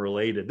tourism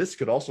related. This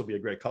could also be a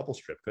great couples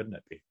trip, couldn't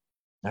it be?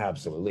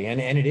 Absolutely. And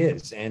it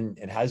is, and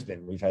it has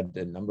been. We've had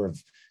a number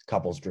of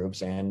couples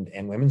groups and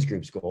women's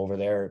groups go over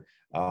there.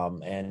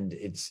 And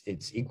it's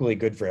equally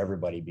good for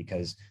everybody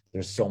because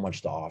there's so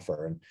much to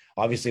offer. And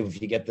obviously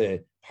if you get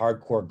the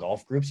hardcore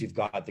golf groups, you've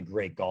got the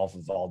great golf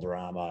of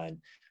Valderrama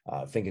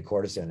and Finca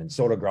Cortesín and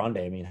Soto Grande.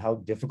 I mean, how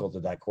difficult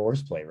did that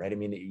course play, right? I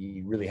mean,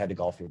 you really had to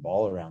golf your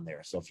ball around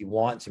there. So if you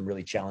want some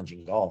really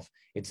challenging golf,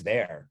 it's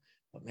there.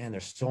 But man,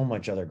 there's so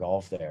much other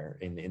golf there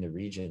in the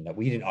region that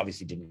we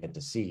obviously didn't get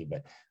to see,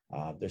 but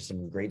there's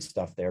some great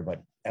stuff there.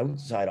 But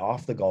outside,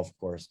 off the golf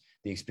course,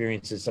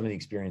 some of the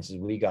experiences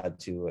we got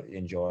to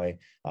enjoy,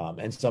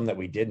 and some that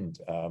we didn't,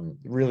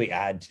 really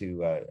add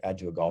to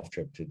a golf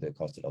trip to the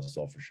Costa del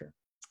Sol for sure.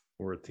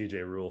 We're with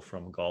TJ Rule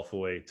from Golf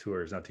Away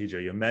Tours. Now,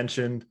 TJ, you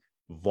mentioned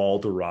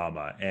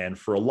Valderrama, and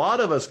for a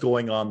lot of us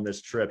going on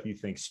this trip, you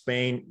think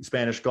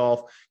Spanish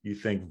golf, you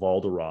think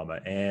Valderrama,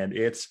 and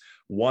it's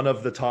one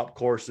of the top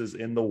courses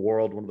in the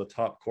world, one of the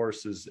top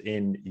courses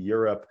in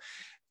Europe.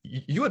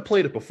 You had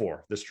played it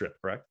before this trip,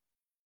 correct?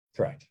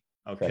 Correct.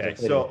 Okay,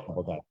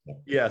 so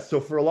yeah, so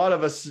for a lot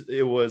of us,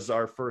 it was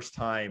our first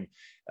time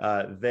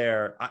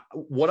there.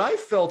 What I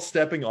felt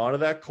stepping onto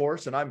that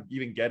course, and I'm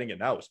even getting it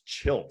now, is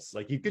chills.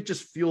 Like you could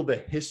just feel the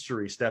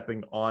history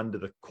stepping onto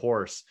the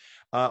course.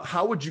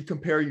 How would you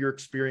compare your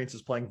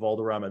experiences playing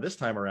Valderrama this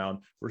time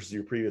around versus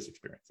your previous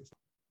experiences?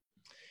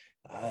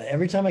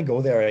 Every time I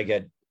go there, I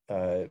get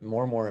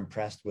more and more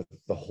impressed with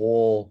the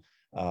whole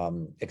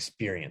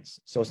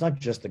experience. So it's not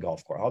just the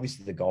golf course.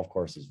 Obviously, the golf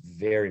course is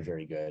very,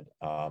 very good.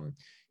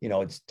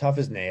 It's tough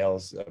as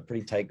nails, a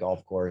pretty tight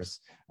golf course,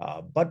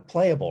 but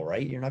playable,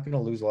 right? You're not going to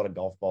lose a lot of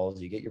golf balls.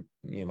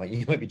 You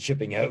might be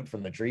chipping out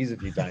from the trees a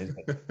few times,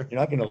 but you're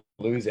not going to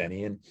lose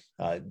any. And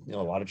a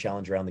lot of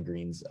challenge around the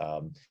greens,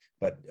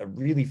 but a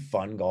really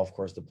fun golf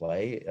course to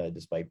play,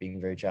 despite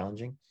being very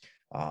challenging.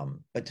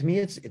 But to me,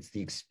 it's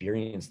the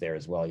experience there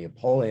as well. You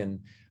pull in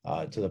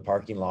to the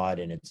parking lot,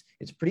 and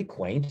it's pretty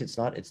quaint. It's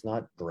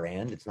not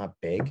grand. It's not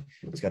big.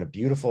 It's got a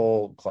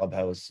beautiful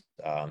clubhouse,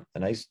 a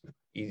nice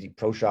easy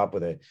pro shop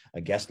with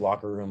a guest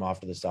locker room off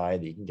to the side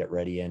that you can get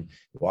ready in.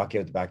 You walk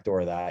out the back door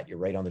of that, you're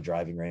right on the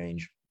driving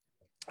range.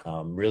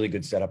 Really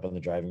good setup on the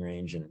driving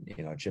range and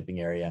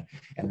chipping area,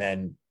 and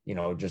then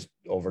just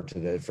over to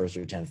the first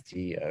or 10th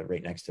tee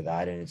right next to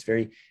that. And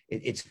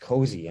it's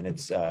cozy, and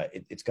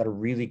it's got a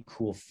really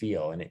cool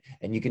feel,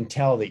 and you can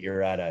tell that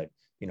you're at a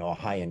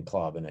high-end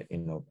club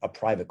and a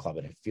private club,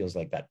 and it feels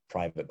like that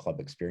private club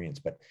experience.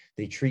 But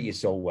they treat you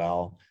so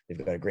well. They've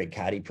got a great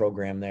caddy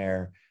program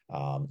there.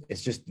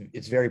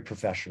 It's very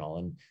professional,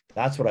 and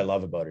that's what I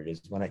love about it.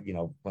 Is when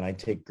I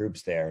take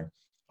groups there,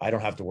 I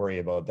don't have to worry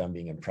about them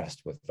being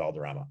impressed with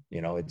Valderrama.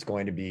 It's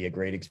going to be a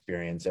great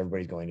experience.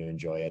 Everybody's going to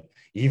enjoy it,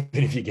 even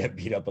if you get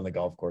beat up on the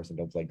golf course and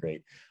don't play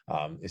great.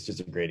 It's just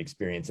a great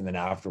experience. And then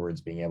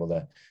afterwards, being able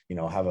to,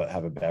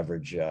 have a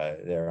beverage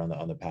there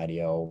on the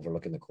patio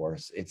overlooking the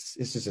course. It's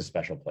just a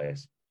special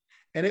place.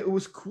 And it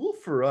was cool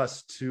for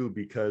us too,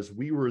 because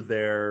we were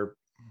there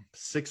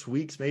 6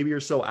 weeks maybe or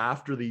so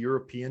after the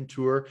European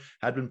tour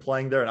had been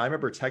playing there. And I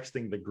remember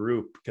texting the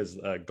group because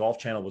Golf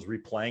Channel was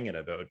replaying it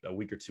about a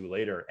week or two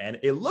later. And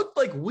it looked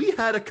like we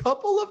had a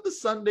couple of the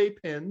Sunday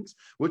pins,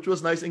 which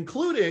was nice,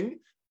 including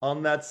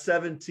on that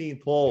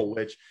 17th hole,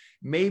 which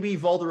maybe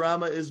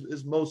Valderrama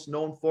is most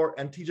known for.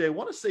 And TJ, I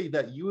want to say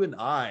that you and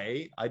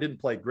I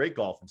didn't play great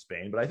golf in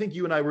Spain, but I think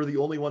you and I were the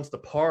only ones to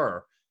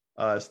par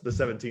the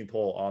 17th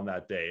hole on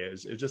that day. It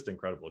was just an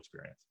incredible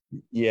experience.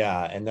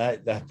 Yeah, and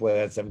that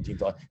 17th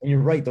hole, and you're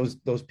right,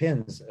 those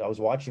pins. I was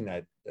watching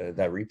that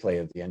replay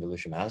of the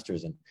Andalusia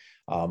Masters, and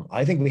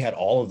I think we had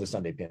all of the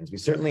Sunday pins. We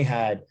certainly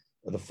had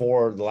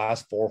the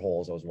last four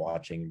holes I was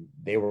watching.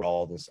 They were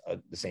all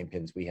the same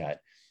pins we had.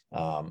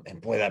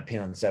 And boy, that pin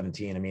on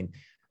 17. I mean,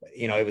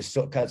 it was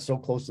cut so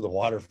close to the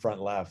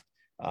waterfront left.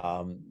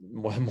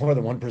 More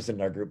than one person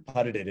in our group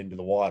putted it into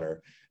the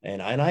water,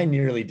 and I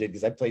nearly did,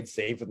 because I played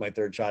safe with my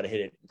third shot. I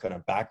hit it kind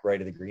of back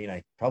right of the green.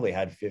 I probably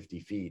had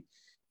 50 feet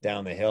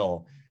down the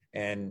hill,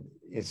 and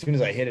as soon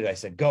as I hit it, I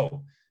said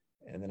go,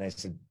 and then I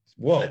said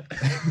whoa.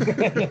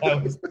 I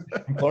was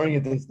imploring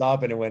it to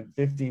stop, and it went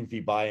 15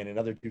 feet by and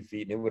another 2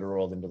 feet, and it would have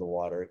rolled into the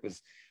water. It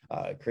was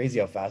crazy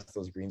how fast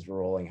those greens were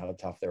rolling, how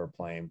tough they were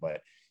playing,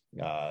 but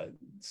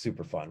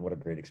super fun. What a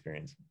great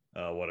experience.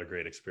 What a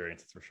great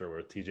experience, that's for sure. We're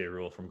with TJ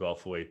Rule from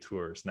Golf Away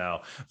Tours.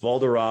 Now,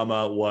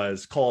 Valderrama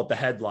was called the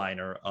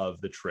headliner of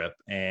the trip,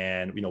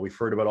 and we've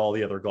heard about all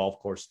the other golf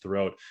courses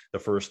throughout the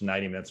first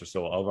 90 minutes or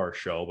so of our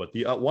show, but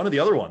the one of the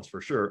other ones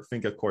for sure,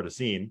 Finca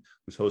Cortesín,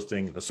 who's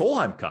hosting the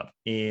Solheim Cup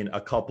in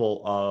a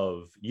couple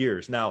of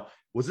years. Now,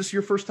 was this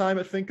your first time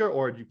at Finca,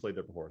 or had you played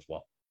there before as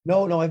well?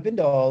 No, I've been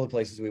to all the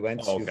places we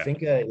went to. Okay.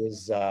 Finca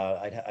is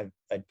I'd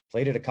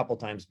played it a couple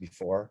times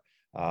before,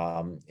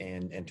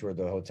 and toured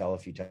the hotel a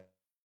few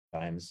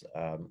times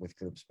with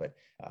groups, but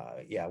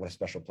yeah, what a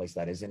special place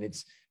that is. And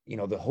it's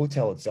the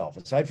hotel itself,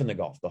 aside from the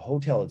golf, the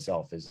hotel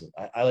itself is,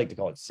 I like to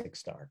call it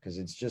 6-star, because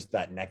it's just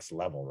that next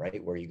level,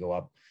 right, where you go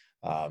up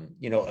a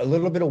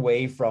little bit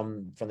away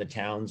from the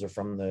towns or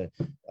from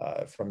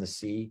the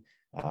sea,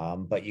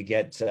 But you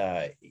get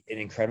an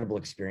incredible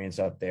experience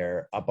up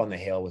there, up on the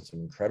hill with some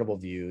incredible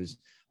views,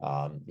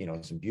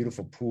 some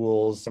beautiful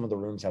pools. Some of the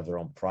rooms have their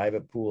own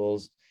private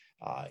pools.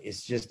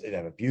 They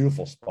have a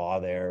beautiful spa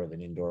there with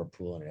an indoor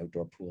pool and an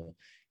outdoor pool.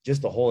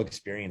 Just the whole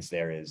experience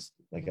there is,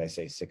 like I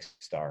say,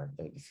 6-star.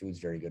 The food's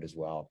very good as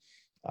well.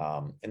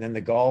 And then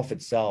the golf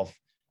itself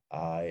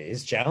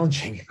is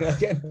challenging.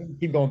 Again,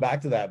 keep going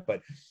back to that,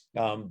 but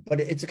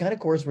it's a kind of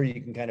course where you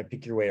can kind of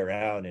pick your way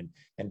around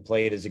and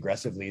play it as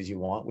aggressively as you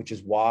want, which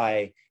is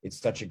why it's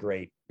such a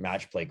great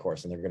match play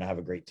course. And they're going to have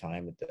a great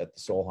time at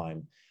the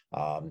Solheim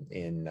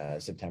in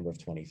September of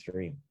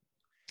 23.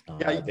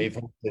 They've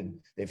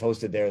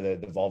hosted there the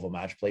Volvo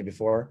match play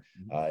before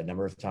a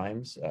number of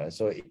times.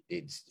 So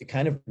it's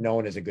kind of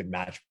known as a good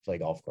match play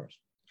golf course.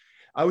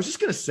 I was just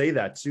going to say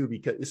that too,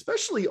 because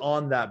especially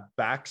on that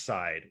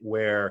backside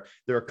where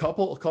there are a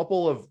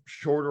couple of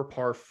shorter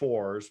par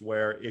fours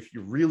where if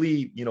you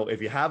really,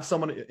 if you have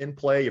someone in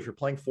play, if you're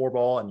playing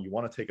 4-ball and you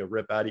want to take a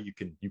rip at it,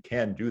 you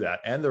can do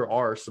that. And there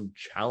are some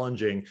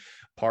challenging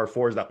par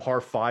fours, that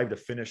par 5 to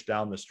finish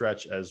down the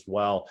stretch as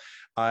well.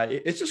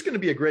 It's just going to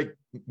be a great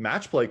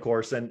match play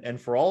course.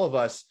 And for all of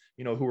us,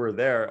 who are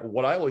there,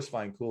 what I always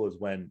find cool is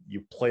when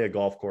you play a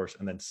golf course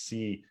and then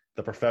see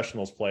the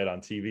professionals play it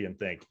on TV and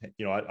think,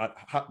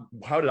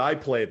 how did I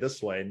play it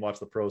this way and watch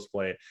the pros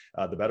play it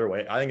the better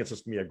way? I think it's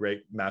just gonna be a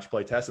great match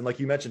play test. And like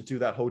you mentioned too,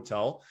 that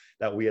hotel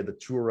that we had the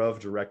tour of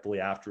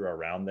directly after our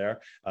round there,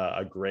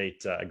 a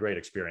great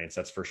experience,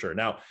 that's for sure.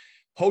 Now,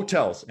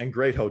 hotels and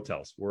great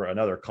hotels were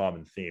another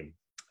common theme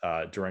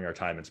during our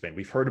time in Spain.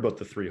 We've heard about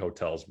the 3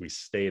 hotels we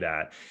stayed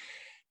at.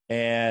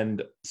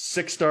 And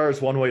 6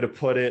 stars, one way to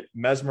put it,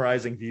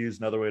 mesmerizing views,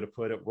 another way to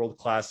put it,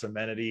 world-class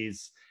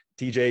amenities.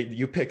 TJ,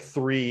 you picked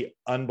 3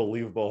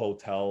 unbelievable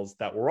hotels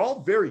that were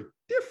all very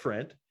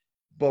different,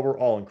 but were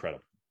all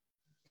incredible.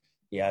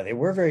 Yeah, they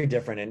were very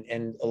different.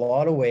 And a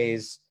lot of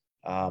ways,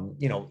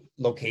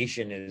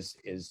 location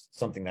is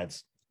something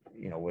that's,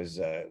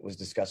 was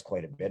discussed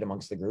quite a bit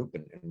amongst the group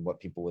and what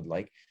people would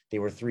like. They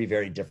were 3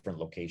 very different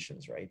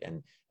locations, right?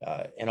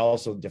 And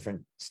also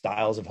different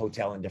styles of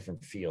hotel and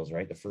different feels,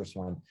 right? The first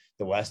one,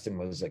 the Westin,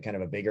 was kind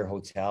of a bigger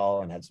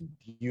hotel and had some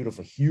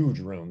beautiful, huge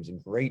rooms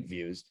and great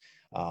views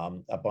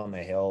up on the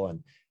hill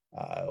and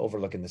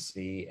overlooking the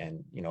sea.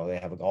 And, they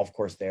have a golf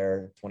course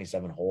there,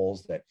 27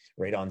 holes that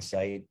right on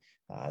site.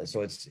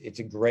 So it's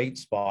a great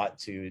spot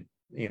to,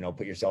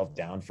 put yourself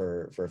down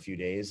for a few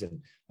days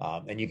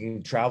and you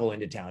can travel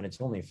into town.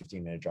 It's only a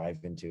 15-minute drive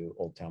into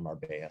Old Town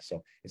Marbella.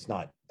 So it's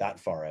not that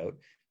far out.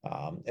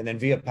 And then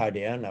Via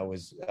Padena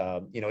was,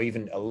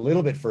 even a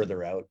little bit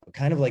further out,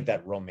 kind of like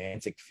that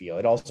romantic feel.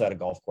 It also had a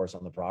golf course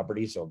on the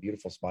property, so a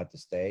beautiful spot to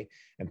stay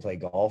and play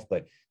golf.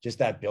 But just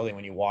that building,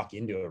 when you walk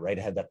into it, right,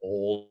 it had that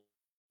old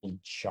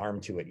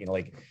charm to it.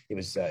 Like it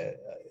was, I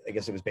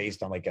guess it was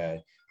based on like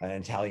an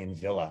Italian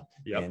villa.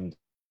 Yep. And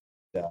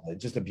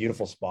just a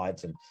beautiful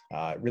spot, and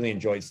really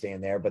enjoyed staying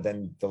there. But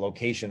then the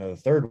location of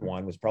the third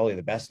one was probably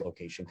the best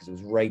location because it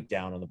was right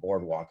down on the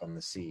boardwalk on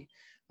the sea.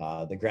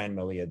 The Grand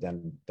Melia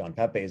Don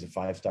Pepe is a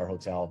 5-star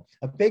hotel,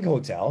 a big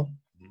hotel,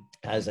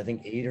 has I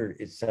think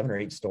 7 or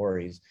 8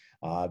 stories,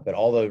 but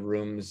all the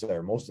rooms,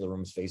 or most of the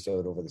rooms, face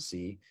out over the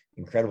sea.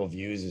 Incredible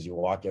views as you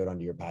walk out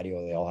onto your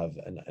patio. They all have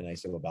a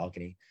nice little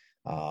balcony.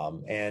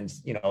 And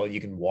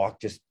you can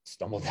just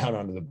stumble down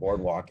onto the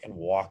boardwalk and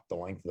walk the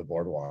length of the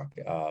boardwalk,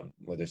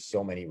 where there's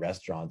so many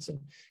restaurants and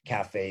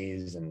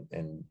cafes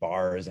and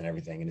bars and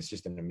everything. And it's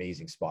just an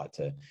amazing spot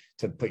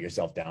to put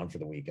yourself down for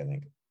the week, I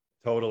think.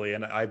 Totally.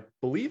 And I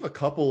believe a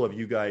couple of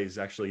you guys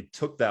actually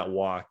took that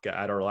walk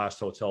at our last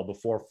hotel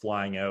before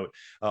flying out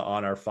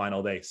on our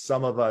final day.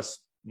 Some of us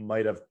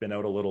might have been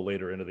out a little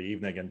later into the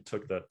evening and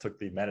took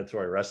the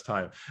mandatory rest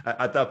time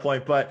at that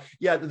point. But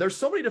yeah, there's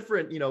so many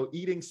different,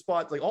 eating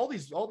spots. Like all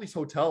these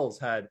hotels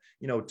had,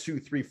 2,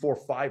 3, 4,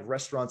 5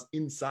 restaurants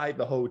inside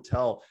the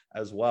hotel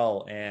as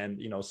well. And,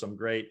 some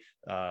great,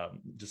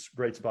 just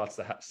great spots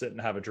to sit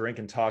and have a drink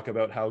and talk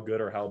about how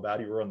good or how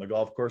bad you were on the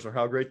golf course or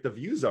how great the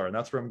views are. And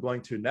that's where I'm going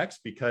to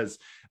next, because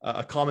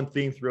a common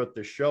theme throughout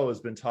this show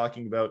has been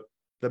talking about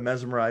the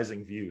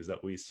mesmerizing views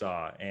that we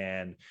saw.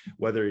 And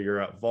whether you're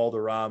at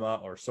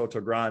Valderrama or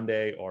Soto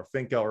Grande or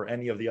Finca or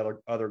any of the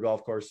other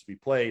golf courses we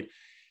played,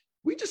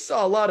 we just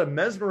saw a lot of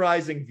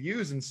mesmerizing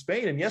views in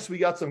Spain. And yes, we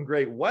got some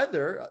great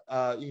weather,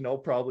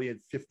 probably at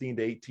 15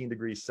 to 18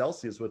 degrees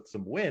Celsius with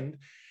some wind,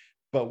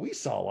 but we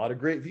saw a lot of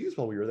great views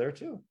while we were there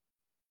too.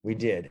 We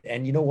did.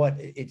 And you know what?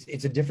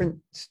 It's a different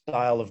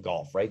style of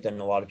golf, right, than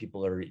a lot of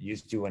people are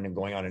used to when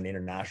going on an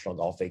international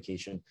golf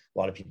vacation. A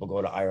lot of people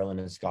go to Ireland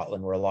and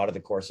Scotland, where a lot of the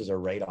courses are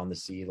right on the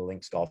sea, the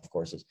links golf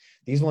courses.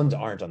 These ones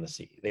aren't on the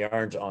sea. They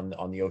aren't on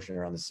the ocean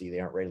or on the sea.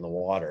 They aren't right in the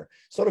water.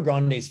 Soto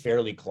Grande is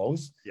fairly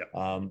close,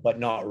 but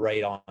not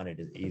right on it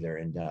either.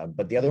 And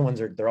but the other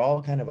ones they're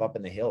all kind of up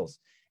in the hills.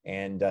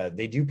 And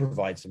they do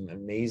provide some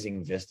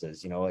amazing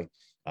vistas,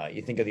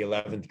 you think of the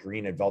 11th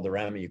green at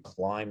Valderrama, you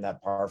climb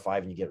that par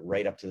 5 and you get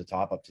right up to the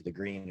top, up to the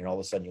green, and all of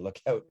a sudden you look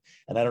out.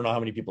 And I don't know how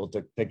many people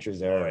took pictures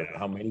there or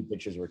how many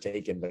pictures were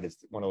taken, but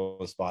it's one of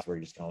those spots where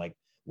you're just kind of like,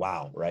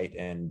 wow, right?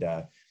 And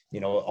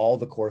all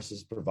the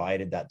courses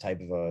provided that type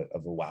of a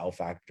wow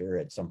factor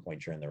at some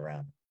point during the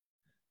round.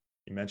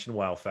 You mentioned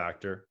wow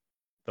factor,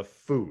 the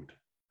food.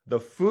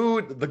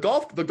 The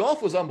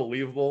golf was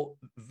unbelievable.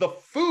 The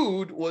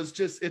food was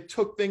just, it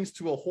took things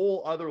to a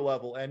whole other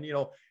level. And,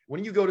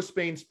 when you go to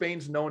Spain,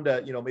 Spain's known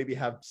to, maybe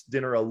have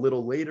dinner a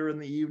little later in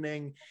the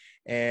evening.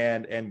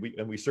 And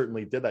we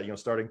certainly did that,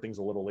 starting things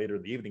a little later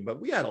in the evening,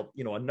 but we had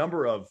a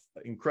number of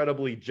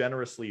incredibly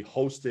generously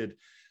hosted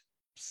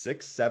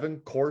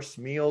 6-7 course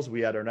meals.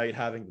 We had our night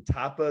having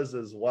tapas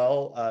as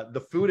well.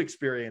 The food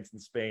experience in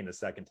Spain is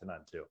second to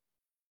none too.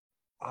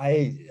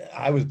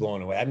 I was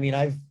blown away. I mean,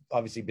 I've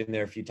obviously been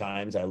there a few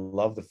times. I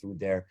love the food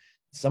there.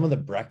 Some of the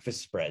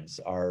breakfast spreads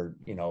are,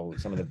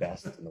 some of the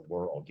best in the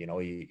world.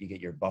 You get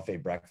your buffet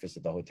breakfast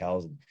at the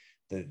hotels, and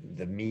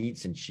the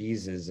meats and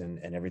cheeses and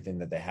everything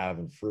that they have,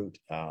 and fruit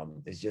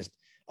is just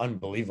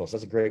unbelievable. So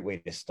that's a great way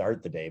to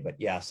start the day. But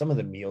yeah, some of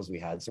the meals we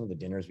had, some of the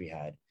dinners we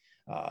had,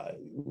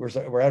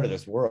 we're out of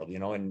this world,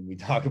 and we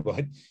talk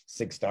about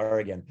 6-star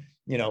again.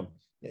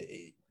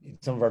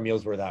 Some of our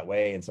meals were that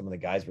way, and some of the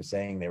guys were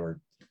saying they were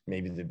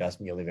maybe the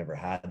best meal they've ever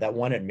had. That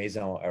one at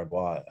Maison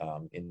Arbois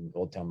in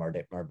Old Town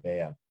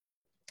Marbella,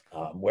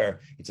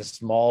 where it's a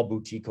small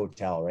boutique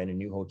hotel, right? A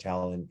new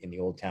hotel in the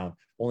Old Town,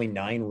 only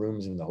 9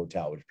 rooms in the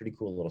hotel, which is a pretty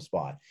cool little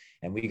spot.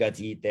 And we got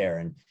to eat there,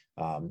 and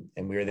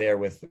we were there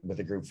with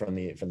a group from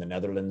the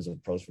Netherlands,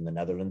 with pros from the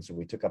Netherlands. So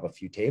we took up a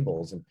few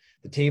tables, and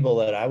the table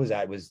that I was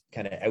at was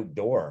kind of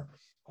outdoor.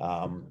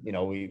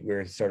 We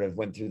were sort of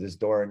went through this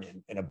door,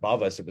 and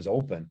above us it was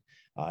open.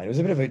 It was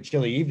a bit of a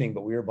chilly evening,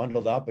 but we were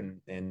bundled up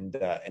and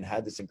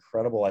had this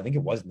incredible, I think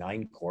it was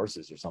 9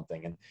 courses or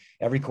something. And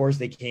every course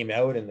they came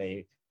out and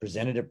they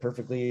presented it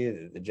perfectly.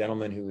 The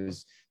gentleman who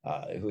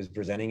was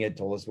presenting it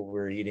told us what we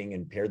were eating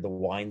and paired the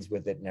wines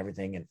with it and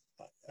everything. And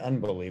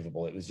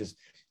unbelievable. It was just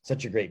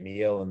such a great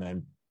meal. And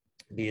then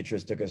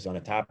Beatrice took us on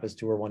a tapas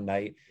tour one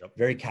night. Yep.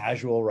 Very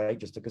casual, right?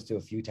 Just took us to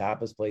a few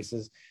tapas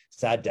places,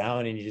 sat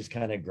down, and you just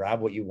kind of grab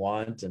what you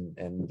want.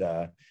 And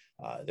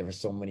there were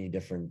so many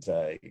different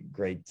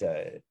great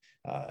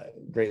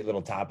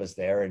little tapas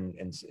there, and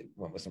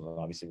went with some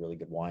obviously really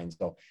good wines.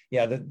 So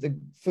yeah, the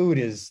food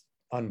is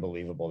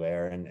unbelievable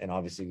there, and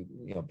obviously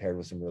paired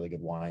with some really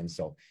good wines.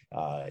 So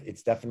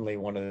it's definitely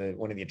one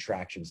of the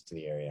attractions to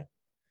the area.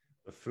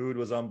 The food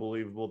was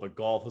unbelievable. The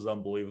golf was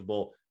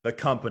unbelievable. The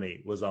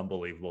company was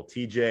unbelievable.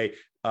 TJ,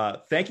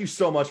 thank you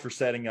so much for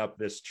setting up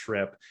this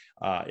trip.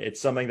 It's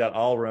something that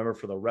I'll remember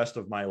for the rest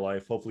of my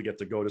life. Hopefully get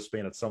to go to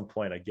Spain at some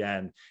point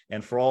again.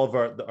 And for all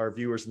of our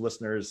viewers and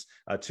listeners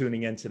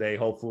tuning in today,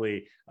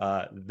 hopefully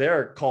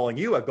they're calling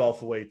you at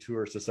Golf Away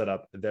Tours to set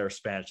up their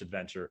Spanish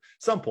adventure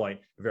some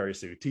point very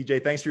soon.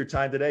 TJ, thanks for your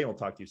time today, and we'll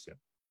talk to you soon.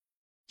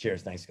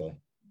 Cheers. Thanks, Scully.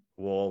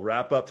 We'll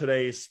wrap up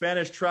today's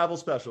Spanish travel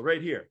special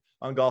right here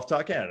on Golf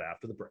Talk Canada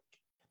after the break.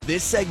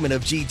 This segment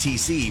of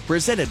GTC,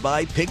 presented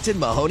by Picton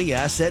Mahoney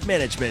Asset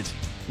Management,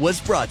 was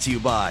brought to you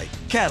by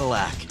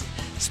Cadillac.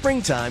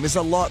 Springtime is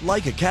a lot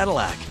like a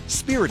Cadillac,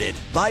 spirited,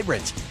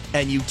 vibrant,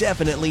 and you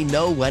definitely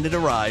know when it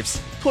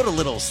arrives. Put a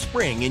little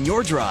spring in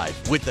your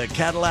drive with the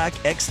Cadillac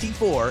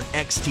XT4,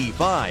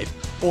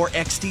 XT5, or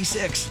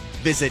XT6.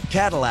 Visit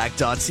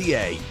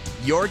Cadillac.ca.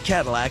 Your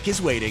Cadillac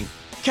is waiting.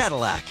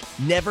 Cadillac,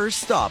 never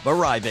stop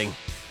arriving.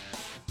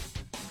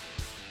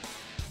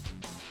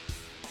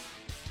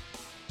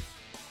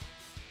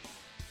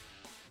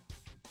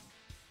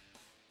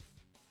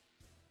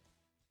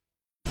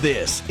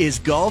 This is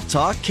Golf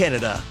Talk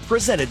Canada,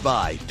 presented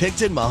by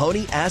Picton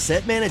Mahoney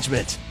Asset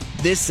Management.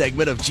 This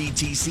segment of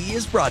GTC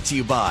is brought to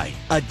you by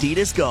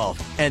Adidas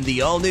Golf and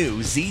the all-new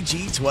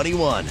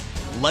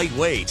ZG21.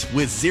 Lightweight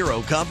with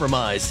zero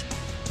compromise.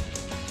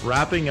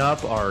 Wrapping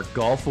up our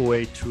Golf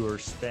Away Tour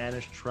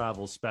Spanish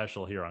travel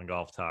special here on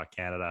Golf Talk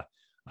Canada,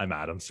 I'm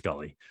Adam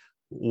Scully.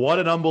 What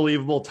an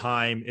unbelievable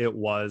time it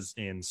was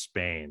in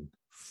Spain.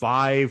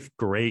 5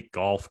 great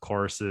golf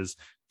courses,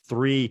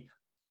 3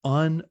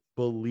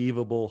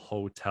 unbelievable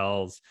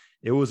hotels.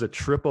 It was a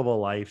trip of a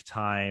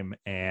lifetime,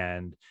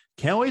 and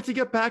can't wait to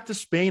get back to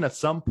Spain at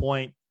some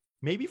point,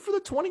 maybe for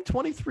the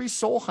 2023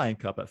 Solheim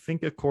Cup at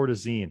Finca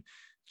Cortesín.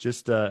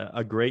 Just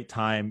a great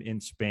time in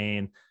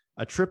Spain,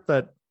 a trip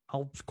that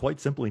I'll quite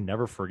simply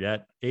never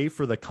forget, A,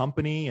 for the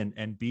company,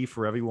 and B,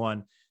 for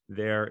everyone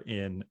there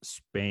in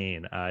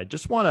Spain. I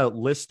just want to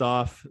list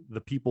off the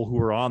people who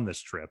were on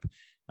this trip,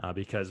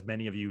 because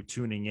many of you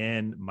tuning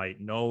in might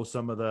know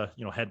some of the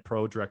head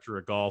pro, director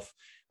of golf,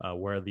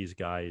 where these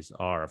guys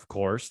are. Of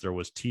course, there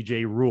was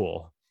TJ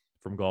Rule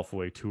from Golf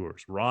Away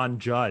Tours, Ron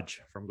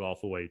Judge from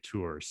Golf Away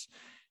Tours,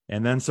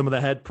 and then some of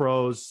the head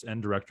pros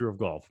and director of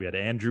golf. We had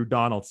Andrew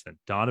Donaldson,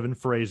 Donovan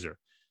Fraser,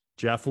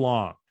 Jeff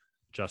Long,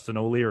 Justin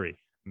O'Leary,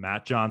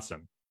 Matt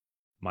Johnson,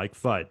 Mike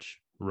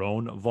Fudge,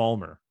 Roan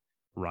Vollmer,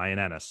 Ryan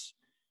Ennis,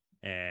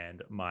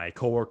 and my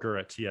coworker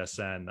at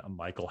TSN,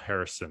 Michael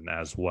Harrison,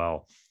 as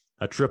well.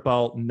 A trip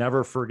I'll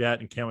never forget,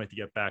 and can't wait to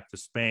get back to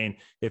Spain.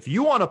 If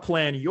you want to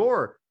plan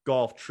your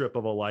golf trip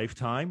of a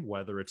lifetime,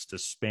 whether it's to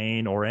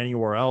Spain or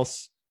anywhere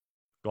else,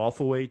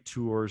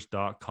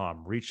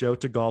 golfawaytours.com. Reach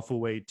out to Golf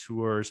Away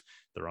Tours.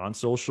 They're on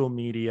social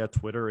media,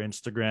 Twitter,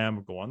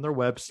 Instagram. Go on their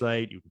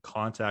website. You can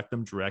contact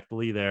them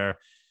directly there.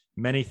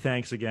 Many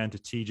thanks again to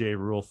TJ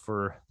Rule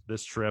for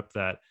this trip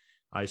that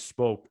I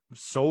spoke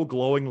so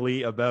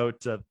glowingly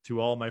about to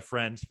all my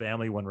friends,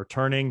 family when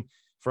returning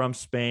from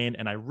Spain.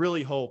 And I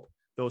really hope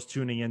those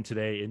tuning in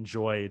today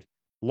enjoyed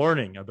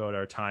learning about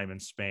our time in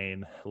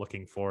Spain.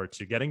 Looking forward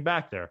to getting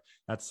back there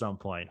at some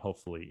point,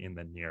 hopefully in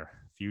the near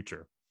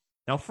future.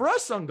 Now, for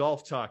us on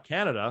Golf Talk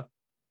Canada,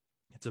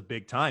 it's a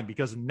big time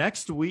because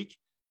next week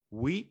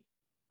we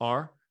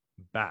are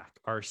back.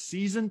 Our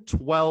season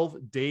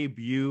 12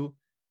 debut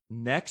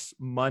next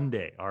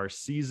Monday, our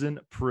season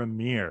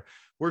premiere.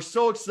 We're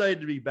so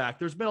excited to be back.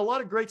 There's been a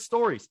lot of great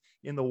stories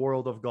in the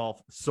world of golf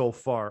so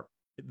far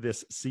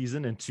this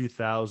season in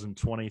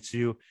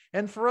 2022.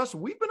 And for us,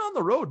 we've been on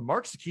the road.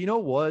 Mark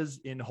Sakino was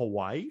in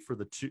Hawaii for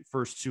the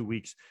first 2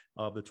 weeks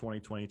of the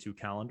 2022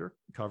 calendar,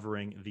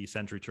 covering the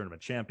Century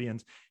Tournament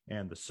Champions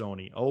and the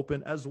Sony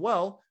Open as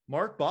well.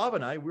 Mark, Bob,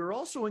 and I, we were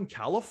also in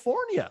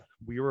California.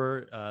 We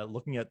were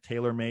looking at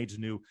TaylorMade's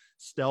new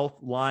Stealth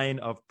line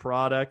of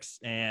products.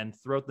 And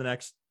throughout the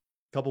next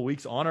couple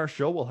weeks on our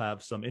show, we'll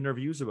have some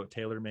interviews about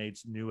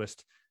TaylorMade's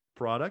newest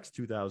products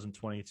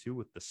 2022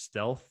 with the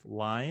Stealth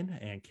line,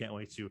 and can't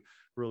wait to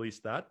release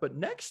that. But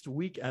next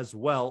week as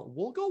well,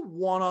 we'll go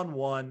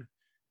one-on-one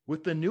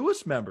with the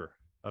newest member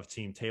of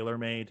Team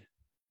TaylorMade,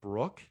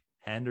 Brooke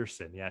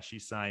Henderson. Yeah, she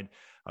signed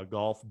a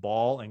golf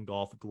ball and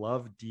golf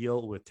glove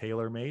deal with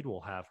TaylorMade.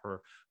 We'll have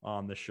her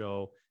on the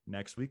show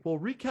next week. We'll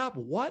recap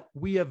what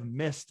we have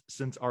missed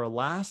since our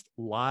last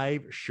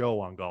live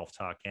show on Golf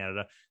Talk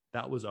Canada.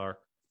 That was our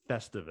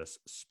Festivus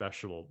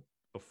special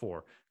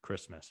before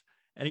Christmas.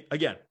 And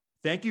again,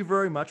 thank you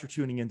very much for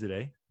tuning in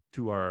today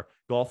to our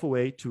Golf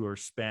Away Tour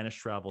Spanish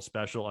travel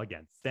special.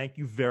 Again, thank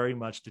you very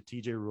much to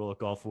TJ Rule at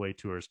Golf Away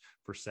Tours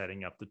for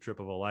setting up the trip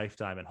of a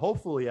lifetime. And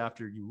hopefully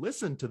after you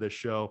listen to this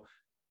show,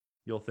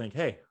 you'll think,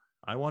 hey,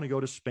 I want to go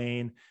to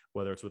Spain,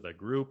 whether it's with a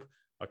group,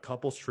 a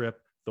couple's trip,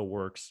 the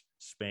works.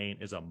 Spain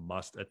is a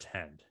must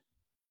attend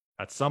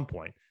at some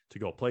point to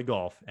go play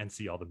golf and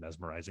see all the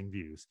mesmerizing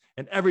views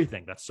and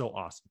everything that's so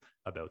awesome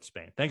about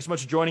Spain. Thanks so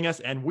much for joining us.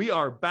 And we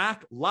are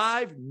back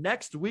live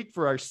next week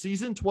for our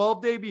season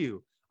 12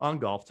 debut on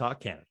Golf Talk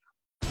Canada.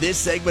 This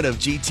segment of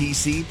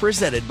GTC,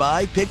 presented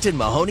by Picton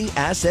Mahoney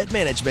Asset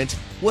Management,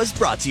 was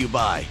brought to you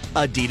by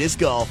Adidas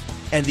Golf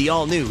and the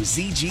all-new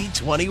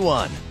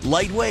ZG21.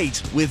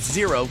 Lightweight with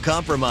zero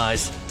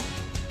compromise.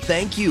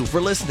 Thank you for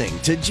listening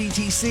to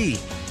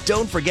GTC.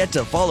 Don't forget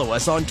to follow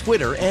us on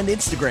Twitter and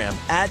Instagram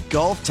at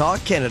Golf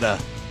Talk Canada.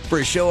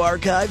 For show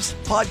archives,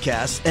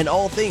 podcasts, and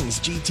all things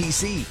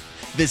GTC,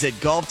 visit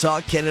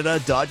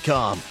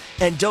golftalkcanada.com.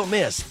 And don't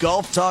miss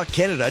Golf Talk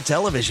Canada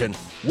Television,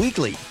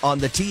 weekly on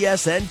the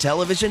TSN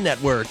Television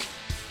Network.